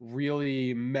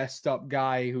really messed up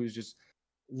guy who's just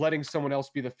letting someone else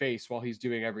be the face while he's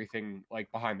doing everything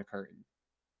like behind the curtain.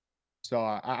 So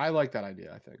I like that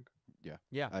idea, I think.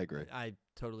 Yeah, I agree. I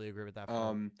totally agree with that.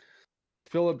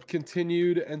 Philip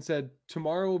continued and said,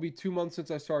 tomorrow will be 2 months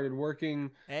since I started working.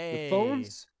 Hey. The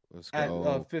phones Let's at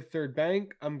go. Fifth Third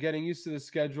Bank. I'm getting used to the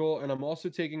schedule, and I'm also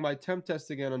taking my temp test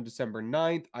again on December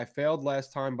 9th. I failed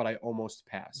last time, but I almost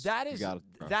passed. That is got it,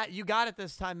 bro. that you got it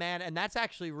this time, man, and that's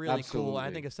actually really cool. And I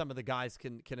Absolutely. think if some of the guys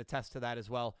can attest to that as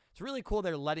well. It's really cool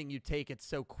they're letting you take it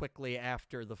so quickly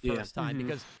after the Yeah. first time Mhm.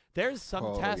 because there's some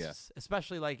Oh, tests, yeah.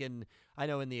 especially like in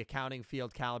the accounting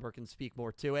field, Caliber can speak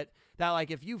more to it. That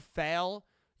like if you fail,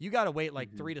 you got to wait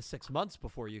like 3 to 6 months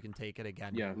before you can take it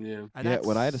again. Yeah. Yeah. And Yeah, that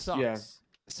when I had a- sucks. Yeah.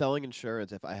 Selling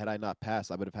insurance, if I not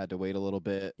passed, I would have had to wait a little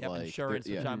bit. Yep, like insurance,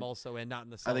 yeah. which I'm also in, not in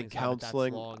the I selling think side, but that's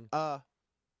counseling. long.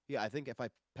 Yeah, I think if I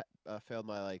failed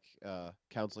my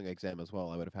counseling exam as well,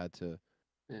 I would have had to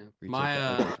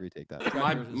Yeah. retake that.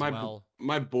 Treasurers as well.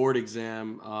 My board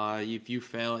exam, if you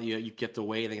fail, you get to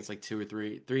wait. I think it's like 2 or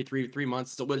 3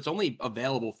 months. So, but it's only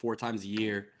available 4 times a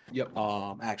year. Yep.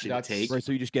 Actually That's- to take. Right,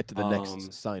 so you just get to the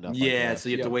next sign up. I Yeah, guess. so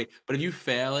you have to Yep. wait. But if you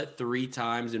fail it 3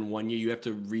 times in 1 year, you have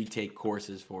to retake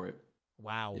courses for it.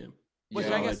 Wow. Yeah. Which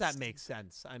Yeah, I guess that it's- makes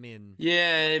sense. I mean,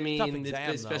 Yeah, I Tough mean,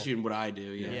 exam, especially in what I do.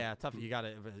 yeah, Yeah. tough. You got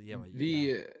to yeah. well,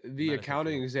 The Medicine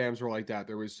accounting field. exams were like that.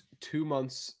 There was 2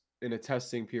 months in a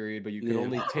testing period, but you could Yeah.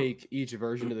 only take each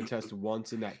version of the test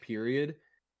once in that period.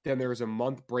 Then there was a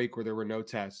month break where there were no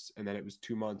tests, and then it was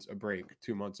 2 months a break,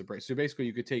 2 months a break. So basically,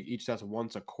 you could take each test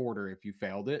once a quarter if you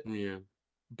failed it. Yeah.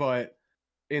 But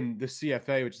in the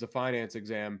CFA, which is the finance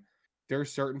exam, there are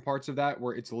certain parts of that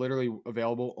where it's literally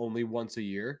available only once a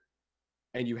year,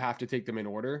 and you have to take them in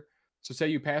order. So say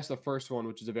you pass the first one,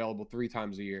 which is available 3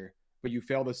 times a year, but you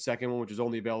fail the second one, which is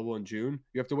only available in June,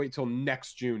 you have to wait till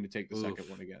next June to take the second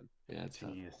Oof. one again. Yeah, it's tough.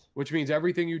 Jeez. Which means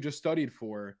everything you just studied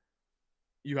for,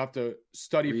 you have to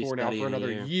study for now Restudy for in a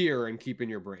another year. year and keep in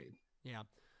your brain. Yeah.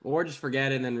 Or just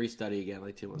forget it and then restudy again,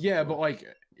 like 2 months. Yeah, before. but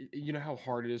like, you know how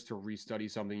hard it is to restudy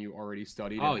something you already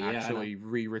studied Oh, and yeah, I know. actually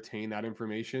retain that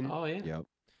information. Oh yeah. Yep.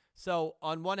 So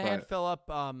on one hand, But- Philip,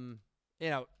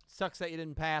 sucks that you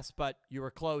didn't pass, but you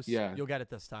were close. Yeah. You'll get it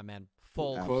this time, man.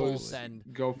 Full Absolutely. send.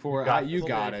 Go for it. got You this.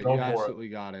 got it. Go You for it. absolutely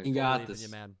got it. You got Believe in this. you,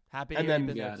 man. Happy And to hear then- you've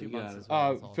been You there got it, 2 you got months it. as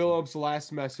well. That's awesome. Philip's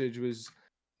last message was,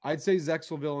 I'd say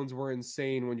Zexel villains were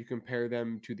insane when you compare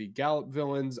them to the Gallup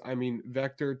villains. I mean,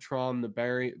 Vector, Trom,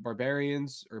 the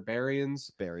Barbarians.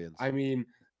 Variants. I mean,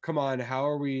 come on, how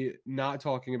are we not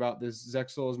talking about this?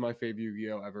 Zexel is my favorite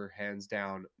Yu-Gi-Oh ever, hands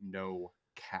down, no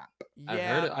cap.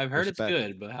 Yeah. I've heard it's Respect.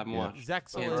 good, but I haven't Yeah. watched.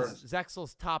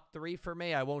 Zexel's top 3 for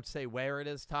me. I won't say where it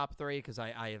is top 3 because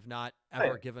I have not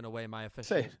ever given away my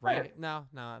official Say it. rank. No.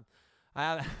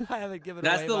 I haven't given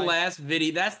That's away the my... last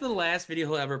video. That's the last video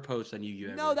he'll ever post on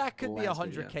Yu-Gi-Oh! No, that could The be a last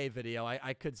video. 100K video.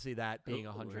 I could see that being a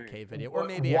Oh, 100K right. video, or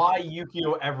maybe Why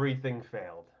Yu-Gi-Oh! Everything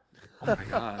failed? Oh my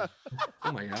god.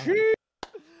 Oh my god.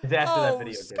 It's after that Oh,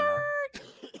 video came out. skirt!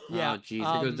 Yeah. Oh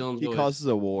jeez. There goes Dylan's he voice. causes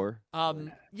a war.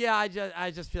 Yeah,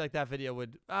 I just feel like that video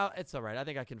would. It's all right. I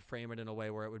think I can frame it in a way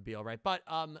where it would be all right. But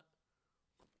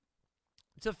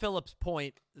to Philip's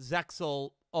point,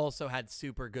 Zexel also had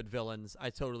super good villains. I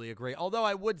totally agree. Although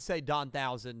I would say Don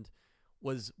Thousand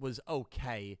was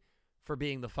okay for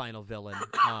being the final villain.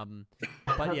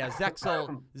 But yeah,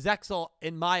 Zexel,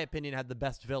 in my opinion, had the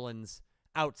best villains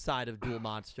outside of Duel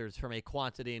Monsters from a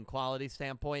quantity and quality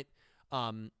standpoint.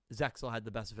 Zexel had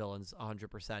the best villains,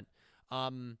 100%.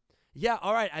 Yeah,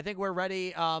 all right. I think we're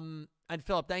ready. And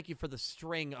Philip, thank you for the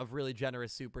string of really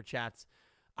generous super chats.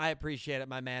 I appreciate it,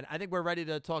 my man. I think we're ready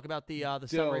to talk about the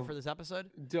summary Dill. for this episode.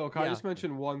 Dill, can I Yeah. just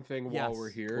mention one thing while we're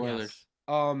here? Spoilers.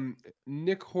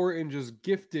 Nick Horton just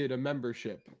gifted a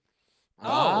membership. Oh,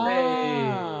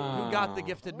 Ah. who got the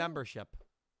gifted membership?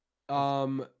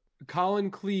 Colin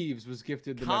Cleaves was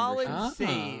gifted the Colin membership.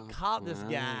 C. Ah. This Wow.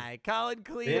 guy. Colin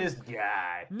Cleves. This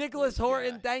guy. Nicholas This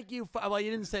Horton, guy. thank you for. Well,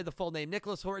 you didn't say the full name.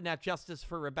 Nicholas Horton at Justice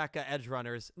for Rebecca Edge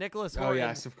Runners. Nicholas Oh Horton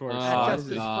yes, of course. at Oh,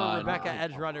 Justice God. for Rebecca Come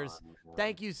Edge on, Runners. come on.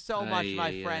 Thank you so much, my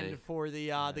Aye, friend, aye. for the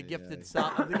gifted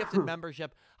aye. the gifted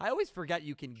membership. I always forget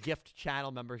you can gift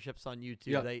channel memberships on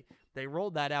YouTube. Yep. They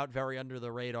rolled that out very under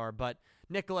the radar. But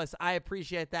Nicholas, I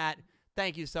appreciate that.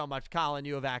 Thank you so much, Colin.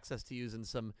 You have access to using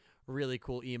some really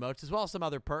cool emotes as well as some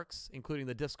other perks, including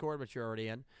the Discord, which you're already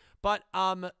in. But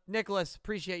Nicholas,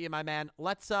 appreciate you, my man.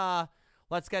 Let's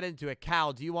get into it.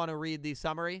 Cal, do you want to read the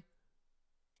summary?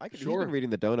 I can. Sure. You've been reading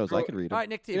the donos. I Go- can read All them. right,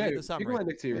 Nick T, Yeah, read you the can summary. let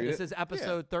Nick T read This it. is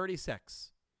episode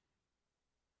 36.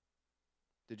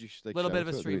 Did you? A Like, little shout bit out of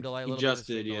a to it? stream delay. He Little just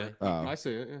bit of a did, stream yeah. delay. Oh, I see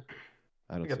it. Yeah.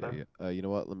 I don't get see it there. yet. You know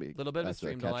what? Let me. Little bit of a that's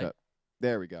stream catch delay. up.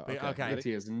 There we go. But- Okay. okay. Nick ready?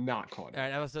 T is not caught All up.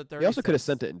 right, episode 36. He also could have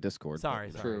sent it in Discord. but, Sorry,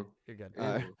 you know. sorry. True. You're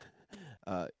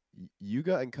good.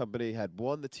 Yuga and company had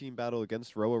won the team battle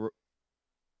against Roa.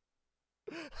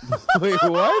 Wait,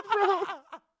 what, bro?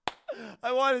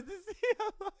 I wanted to see.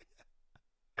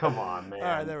 Come on, man. All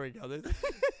right, there we go.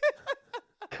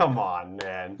 Come on,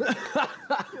 man.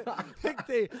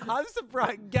 I'm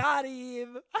surprised. Got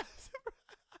him.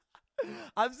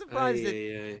 I'm surprised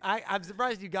I'm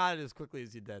surprised you got it as quickly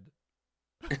as you did.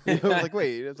 I was like,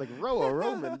 wait, it's like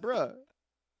Roman, bruh.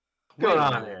 What's going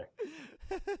on here?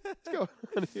 What's going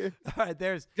on here? All right,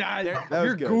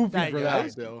 You're good. goofy Thank for you.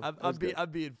 that, Bill.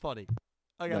 I'm being funny.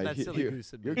 I got that silly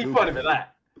goose in me. He's funny for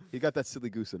that. He got that silly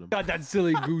goose in him. Got that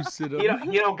silly goose in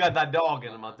him. He don't got that dog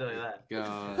in him, I'll tell you that.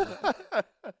 God.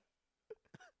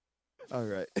 All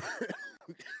right.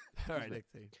 All right, Nick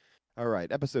T. All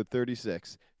right, episode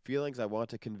 36. Feelings I want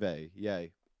to convey.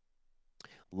 Yay.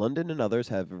 London and others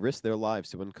have risked their lives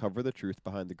to uncover the truth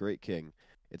behind the Great King.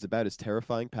 It's about his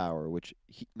terrifying power, which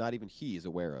not even he is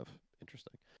aware of.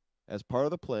 Interesting. As part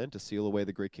of the plan to seal away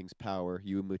the Great King's power,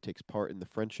 Yuumu takes part in the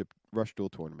Friendship Rush Duel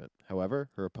tournament. However,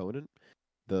 her opponent,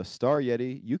 the Star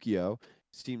Yeti Yukio,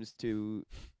 seems to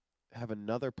have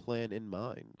another plan in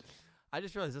mind. I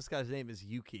just realized this guy's name is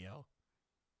Yukio.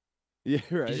 Yeah,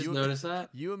 right. You just noticed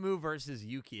that? Yuumu versus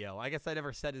Yukio. I guess I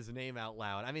never said his name out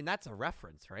loud. I mean, that's a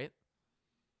reference, right?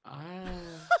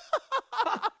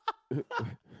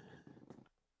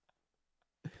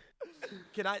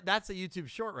 That's a YouTube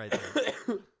short right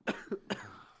there.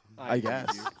 I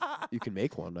guess. You can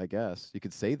make one, I guess. You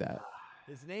could say that.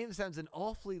 His name sounds an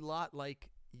awfully lot like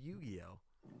Yu-Gi-Oh.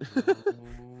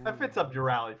 That fits up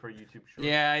your alley for a YouTube short.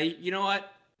 Yeah, you know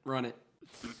what? Run it.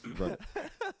 Run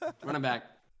it back.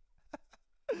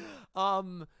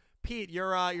 Pete,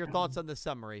 your thoughts on the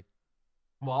summary?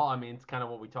 Well, I mean, it's kind of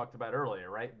what we talked about earlier,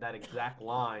 right? That exact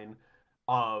line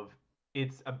of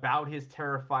it's about his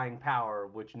terrifying power,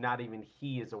 which not even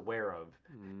he is aware of,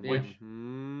 which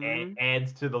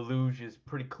adds to the Luge is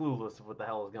pretty clueless of what the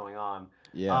hell is going on.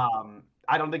 Yeah.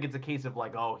 I don't think it's a case of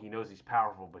like, oh, he knows he's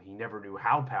powerful, but he never knew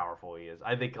how powerful he is.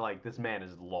 I think like this man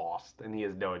is lost and he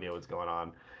has no idea what's going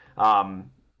on.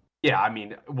 Yeah, I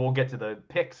mean, we'll get to the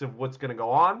picks of what's going to go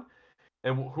on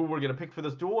and who we're going to pick for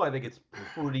this duel. I think it's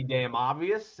pretty damn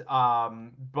obvious.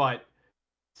 But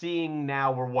seeing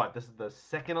now this is the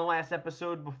second to last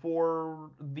episode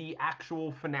before the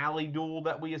actual finale duel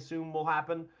that we assume will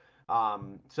happen.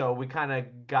 So we kind of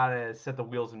got to set the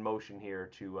wheels in motion here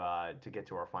to get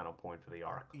to our final point for the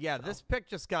arc. Yeah, this pick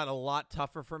just got a lot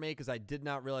tougher for me because I did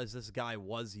not realize this guy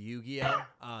was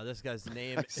Yu-Gi-Oh. This guy's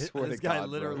name, this guy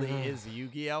literally is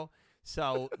Yu-Gi-Oh.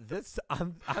 So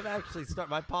I'm actually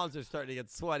my palms are starting to get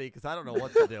sweaty because I don't know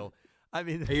what to do. I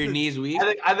mean, are your knees weak?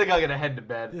 I think I'm gonna head to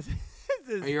bed.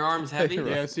 Are your arms heavy?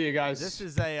 Yeah, see you guys. This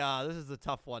is a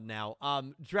tough one now.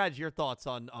 Dredge, your thoughts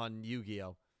on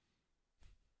Yu-Gi-Oh?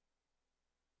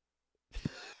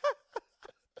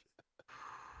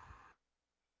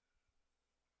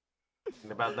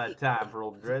 About that time for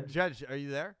old Dredge. Dredge, are you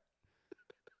there?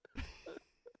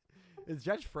 Is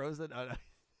Dredge frozen? Oh, no.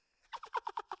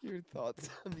 Your thoughts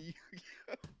on the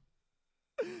Yu-Gi-Oh?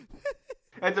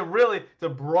 It's a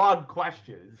broad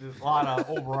question. It's just a lot of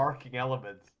overarching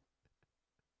elements.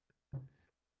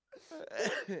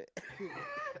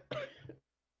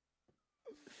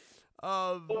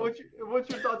 What's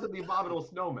your thoughts on the Abominable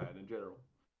Snowman in general?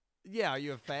 Yeah, are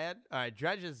you a fan? All right,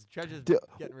 Dredge is getting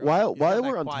real. While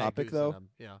we're on topic, though,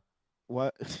 yeah.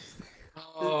 What?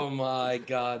 Oh my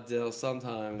God, Dill!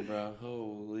 Sometime, bro.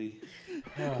 Holy.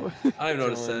 I don't even know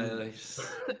what to say.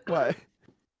 Why?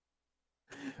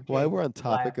 While we're on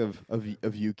topic of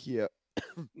Yu-Gi-Oh.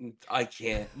 I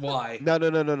can't. Why?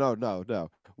 No.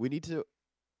 We need to.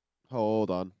 Hold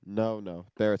on. No.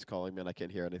 There, it's calling me, and I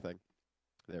can't hear anything.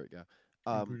 There we go.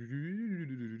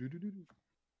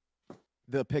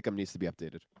 The pick'em needs to be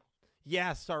updated.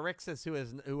 Yeah, Starixis,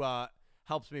 who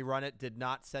helps me run it, did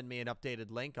not send me an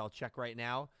updated link. I'll check right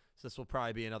now. So this will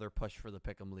probably be another push for the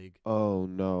pick'em league. Oh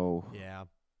no. Yeah.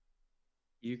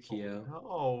 Yukio.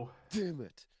 Oh, damn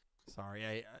it.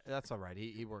 Sorry, that's all right.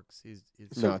 He works. He's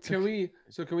So can we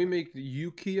make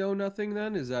Yukio nothing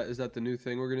then? Is that the new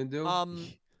thing we're gonna do?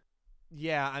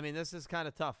 Yeah. I mean, this is kind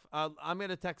of tough. I'm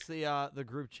gonna text the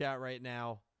group chat right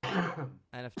now.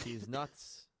 NFT's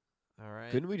nuts. All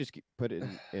right. Couldn't we just put it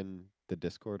in the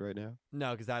Discord right now?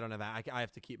 No, because I don't have. I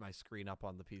have to keep my screen up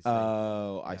on the PC.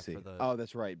 Oh, Yeah, I see. Oh,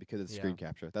 that's right, because it's screen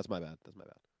capture. That's my bad.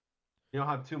 you don't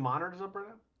have two monitors up right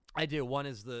now? I do. One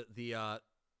is the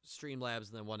Streamlabs,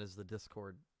 and then one is the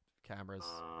Discord cameras.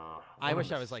 I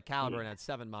wish I was like Caliber and had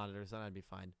 7 monitors, then I'd be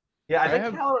fine. Yeah, I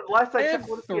think last I checked,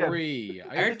 have 3.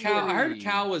 I heard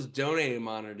Cal was donating a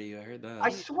monitor to you. I heard that. I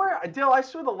swear, Dill, I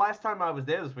swear the last time I was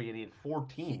there this weekend, he had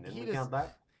 14. Didn't we count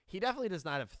that? He definitely does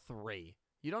not have 3.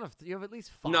 You don't have. You have at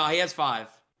least 5. No, he has 5.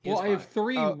 I have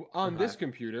 3 on this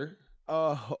computer.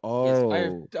 Oh. I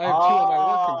have 2 on my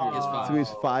work computer. It's fine. So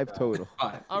he's 5 total.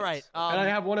 5. All right. And I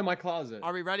have one in my closet.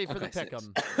 Are we ready for the Okay,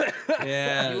 pick'em?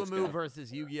 Yeah. let's Yuumu go.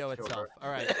 versus Yu-Gi-Oh Sure. itself. All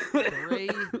right. 3,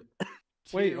 2.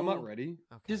 Wait, I'm not ready.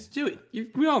 Okay. Just do it.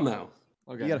 We all know.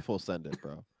 Okay. You got to full send it,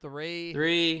 bro. 3,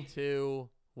 3. 2,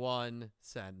 1,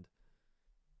 send.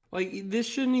 Like, this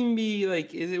shouldn't even be,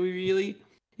 like, is it really?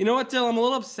 You know what, Dill? I'm a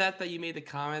little upset that you made the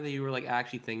comment that you were, like,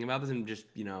 actually thinking about this and just,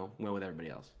 went with everybody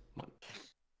else. Come on.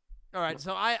 All right.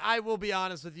 So I will be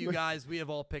honest with you guys. We have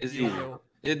all picked It's Yu-Gi-Oh.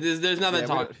 There's nothing to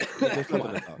talk. There's Come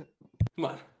nothing on. to talk. Come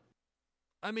on.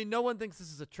 I mean, no one thinks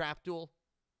this is a trap duel.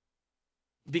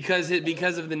 Because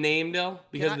of the name, Dill?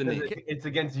 Because of the name. It's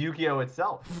against Yu-Gi-Oh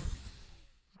itself.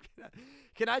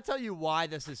 Can I tell you why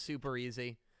this is super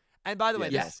easy? And by the way,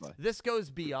 Yes. this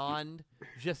goes beyond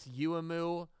just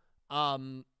Yuumu.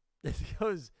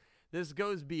 This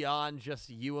goes beyond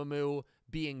just Yuumu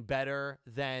being better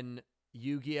than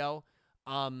Yu-Gi-Oh.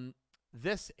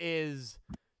 This is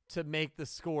to make the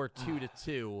score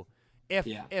 2-2. If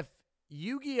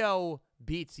Yu-Gi-Oh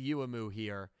beats Yuumu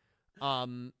here,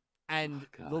 and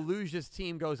the Luja's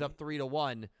team goes up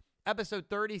 3-1, episode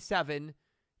 37,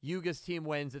 Yuga's team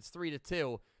wins. It's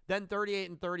 3-2. Then 38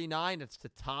 and 39, it's to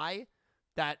tie.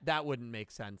 That wouldn't make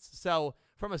sense. So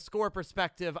from a score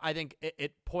perspective, I think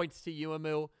it points to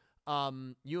Yuumu.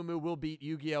 Yuumu will beat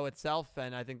Yu-Gi-Oh itself,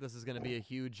 and I think this is going to be a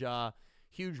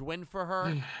huge win for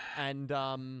her. And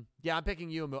yeah, I'm picking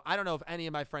Yuumu. I don't know if any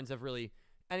of my friends have really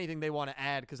anything they want to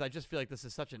add because I just feel like this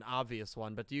is such an obvious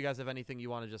one. But do you guys have anything you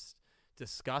want to just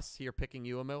discuss here picking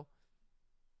Yuumu?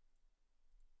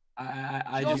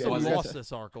 I She just also wasn't. lost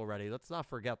this arc already. Let's not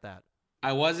forget that.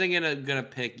 I wasn't gonna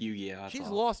pick Yu-Gi-Oh. She's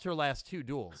lost her last 2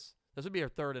 duels. This would be her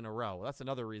 3rd in a row. That's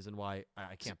another reason why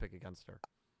I can't pick against her.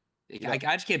 I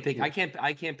just can't pick. I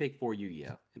can't pick for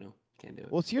Yu-Gi-Oh. Can't do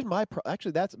it. Well, here's my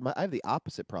actually I have the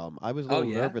opposite problem. I was a little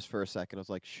nervous for a second. I was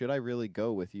like, should I really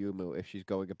go with Yuumu if she's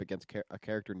going up against a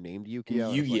character named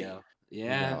Yu-Gi-Oh? Yu-Gi-Oh.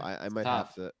 Yeah, I might tough.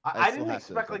 have to. I still didn't have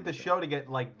to expect like the show to get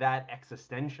like that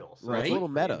existential. So Right? It's a little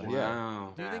meta. Wow. Yeah.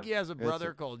 Do you think he has a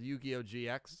brother called Yu-Gi-Oh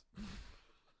GX?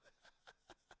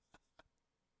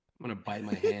 I'm gonna bite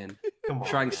my hand. Come I'm on,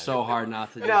 trying man. so hard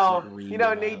not to.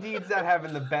 Nadine's not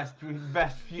having the best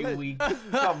few weeks.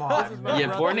 Come on, man.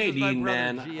 Yeah, poor This is my Nadine, brother,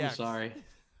 man. GX. I'm sorry.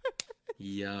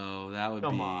 Yo, that would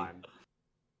Come be. on.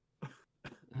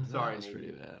 Sorry, That's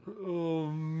pretty bad. Oh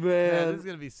Man, man. this is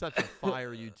gonna be such a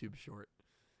fire YouTube short.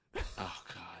 Oh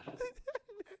God.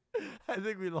 I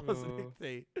think we lost Oh.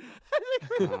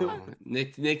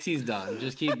 Nick T. Nixie's done.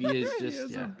 Just keep.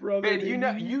 Yeah.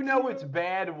 Man, you know it's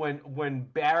bad when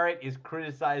Barrett is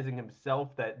criticizing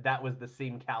himself that was the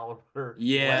same caliber.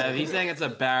 Yeah, if he's saying it's a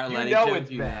Barrett You Letty know joke,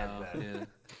 it's bad, man.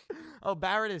 Oh,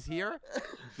 Barrett is here.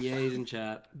 Yeah, he's in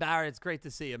chat. Barrett, it's great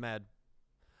to see you, man.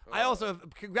 I also have,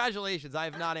 congratulations. I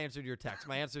have not answered your text.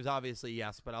 My answer is obviously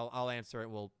yes, but I'll answer it.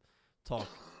 We'll talk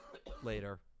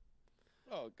later.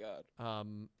 Oh God.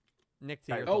 Nick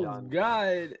T. Oh Done.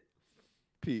 God.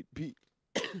 Pete. Pete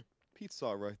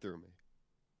saw right through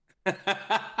me.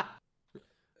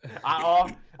 I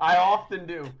often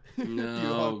do.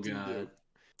 No, often God. do.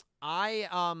 I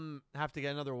have to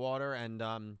get another water and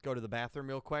go to the bathroom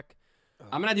real quick.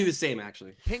 I'm gonna do the same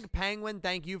actually. Pink Penguin,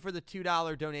 thank you for the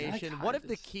 $2 donation. got What if the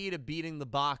this. key to beating the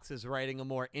box is writing a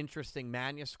more interesting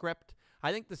manuscript?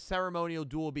 I think the ceremonial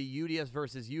duel will be Udius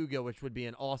versus Yuga, which would be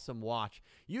an awesome watch.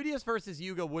 Udius versus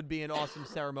Yuga would be an awesome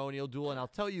ceremonial duel, and I'll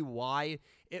tell you why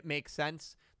it makes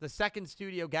sense. The second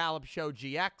Studio Gallop show,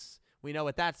 GX, we know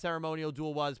what that ceremonial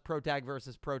duel was, Protag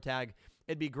versus Protag.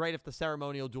 It'd be great if the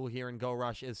ceremonial duel here in Go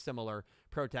Rush is similar,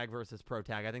 Protag versus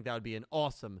Protag. I think that would be an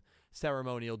awesome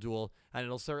ceremonial duel, and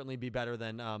it'll certainly be better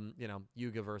than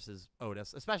Yuga versus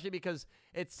Otis, especially because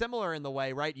it's similar in the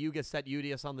way, right? Yuga set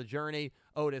Udius on the journey,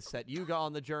 Otis set Yuga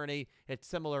on the journey. It's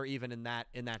similar even in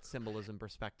that symbolism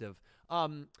perspective.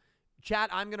 Chat,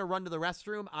 I'm gonna run to the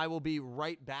restroom. I will be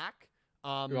right back. You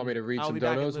want me to read I'll some be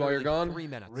back in donos while you're literally gone? 3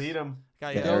 minutes. Read them.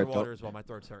 Gotta Yeah, get more Eric, water as well. My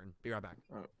throat's hurting. Be right back.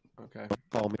 Okay.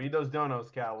 Call me. Read those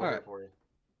donos, Cal. We're All here right. for you.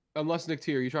 Unless Nick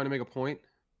T, are you trying to make a point?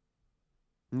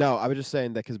 No, I was just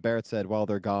saying that because Barrett said while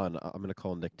they're gone, I'm gonna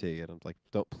call Nick T, and I'm like,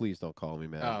 please don't call me,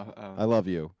 man. I love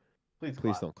you.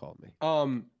 Please Don't call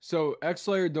me. So X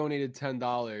Slayer donated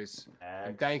 $10.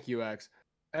 And thank you, X.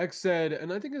 X said,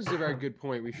 and I think this is a very good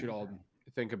point we should all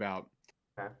think about.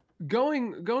 Okay.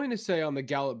 Going to say on the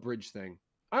Gallup Bridge thing,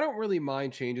 I don't really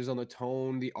mind changes on the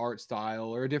tone, the art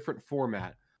style, or a different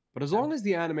format. But as long as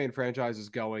the anime and franchise is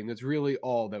going, that's really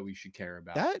all that we should care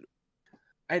about. That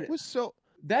and was so.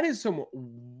 that is some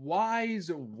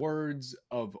wise words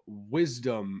of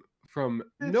wisdom from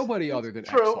nobody other than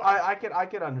True. X Slayer. I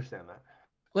could understand that.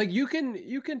 like you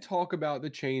can talk about the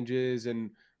changes and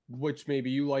which maybe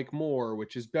you like more,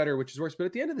 which is better, which is worse, but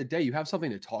at the end of the day, you have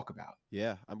something to talk about.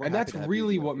 Yeah, and that's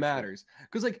really what matters.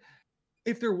 Because like,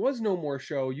 if there was no more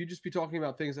show, you'd just be talking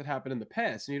about things that happened in the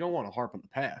past, and you don't want to harp on the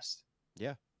past.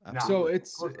 Yeah. Absolutely.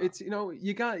 So it's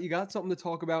you got something to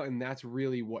talk about, and that's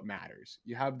really what matters.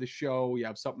 You have the show, you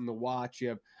have something to watch, you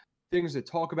have things to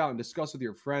talk about and discuss with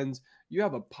your friends. You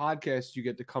have a podcast you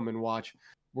get to come and watch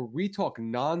where we talk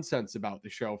nonsense about the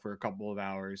show for a couple of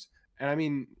hours. And I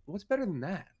mean, what's better than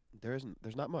that? There's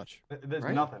not much. There's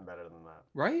nothing better than that.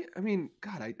 Right? I mean,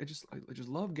 God, I just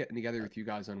love getting together with you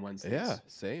guys on Wednesdays. Yeah,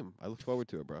 same. I look forward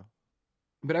to it, bro.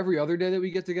 But every other day that we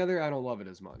get together, I don't love it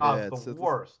as much. Yeah, It's the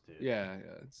worst, dude. Yeah,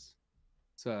 it's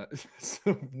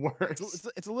the worst.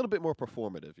 It's a little bit more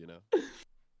performative, you know.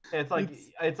 It's like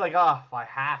if I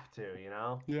have to, you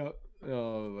know. Yeah.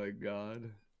 Oh my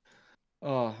God.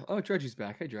 Oh, Dredgy's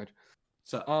back. Hey, Dredge.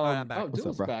 So I'm back. Oh, What's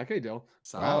Dill's up, bro? back. Hey, Dill.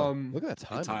 Wow. Look at that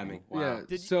good timing. Wow. Yeah.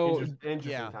 Did you- So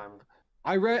Interesting Yeah. timing.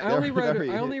 I only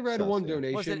Very read sus, one yeah.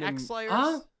 donation. Was it and- X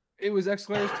Layers? It was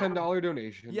X-Layer's $10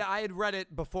 donation. Yeah, I had read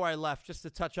it before I left. Just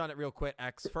to touch on it real quick,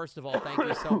 X. First of all, thank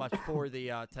you so much for the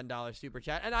 $10 super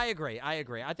chat. And I agree.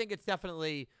 I think it's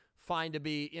definitely fine to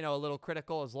be, a little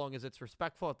critical as long as it's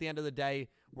respectful. At the end of the day,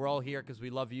 we're all here because we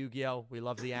love Yu-Gi-Oh, we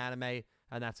love the anime,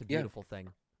 and that's a beautiful thing.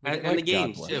 And the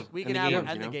games bless. too. We And can the have games,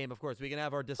 and the you know? game, of course. We can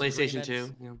have our disagreements. PlayStation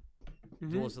 2. Yeah.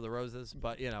 Duels of the Roses,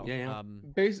 but Yeah.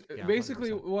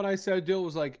 Basically, 100%. what I said, Dill,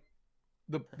 was like,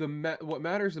 what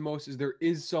matters the most is there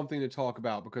is something to talk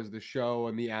about because the show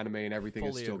and the anime and everything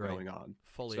Fully is still agree. going on.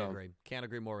 Fully So- agree. Can't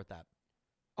agree more with that.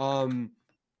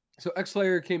 So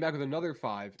X-Slayer came back with another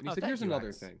 5, and he Oh, said, thank "Here's you, another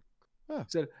X. thing." Huh. He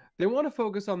said they want to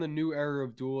focus on the new era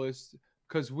of duelists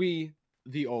because we,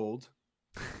 the old,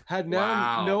 had now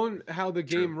Wow. known how the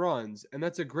True. game runs, and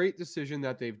that's a great decision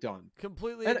that they've done.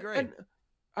 Completely And, agree. and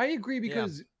I agree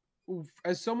because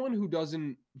as someone who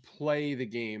doesn't play the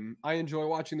game, I enjoy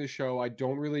watching the show. I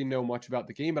don't really know much about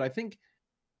the game, but I think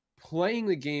playing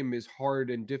the game is hard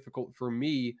and difficult for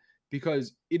me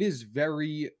because it is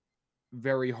very,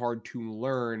 very hard to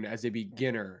learn as a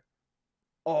beginner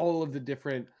all of the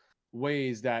different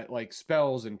ways that like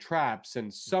spells and traps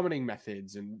and summoning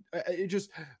methods and it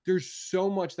just there's so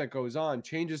much that goes on,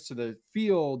 changes to the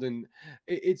field, and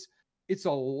it's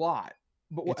a lot.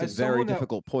 But It's a as very someone that-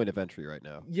 difficult point of entry right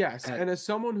now. Yes, and as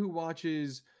someone who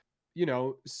watches,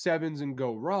 Sevens and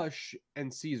Go Rush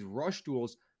and sees Rush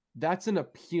duels, that's an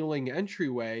appealing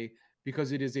entryway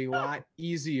because it is a lot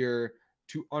easier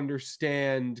to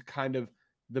understand kind of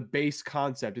the base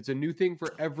concept. It's a new thing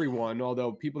for everyone,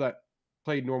 although people that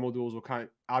played normal duels will kind of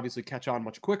obviously catch on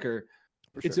much quicker.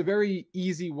 For It's sure. a very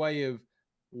easy way of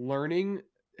learning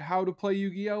how to play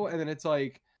Yu-Gi-Oh! And then it's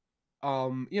like,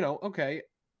 okay,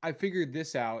 I figured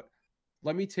this out.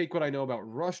 Let me take what I know about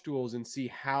Rush duels and see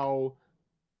how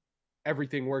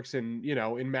everything works in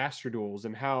Master duels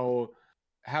and how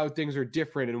things are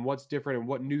different and what's different and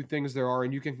what new things there are,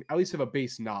 and you can at least have a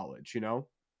base knowledge, Yeah.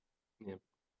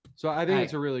 So I think Hey.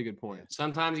 it's a really good point.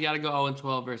 Sometimes you got to go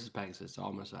 0-12 versus Pegasus. All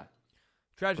I'm gonna say.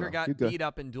 Treasure Bro, got you good. beat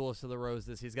up in Duels of the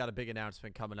Roses. He's got a big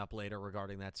announcement coming up later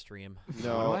regarding that stream.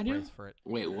 No. What do I do? Brace for it.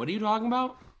 Wait, what are you talking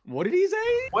about? What did he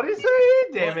say? What is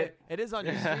it? Damn Well, it! It is on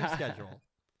your stream schedule.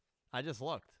 I just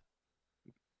looked.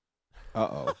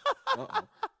 Uh-oh.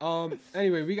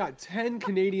 Anyway, we got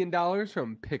 $10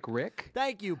 from Pick Rick.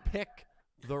 Thank you, Pick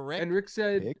the Rick. And Rick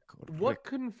said, Pick what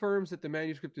confirms that the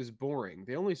manuscript is boring?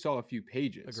 They only saw a few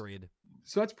pages. Agreed.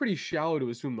 So that's pretty shallow to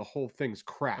assume the whole thing's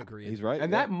crap. Agreed. He's right.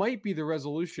 And yeah. that might be the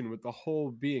resolution with the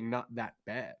whole being not that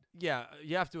bad. Yeah,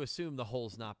 you have to assume the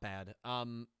whole's not bad.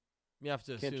 You have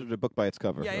to Can't assume. judge a book by its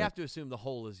cover. Yeah, you right? have to assume the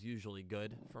whole is usually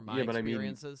good from my yeah, but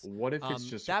experiences. I mean, what if it's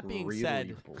just that being really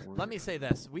said, boring? let me say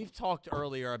this: we've talked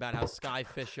earlier about how Sky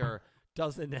Fisher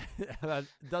doesn't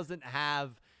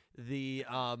have the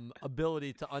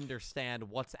ability to understand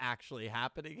what's actually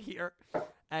happening here,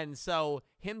 and so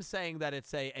him saying that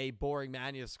it's a boring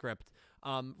manuscript,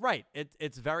 right?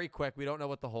 It's very quick. We don't know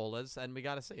what the whole is, and we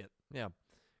got to see it. Yeah,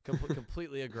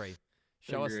 completely agree.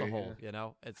 Show us the Agree, whole.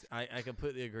 I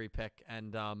completely agree, Pick,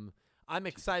 and I'm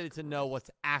excited to know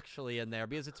what's actually in there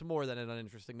because it's more than an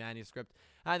uninteresting manuscript.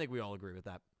 I think we all agree with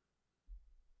that.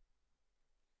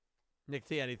 Nick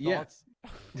T, any Yeah. thoughts?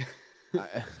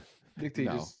 Nick T,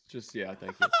 No. just yeah,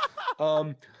 thank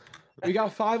you. We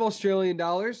got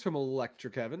 $5 from Electra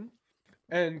Kevin,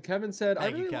 and Kevin said,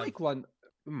 Thank "I you, really Kev. like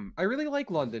London. I really like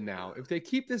London now. If they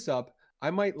keep this up, I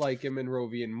might like him and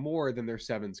Rovian more than their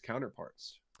sevens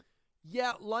counterparts."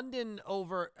 Yeah, London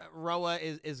over Roa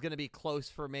is going to be close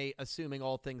for me, assuming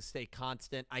all things stay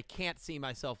constant. I can't see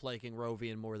myself liking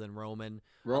Rovian more than Roman.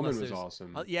 Roman was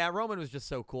awesome. Yeah, Roman was just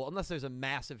so cool. Unless there's a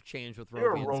massive change with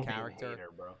You're a Rovian's Rovian character. hater,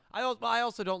 bro. I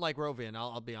also don't like Rovian.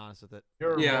 I'll be honest with it.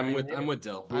 Yeah, I'm with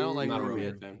Dill. I don't like Not a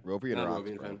Rovian. Rovian fan. Rovian Not a rocks,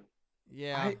 Rovian bro. fan.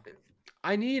 Yeah.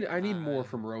 I need more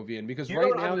from Rovian because You right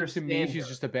don't now to me understand she's her.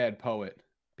 just a bad poet.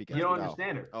 Because, You don't no.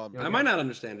 understand her. Oh, I might not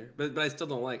understand her, but I still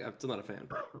don't like. I'm still not a fan.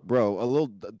 Bro, a little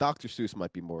Dr. Seuss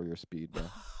might be more your speed, bro.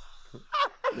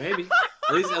 Maybe.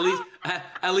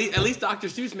 At least Dr.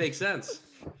 Seuss makes sense.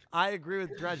 I agree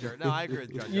with Dredger. No, I agree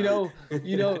with Dredger.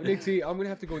 You know, Nick T, I'm gonna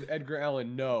have to go with Edgar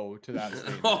Allan No to that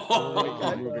statement.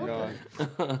 Moving on.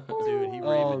 Dude, he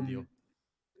ravened you.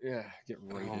 Yeah, get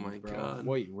Raven. Oh my bro. God.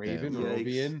 Wait, Raven, Yikes.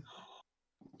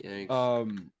 Rovian.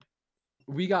 Yikes.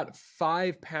 We got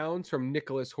 £5 from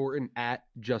Nicholas Horton at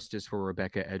Justice for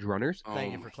Rebecca Edge Runners.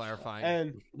 Thank you for clarifying.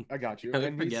 And I got you. I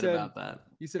And he forget said, about that.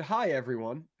 He said, "Hi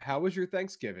everyone. How was your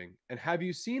Thanksgiving? And have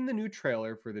you seen the new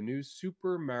trailer for the new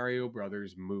Super Mario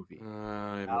Brothers movie?"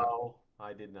 No,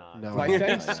 I did not. No. My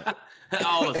thanks-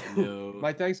 Oh, no.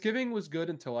 My Thanksgiving was good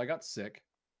until I got sick.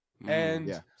 And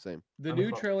Yeah, same. the I'm new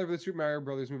fucked. trailer for the Super Mario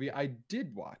Brothers movie I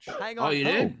did watch. Hang on. Oh, you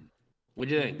did? What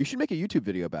do you think? You should make a YouTube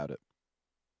video about it.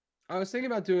 I was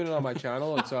thinking about doing it on my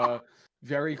channel. It's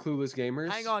Very Clueless Gamers.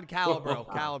 Hang on, Calibro.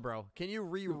 Calibro. Can you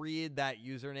reread that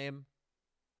username?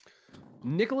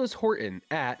 Nicholas Horton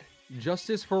at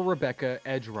Justice for Rebecca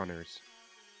Edge Runners.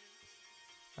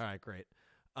 All right, great.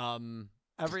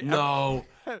 Every time.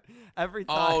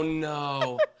 Oh,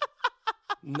 no.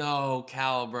 No,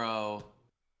 Calibro.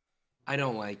 I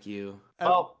don't like you.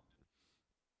 Well,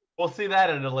 we'll see that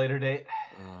at a later date.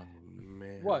 Oh,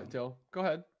 man. What, Dill? Go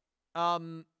ahead.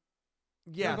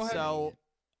 Yeah, go ahead. so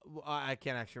I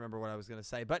can't actually remember what I was gonna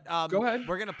say, but Go ahead.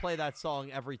 We're gonna play that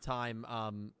song every time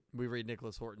we read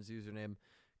Nicholas Horton's username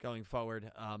going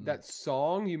forward. That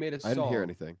song? You made a song. I didn't hear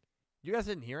anything. You guys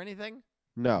didn't hear anything?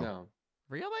 No.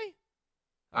 Really?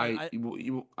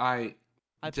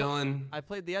 Dylan. I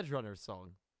played the Edge Runners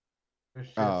song. For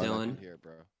sure. Oh, I Dylan. didn't hear it,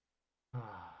 bro.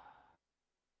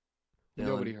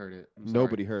 Nobody heard it. I'm sorry.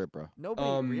 Nobody heard it, bro.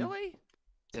 Nobody really?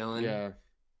 Dylan. Yeah.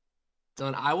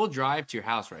 Dylan, I will drive to your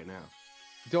house right now.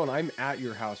 Dylan, I'm at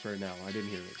your house right now. I didn't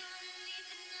hear it.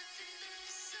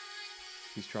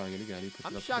 He's trying it again. He puts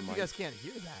I'm it up to shocked the you mic. guys can't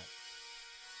hear that.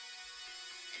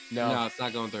 No. it's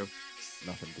not going through.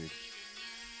 Nothing, dude.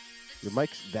 Your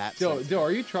mic's that Dill, sensitive. Dill,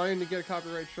 are you trying to get a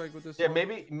copyright strike with this Yeah, song?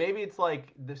 maybe it's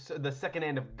like the second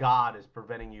hand of God is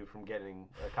preventing you from getting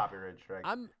a copyright strike.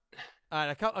 All right,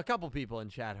 a couple people in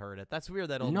chat heard it. That's weird.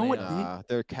 That old know man. what? Nah,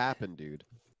 they're capping, dude.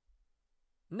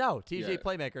 No, TJ Yeah.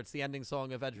 Playmaker. It's the ending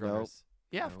song of Edge Nope. Runners.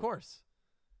 Yeah, of Nope. course.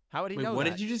 How would he Wait, know what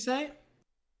that? did you just say?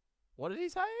 What did he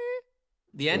say?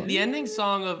 The ending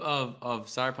song of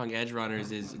Cyberpunk Edge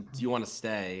Runners is "Do You Want to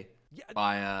Stay" Yeah,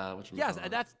 by whatchamacallit. yes,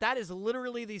 and that is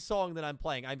literally the song that I'm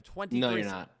playing. I'm 23. No, you're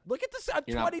not. Look at this. I'm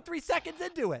You're not. 23 seconds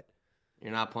into it.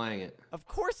 You're not playing it. Of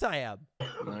course I am.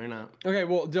 No, you're not. Okay,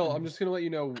 well, Dill, I'm just going to let you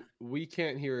know we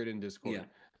can't hear it in Discord. Yeah.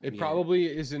 It Yeah. probably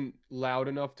isn't loud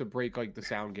enough to break like the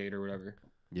sound gate or whatever.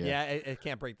 Yeah, it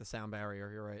can't break the sound barrier.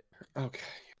 You're right. Okay.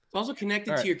 It's also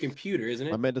connected All to right. your computer, isn't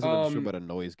it? My man doesn't understand Um, what a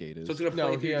noise gate is. So it's gonna play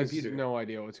No, through he your has computer. no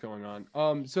idea what's going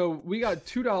on. So we got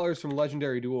 $2 from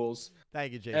Legendary Duels.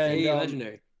 Thank you, Jason. And, Hey, um,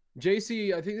 legendary.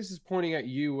 JC, I think this is pointing at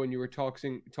you when you were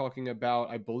talking about,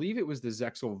 I believe it was the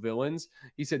Zexel villains.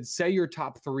 He said, "Say your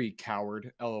top 3,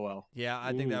 coward." LOL. Yeah,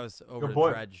 I think that Ooh. was over to boy.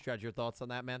 Dredge. Dredge, your thoughts on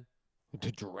that, man? To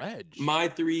dredge. My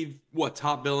 3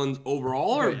 top villains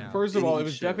overall, or Yeah. First of in all, it each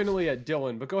was shows? definitely at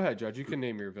Dylan, but go ahead, Judge. You can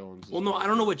name your villains. as Well, no, I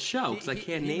don't know what show because I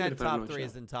can't he name meant it if I don't top know what 3 show.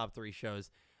 is in top 3 shows.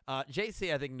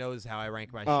 JC, I think, knows how I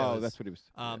rank my Oh, shows. that's what he was.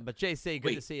 But JC, good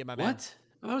Wait, to see you, my man. What?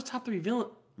 Oh, that was top 3 villain.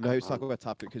 No, he was talking about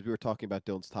top 3 because we were talking about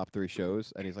Dylan's top 3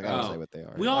 shows, and he's like, I don't Oh. say what they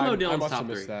are. We all know I Dylan's must top have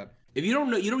missed 3. that. If you don't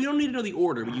know, you don't need to know the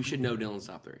order, but you should know Dylan's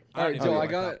top 3. I already All right, know Dill, my I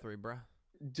got- top 3, bro.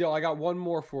 Dill, I got one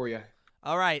more for you.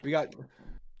 All right. We got JC,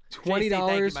 $20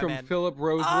 thank you, my from man. Philip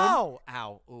Rosewood. Oh,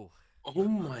 ow, ooh. Oh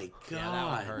my god. Yeah, that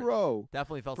one hurt. Bro.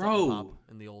 Definitely felt Bro. something pop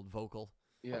in the old vocal.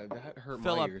 Yeah, that hurt my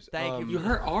Philip, ears. thank you You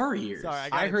hurt our ears. Sorry,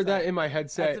 I heard that excited. in my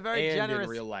headset That's a very and generous. in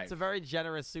real life. It's a very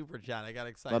generous super chat. I got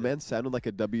excited. My man sounded like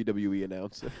a WWE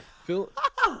announcer. Phil.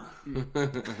 he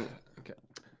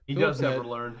Philip does said- never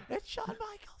learn. It's Shawn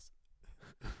Michaels.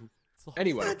 It's the whole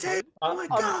Anyway, Oh my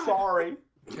I'm sorry.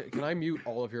 can I mute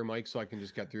all of your mics so I can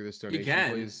just get through this donation, You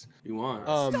can. please? You want?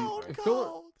 Stone Philip,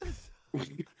 Cold.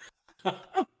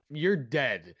 you're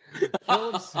dead.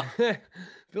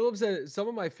 Philip said some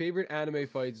of my favorite anime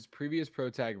fights is previous pro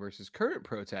tag versus current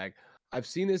pro tag. I've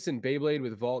seen this in Beyblade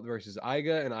with Vault versus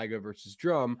Iga and Iga versus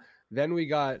Drum. Then we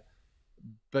got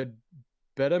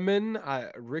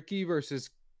Bedaman, Ricky versus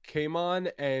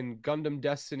Kamon, and Gundam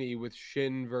Destiny with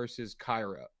Shin versus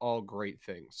Kyra. All great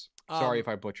things. Sorry if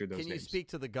I butchered those names. Can you speak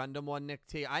to the Gundam one, Nick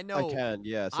T? I know. I can,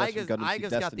 yeah. So that's from Gundam Seed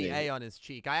Aiga's got Destiny. the A on his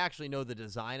cheek. I actually know the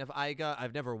design of Aiga.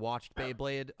 I've never watched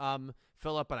Beyblade,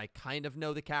 Philip, but I kind of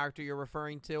know the character you're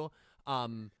referring to.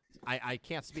 I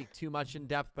can't speak too much in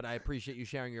depth, but I appreciate you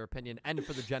sharing your opinion. And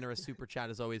for the generous super chat,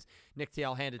 as always, Nick T,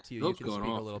 I'll hand it to you. You can speak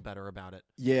a little better about it.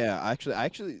 Yeah,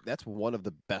 actually, that's one of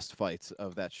the best fights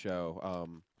of that show.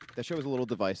 That show was a little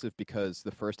divisive because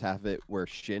the first half of it, where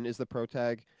Shin is the pro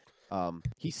tag,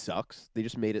 he sucks. They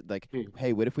just made it like,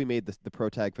 hey, what if we made the pro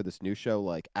tag for this new show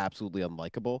like absolutely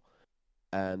unlikable?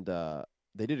 And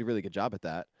they did a really good job at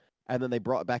that. And then they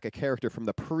brought back a character from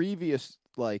the previous,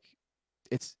 like,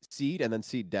 it's Seed and then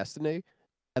Seed Destiny.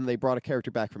 And they brought a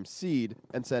character back from Seed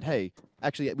and said, hey,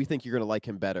 actually, we think you're going to like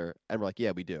him better. And we're like,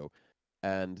 yeah, we do.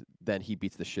 And then he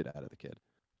beats the shit out of the kid.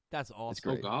 That's awesome. It's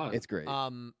great. Oh, God. It's great.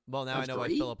 Well, now I know why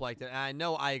Philip liked it. And I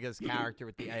know Aiga's character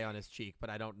with the A on his cheek, but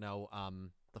I don't know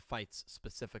the fights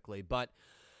specifically. But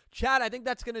Chad, I think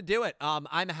that's going to do it.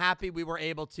 I'm happy we were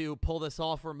able to pull this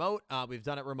off remote. We've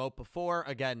done it remote before.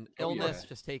 Again, illness,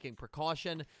 just taking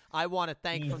precaution. I want to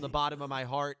thank from the bottom of my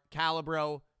heart,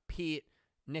 Calibro, Pete,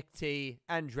 Nick T,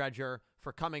 and Dredger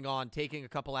for coming on, taking a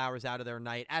couple hours out of their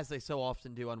night, as they so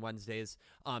often do on Wednesdays,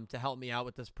 to help me out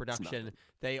with this production.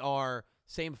 They are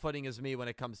same footing as me when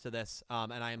it comes to this,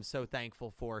 and I am so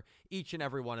thankful for each and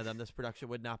every one of them. This production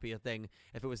would not be a thing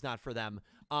if it was not for them.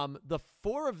 The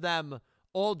four of them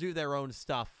all do their own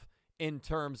stuff in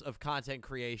terms of content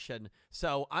creation,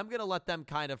 so I'm going to let them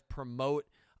kind of promote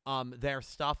their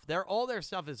stuff. All their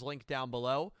stuff is linked down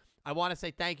below. I want to say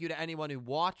thank you to anyone who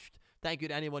watched. Thank you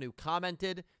to anyone who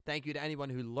commented. Thank you to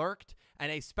anyone who lurked.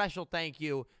 And a special thank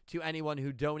you to anyone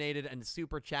who donated and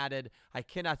super chatted. I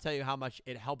cannot tell you how much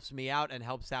it helps me out and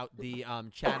helps out the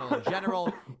channel in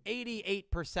general.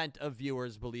 88% of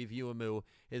viewers believe Uemu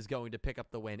is going to pick up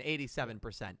the win.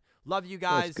 87%. Love you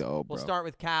guys. Let's go, bro. We'll start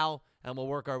with Cal, and we'll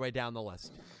work our way down the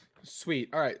list. Sweet.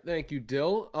 All right. Thank you,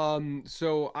 Dill.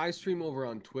 So I stream over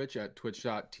on Twitch at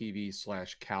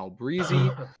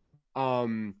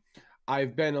twitch.tv/CalBreezy.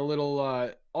 I've been a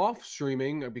little off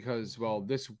streaming because, well,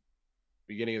 this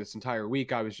beginning of this entire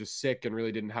week, I was just sick and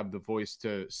really didn't have the voice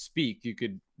to speak.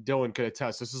 Dylan could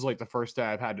attest. This is like the first day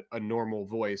I've had a normal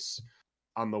voice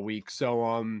on the week.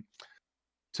 So,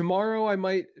 tomorrow I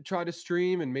might try to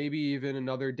stream, and maybe even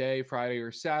another day, Friday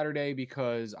or Saturday,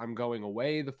 because I'm going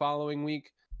away the following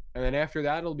week. And then after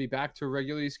that, it'll be back to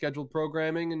regularly scheduled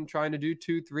programming and trying to do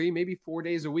 2, 3, maybe 4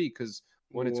 days a week. Because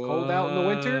when it's cold out in the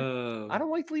winter, I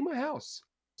don't like to leave my house.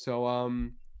 So,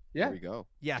 yeah. There we go.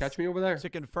 Yes. Catch me over there. To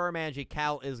confirm, Angie,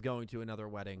 Cal is going to another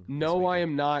wedding. No, I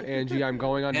am not, Angie. I'm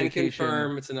going on vacation.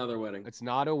 Confirm it's another wedding. It's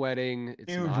not a wedding.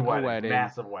 It's Huge not wedding, a wedding.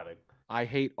 massive wedding. I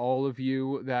hate all of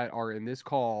you that are in this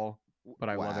call, but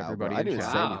I love everybody. Bro, I didn't in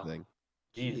say chat. anything.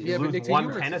 Jeez, Yeah, you but lose Nick, one you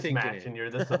were tennis thinking match it. and you're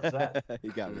this upset.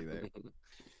 You got me there.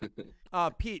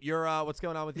 Pete, you're what's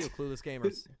going on with you, Clueless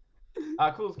Gamers?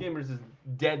 Coolest Gamers is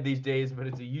dead these days, but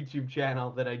it's a YouTube channel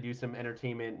that I do some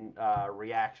entertainment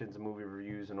reactions, movie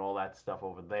reviews, and all that stuff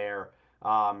over there.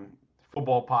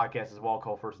 Football podcast as well,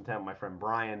 called First and 10 with my friend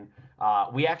Brian.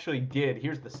 We actually did,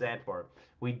 here's the sad part,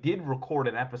 we did record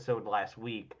an episode last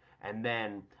week, and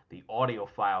then the audio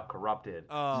file corrupted.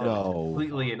 Oh. So No. it's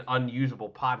completely an unusable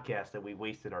podcast that we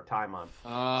wasted our time on.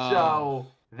 So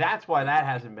that's why that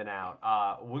hasn't been out.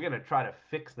 We're going to try to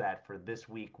fix that for this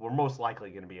week. We're most likely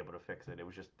going to be able to fix it. It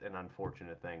was just an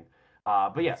unfortunate thing.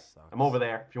 But yeah, I'm over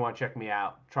there. If you want to check me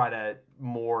out, try to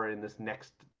more in this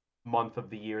next month of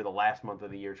the year, the last month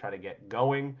of the year, try to get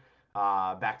going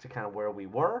back to kind of where we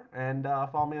were. And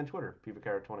follow me on Twitter,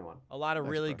 PivaCarrot21. A lot of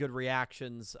Nice, really bro. good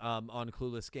reactions on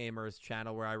Clueless Gamers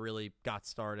channel where I really got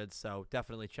started. So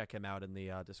definitely check him out in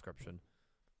the description.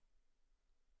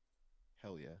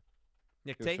 Hell yeah.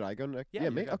 Nick Should Tate? I go next? Yeah, Yeah,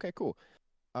 you me? go. Okay, cool.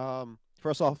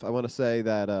 First off, I want to say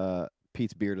that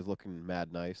Pete's beard is looking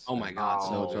mad nice. Oh my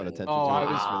God, No one's so drawing attention Oh, to I it.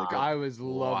 was, It's really good. I was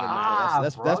loving Ah,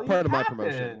 that's bro, part you of my capping.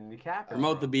 promotion. You capping,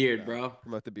 Promote bro. the beard, bro.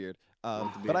 Promote the beard.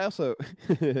 Promote the But I beard. also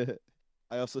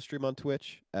I also stream on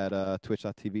Twitch at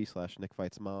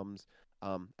twitch.tv/NickFightsMoms.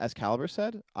 As Caliber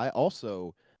said, I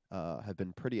also have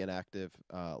been pretty inactive.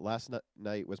 Last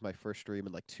night was my first stream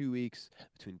in like 2 weeks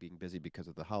between being busy because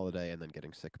of the holiday and then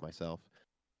getting sick myself.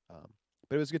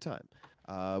 But it was a good time.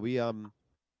 I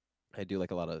do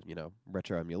like a lot of,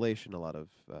 retro emulation, a lot of,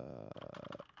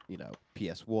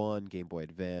 PS1, Game Boy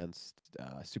Advance,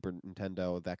 Super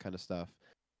Nintendo, that kind of stuff.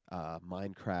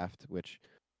 Minecraft, which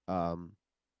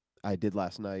I did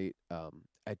last night.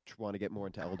 want to get more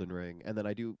into Elden Ring, and then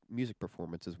I do music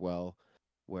performance as well,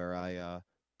 where I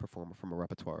perform from a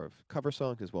repertoire of cover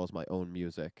songs as well as my own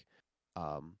music,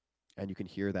 and you can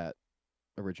hear that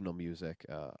original music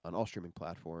on all streaming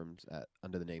platforms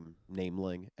under the name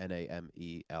Nameling,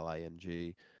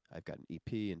 Nameling. I've got an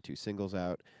EP and 2 singles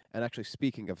out, and actually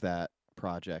speaking of that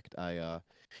project, I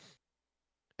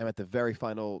am at the very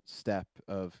final step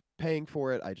of paying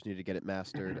for it. I just need to get it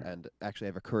mastered, and actually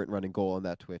have a current running goal on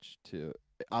that Twitch to,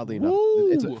 oddly enough,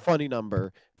 it's a funny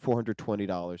number,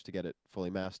 $420 to get it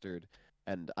fully mastered.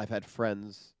 And I've had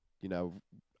friends,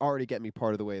 already get me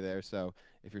part of the way there. So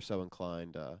if you're so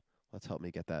inclined, let's help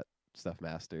me get that stuff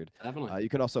mastered. Definitely. You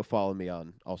can also follow me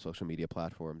on all social media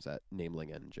platforms at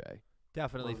NamelingNJ.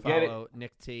 Definitely Well, get follow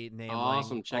Nick T, Nameling,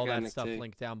 Awesome. Check all out that Nick stuff T.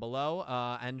 linked down below.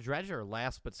 And Dredger,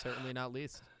 last but certainly not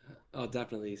least. Oh,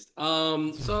 definitely least.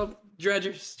 So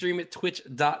Dredger, stream at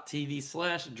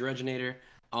twitch.tv/Dredgenator.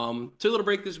 Took a little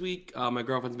break this week. My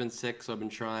girlfriend's been sick, so I've been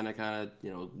trying to kind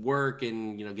of, work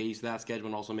and, get used to that schedule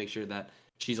and also make sure that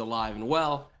she's alive and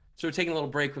well. So we're taking a little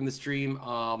break from the stream.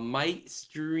 Might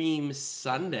stream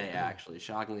Sunday, actually,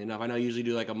 shockingly enough. I know I usually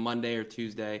do like a Monday or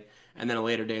Tuesday and then a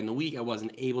later day in the week. I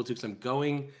wasn't able to because I'm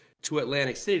going to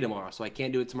Atlantic City tomorrow, so I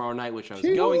can't do it tomorrow night, which I was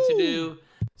going to do.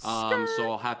 So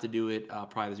I'll have to do it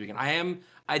probably this weekend.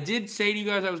 I did say to you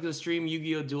guys I was going to stream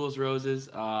Yu-Gi-Oh! Duels Roses.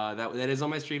 That is on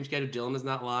my stream schedule. Dylan is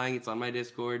not lying. It's on my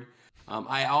Discord.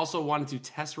 I also wanted to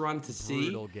test run to see.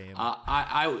 Brutal game.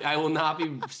 I will not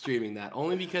be streaming that,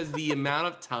 only because the amount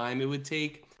of time it would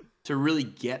take to really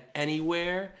get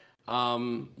anywhere. I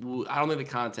don't think the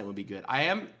content would be good. I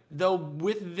am, though,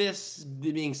 with this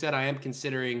being said, I am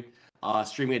considering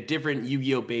streaming a different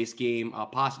Yu-Gi-Oh! Based game.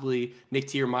 Possibly, Nick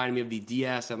T reminded me of the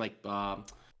DS and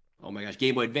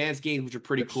Game Boy Advance games, which are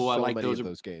pretty cool. I like those.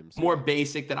 Those games. More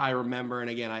basic that I remember, and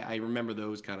again, I remember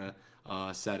those kind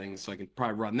of settings, so I can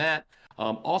probably run that.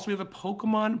 Also, we have a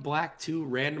Pokemon Black 2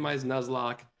 randomized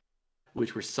Nuzlocke,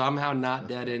 which we're somehow not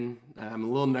dead in. I'm a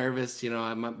little nervous. The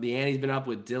ante's been up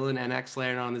with Dylan and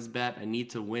X-Layer on this bet. I need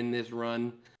to win this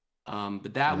run.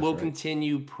 But that will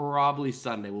continue probably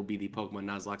Sunday will be the Pokemon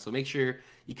Nuzlocke. So make sure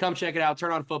you come check it out.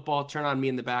 Turn on football. Turn on me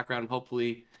in the background.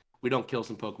 Hopefully we don't kill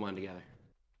some Pokemon together.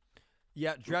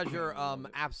 Yeah, Dredger,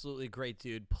 absolutely great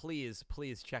dude. Please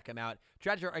check him out.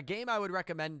 Dredger, a game I would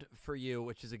recommend for you,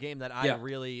 which is a game that I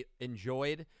really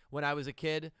enjoyed when I was a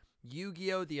kid,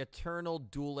 Yu-Gi-Oh! The Eternal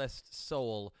Duelist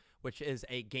Soul, which is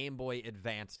a Game Boy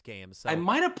Advanced game. So I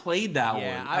might have played that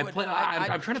one. I'm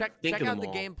trying to think check of out them the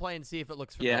all. gameplay and see if it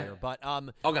looks familiar. Yeah. But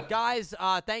okay. guys,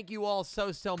 thank you all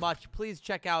so much. Please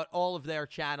check out all of their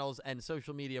channels and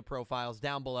social media profiles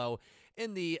down below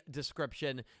in the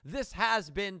description. This has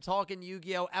been Talkin'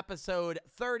 Yu-Gi-Oh! Episode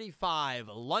 35,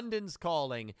 London's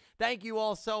Calling. Thank you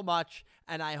all so much,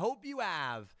 and I hope you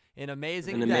have an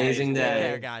amazing day. Take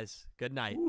care, guys. Good night.